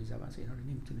فرانسوی زبان اینا رو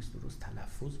نمیتونست درست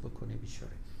تلفظ بکنه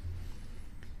بیچاره.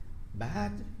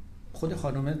 بعد خود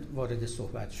خانم وارد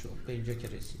صحبت شد، به اینجا که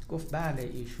رسید گفت بله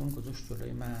ایشون گذاشت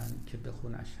جلوی من که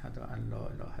بخون اشهد ان لا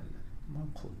اله الا الله، ما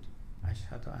خوندیم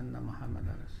اشهد ان محمد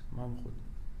رسول، ما خوندیم.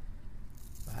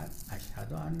 بعد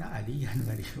اشهد ان علی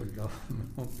ولی الله،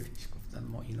 ما بهش گفتن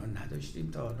ما اینو نداشتیم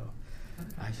تا حالا،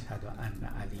 اشهد ان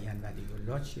علی ولی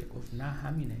الله چیه؟ گفت نه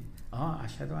همینه،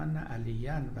 اشهد ان علی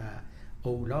و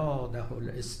اولاده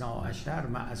الاثنا عشر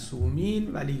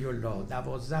معصومین ولی الله،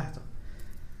 12 تا.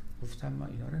 گفتم ما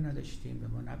اینا رو نداشتیم، به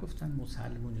ما نگفتن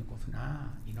مسلمونی. گفت نه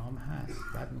اینا هم هست.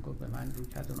 بعد میگفت به من رو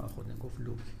کرد و ناخودن گفت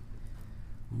لوک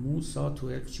موسا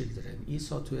 12 children،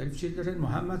 ایسا 12 children،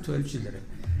 محمد 12 children.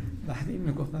 بعد این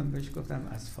میگفت من بهش گفتم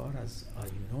as far as I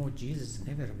know Jesus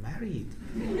never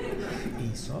married،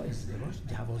 ایسا ازدواج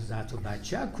 12 تا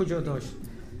بچه از کجا داشت؟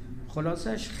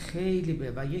 خلاصش خیلی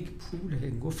و یک پول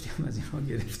هنگفتی هم از اینا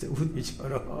گرفته بود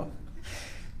بیچاره ها.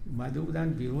 اومده بودن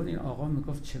بیرون، این آقا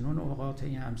میگفت چنون اوقات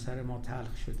این همسر ما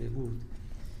تلخ شده بود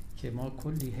که ما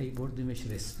کلی هی بردیمش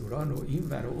رستوران و این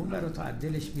ور و اون ور تا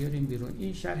دلش بیاریم بیرون.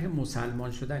 این شرح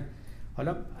مسلمان شدن.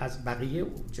 حالا از بقیه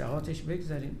جهاتش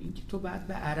بگذاریم، این که تو بعد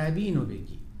به عربی اینو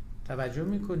بگی، توجه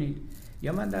میکنید؟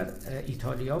 یا من در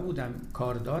ایتالیا بودم،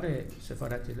 کاردار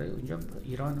سفارت اونجا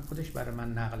ایران خودش برای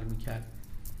من نقل میکرد،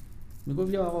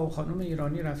 میگفت یا آقا و خانم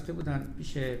ایرانی رفته بودن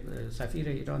پیش سفیر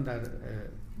ایران در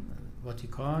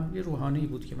واتیکان، یه روحانی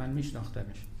بود که من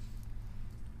میشناختمش،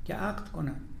 که عقد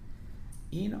کنن.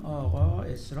 این آقا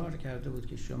اصرار کرده بود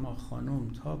که شما خانم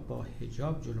تا با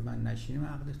حجاب جلو من نشینیم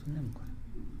عقدتون نمیکنم.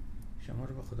 شما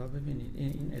رو به خدا ببینید،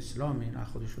 این اسلام، این از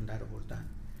خودشون در آوردن.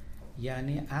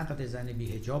 یعنی عقد زن بی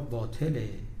حجاب باطله،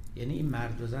 یعنی این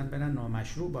مرد و زن برن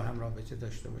نامشروع با هم رابطه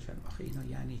داشته باشن. آخه اینا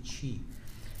یعنی چی؟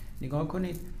 نگاه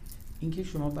کنید، اینکه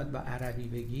شما باید با عربی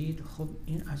بگید، خب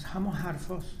این از همون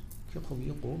حرفاست که خب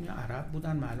یه قومی عرب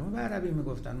بودن معلومه به عربی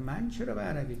میگفتن، من چرا به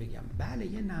عربی بگم؟ بله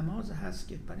یه نماز هست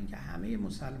که برای اینکه همه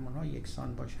مسلمان ها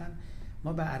یکسان باشن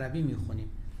ما به عربی میخونیم،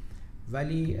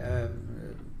 ولی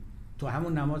تو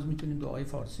همون نماز میتونید دعای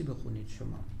فارسی بخونید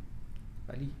شما،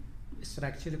 ولی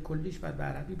استراکچر کلیش باید به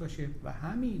عربی باشه و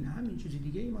همین چیزی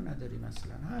دیگه ای ما نداریم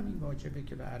اصلا. همین واجبه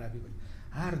که به عربی باشه.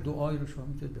 هر دعایی رو شما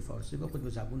میتونید به فارسی بخونید، به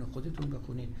زبون خودتون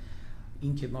بخونید.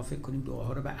 این که ما فکر کنیم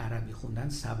دعاها رو به عربی خوندن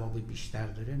ثواب بیشتر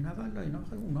داره، نه والله،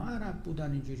 اونا عرب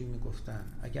بودن اینجوری میگفتن.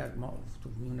 اگر ما تو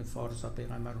میون فارس ها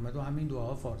پیغمبر اومد و همین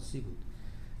دعاها فارسی بود.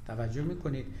 توجه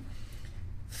میکنید؟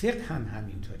 فقه هم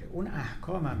همینطوره، اون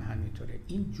احکام هم همینطوره.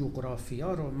 این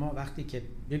جغرافیا رو ما وقتی که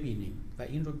ببینیم و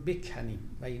این رو بکنیم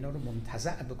و اینا رو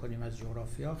منتزع بکنیم از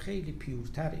جغرافیا، خیلی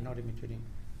پیورتر اینا رو میتونیم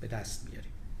به دست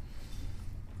بیاریم.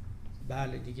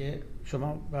 بله دیگه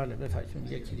شما، بله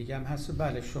بفرمایید. یکی دیگه هم هست.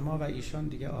 بله شما و ایشان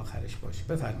دیگه آخرش باشه.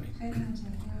 بفرمایید. خیلی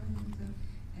متشکرم.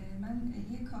 من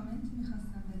یه کامنت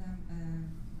میخواستم بدم.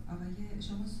 آقای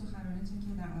شما سخنرانیتون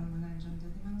که در آلمان انجام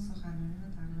دادیم، من سخنرانی رو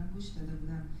تقریبا گوش داده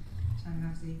بودم چند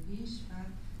هفته پیش.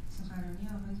 بعد سخنرانی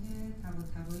آقای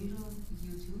طباطبایی رو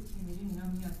یوتیوب که میریم اینا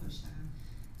میاد پشت هم،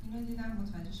 اینو دیدم،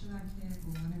 متوجه شدم که به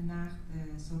عنوان نقد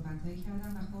صحبتایی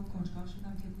کردم و خب کنجکاو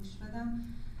شدم که گوش بدم.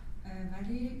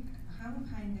 ولی همون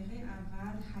 5 دقیقه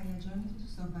اول هیجانی که تو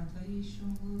صحبت‌های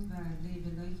ایشون بود و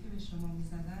لیبلایی که به شما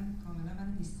می‌زدن کاملا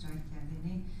منو دیسترکت کرد.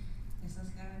 یعنی احساس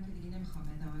کردم که دیگه نمیخوام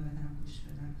ادامه بدم، گوش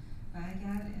بدم. و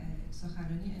اگر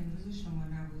سخنرانی امروز شما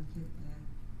نبود که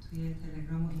توی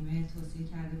تلگرام و ایمیل توصیه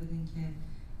کرده بودین که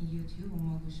این یوتیوب رو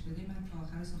ما گوش بدیم، من تا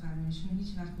آخر سخنرانیشون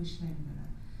هیچ وقت گوش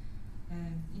نمی‌دادم.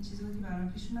 این چیزی بود که برام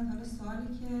پیش اومد. حالا سوالی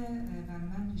که برای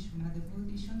من پیش اومده بود،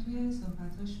 ایشون توی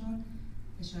صحبتاشون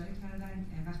اشاره کردن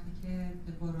وقتی که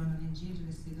به قرآن و انجیل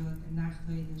رسید و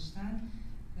نقدهایی داشتن،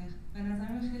 به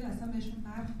نظر من خیلی اصلا بهشون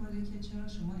برخورده که چرا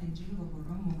شما انجیل رو با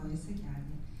قرآن مقایسه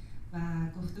کردین و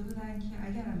گفته بودن که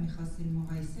اگر هم می‌خواستین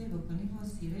مقایسه بکنید با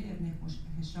سیره ابن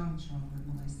هشام شما باید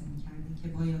مقایسه می‌کردین که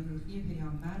بایوگرافی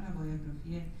پیامبر و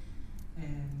بایوگرافی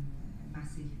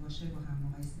مسیح باشه با هم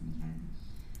مقایسه می‌کردین.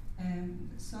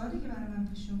 سوالی که برای من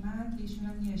پیش اومد که ایشون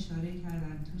هم یه اشاره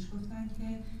کردن، توش گفتن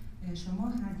که شما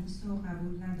حدیث رو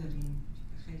قبول ندارین.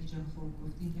 خیلی جا خوب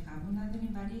گفتین که قبول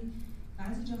ندارین ولی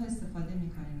بعضی جاها استفاده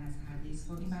میکنین از حدیث.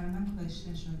 خب این برای من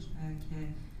کوشش شد که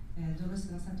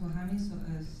درسته مثلا تو همین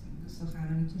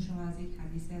سخنرانیتون شما از یک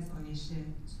حدیثی از عایشه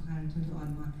سخنرانیتون تو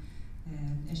آلمان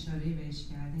اشاره بهش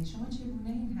کردین. شما چگونه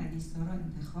این حدیث ها رو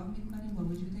انتخاب میکنین با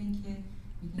وجود اینکه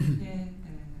میگین که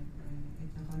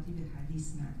اعتقادی به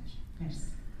حدیث نداره؟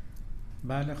 مرسی.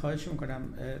 بله خواهش میکنم.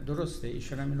 درسته،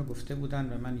 ایشون هم اینو گفته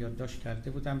بودن و من یادداشت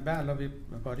کرده بودم. به علاوه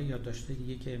باره یادداشت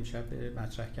دیگه که امشب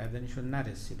مطرح کردنشون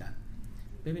نرسیدن.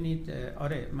 ببینید،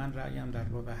 آره من رأیم در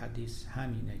باب حدیث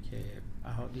همینه که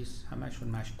احادیث همشون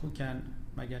مشکوکن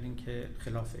مگر اینکه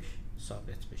خلافش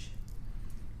ثابت بشه.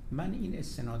 من این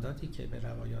استناداتی که به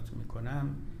روایات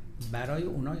میکنم برای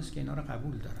اوناییست که اینا رو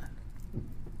قبول دارن.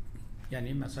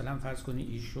 یعنی مثلا فرض کنی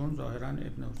ایشون ظاهرا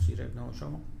ابن سیر ابن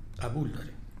هشام قبول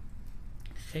داره،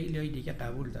 خیلی های دیگه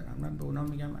قبول دارن. من به اونا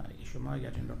میگم شما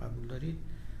اگر این رو قبول دارید،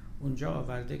 اونجا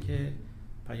آورده که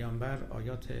پیامبر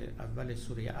آیات اول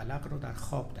سوره علق رو در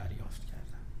خواب دریافت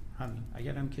کردن. همین.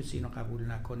 اگر هم کسی اینو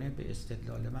قبول نکنه به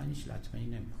استدلال من هیچ لطمه‌ای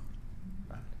نمیخوره.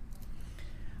 بله.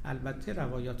 البته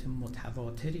روایات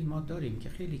متواتری ما داریم که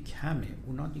خیلی کمه،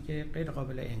 اونا دیگه غیر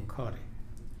قابل انکاره،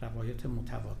 روایات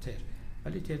متواتر،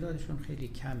 ولی تعدادشون خیلی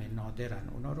کمه، نادرن.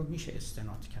 اونا رو میشه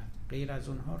استناد کرد. غیر از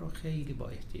اونها رو خیلی با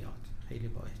احتیاط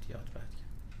باید کرد.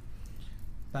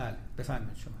 بله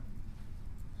بفرمایید شما.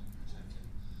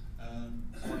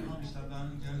 سوال ما بیشتر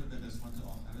برمیگرده به قسمت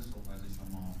آخر صحبت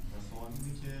شما و سوال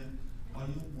اینه که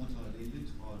آیا مطالعه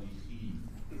تاریخی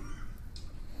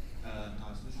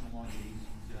توسط شما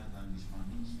یکی از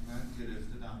اندیشمندان صورت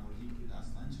گرفته در موردی که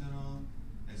اصلا چرا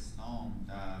اسلام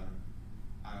در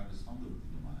عربستان به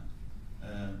وجود اومد؟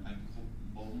 خب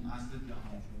با اون اصل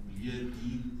جهانشمولی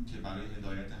دین که برای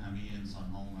هدایت همه انسان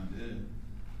ها اومده،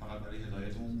 فقط برای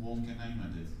هدایت اون قوم که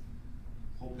نیومده،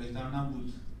 خب بهتر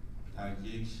نبود در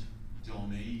یک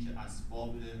جامعه‌ای که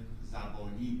اسباب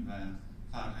زبانی و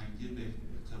فرهنگی به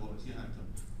ارتباطی حتی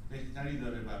بهتری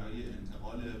داره برای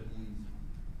انتقال اون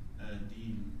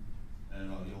دین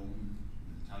یا اون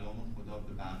کلام خدا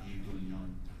به بقیه دنیا،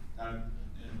 در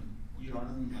ایران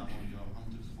اون زمان یا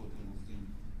همونطور که خودتون گفتیم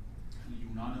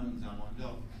یونان اون زمان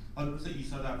یا حالا مثل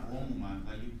عیسی در قوم اومد،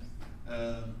 ولی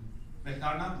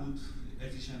بهتر نبود،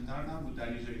 افیشنتر نبود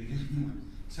در یه جای دیگه اومد؟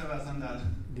 چرا اصلا در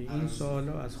این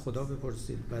سوالو از خدا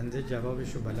بپرسید، بنده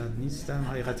جوابشو بلد نیستم،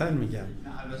 حقیقتا میگم.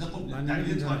 البته خب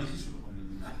دلیل تاریخیشو بکنید.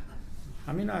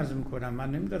 همینو عرض میکنم،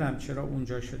 من نمیدونم چرا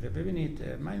اونجا شده. ببینید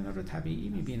من اینا رو طبیعی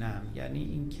میبینم، یعنی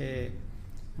اینکه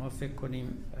ما فکر کنیم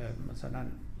مثلا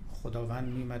خداوند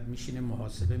میمد میشینه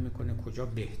محاسبه میکنه کجا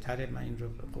بهتره من این رو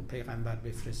پیغمبر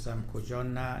بفرستم کجا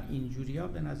نه، اینجوریا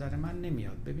به نظر من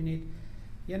نمیاد. ببینید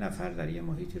یه نفر در یه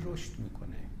محیطی رشد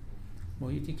میکنه،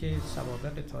 محیطی که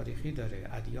سوابق تاریخی داره،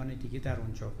 ادیان دیگه در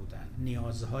اونجا بودن،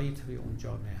 نیازهایی توی اون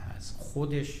جامعه هست،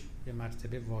 خودش به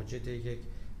مرتبه واجد یک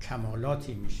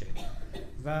کمالاتی میشه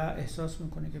و احساس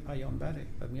میکنه که پیامبره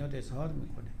و میاد اظهار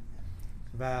میکنه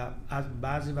و از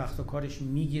بعضی وقتا کارش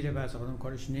میگیره، بعضی وقتا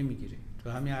کارش نمیگیره. تو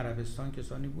همین عربستان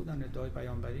کسانی بودن ادعای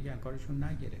پیامبری کردن کارشون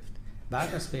نگرفت،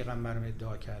 بعد از پیغمبرم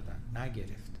ادعا کردن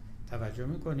نگرفت. توجه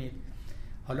میکنید؟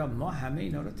 حالا ما همه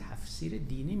اینا رو تفسیر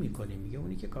دینی میکنیم، میگه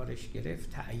اونی که کارش گرفت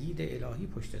تأیید الهی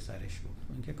پشت سرش بود،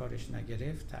 اون که کارش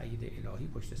نگرفت تأیید الهی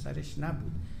پشت سرش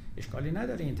نبود. اشکالی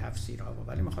نداره این تفسیرها،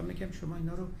 ولی میخوام بگم شما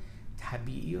اینا رو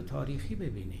طبیعی و تاریخی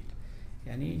ببینید.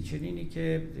 یعنی چنینی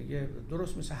که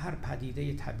درست مثل هر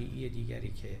پدیده طبیعی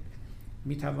دیگری که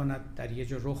میتواند در یه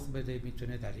جا رخ بده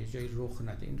میتونه در یه جای رخ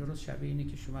نده. این درست شبیه اینه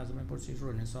که شما از من پرسید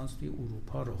رنسانس توی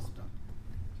اروپا رخ داد،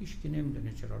 هیچکی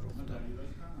نمیدونه چرا رخ داد.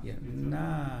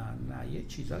 نه یه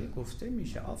چیزایی گفته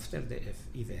میشه after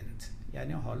the event،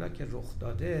 یعنی حالا که رخ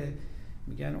داده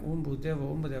میگن اون بوده و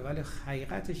اون بوده، ولی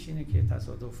حقیقتش اینه که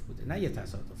تصادف بوده، نه یه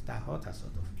تصادف، 10 ها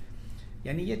تصادف.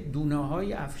 یعنی یه دونه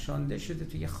های افشانده شده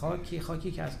توی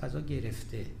خاکی که از قضا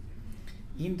گرفته،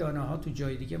 این دانه ها تو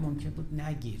جای دیگه ممکن بود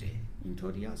نگیره.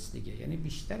 اینطوری هست دیگه. یعنی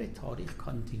بیشتر تاریخ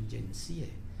کانتینجنسیه،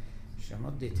 شما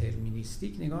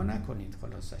دترمینیستیک نگاه نکنید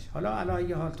خلاصش. حالا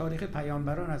علی حال تاریخ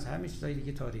پیامبران از همه چیزای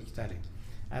دیگه تاریک تره،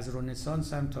 از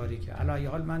رنسانس هم تاریکه. علی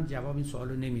حال من جواب این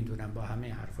سوالو نمیدونم با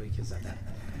همه حرفایی که زدم.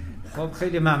 خب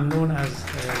خیلی ممنون از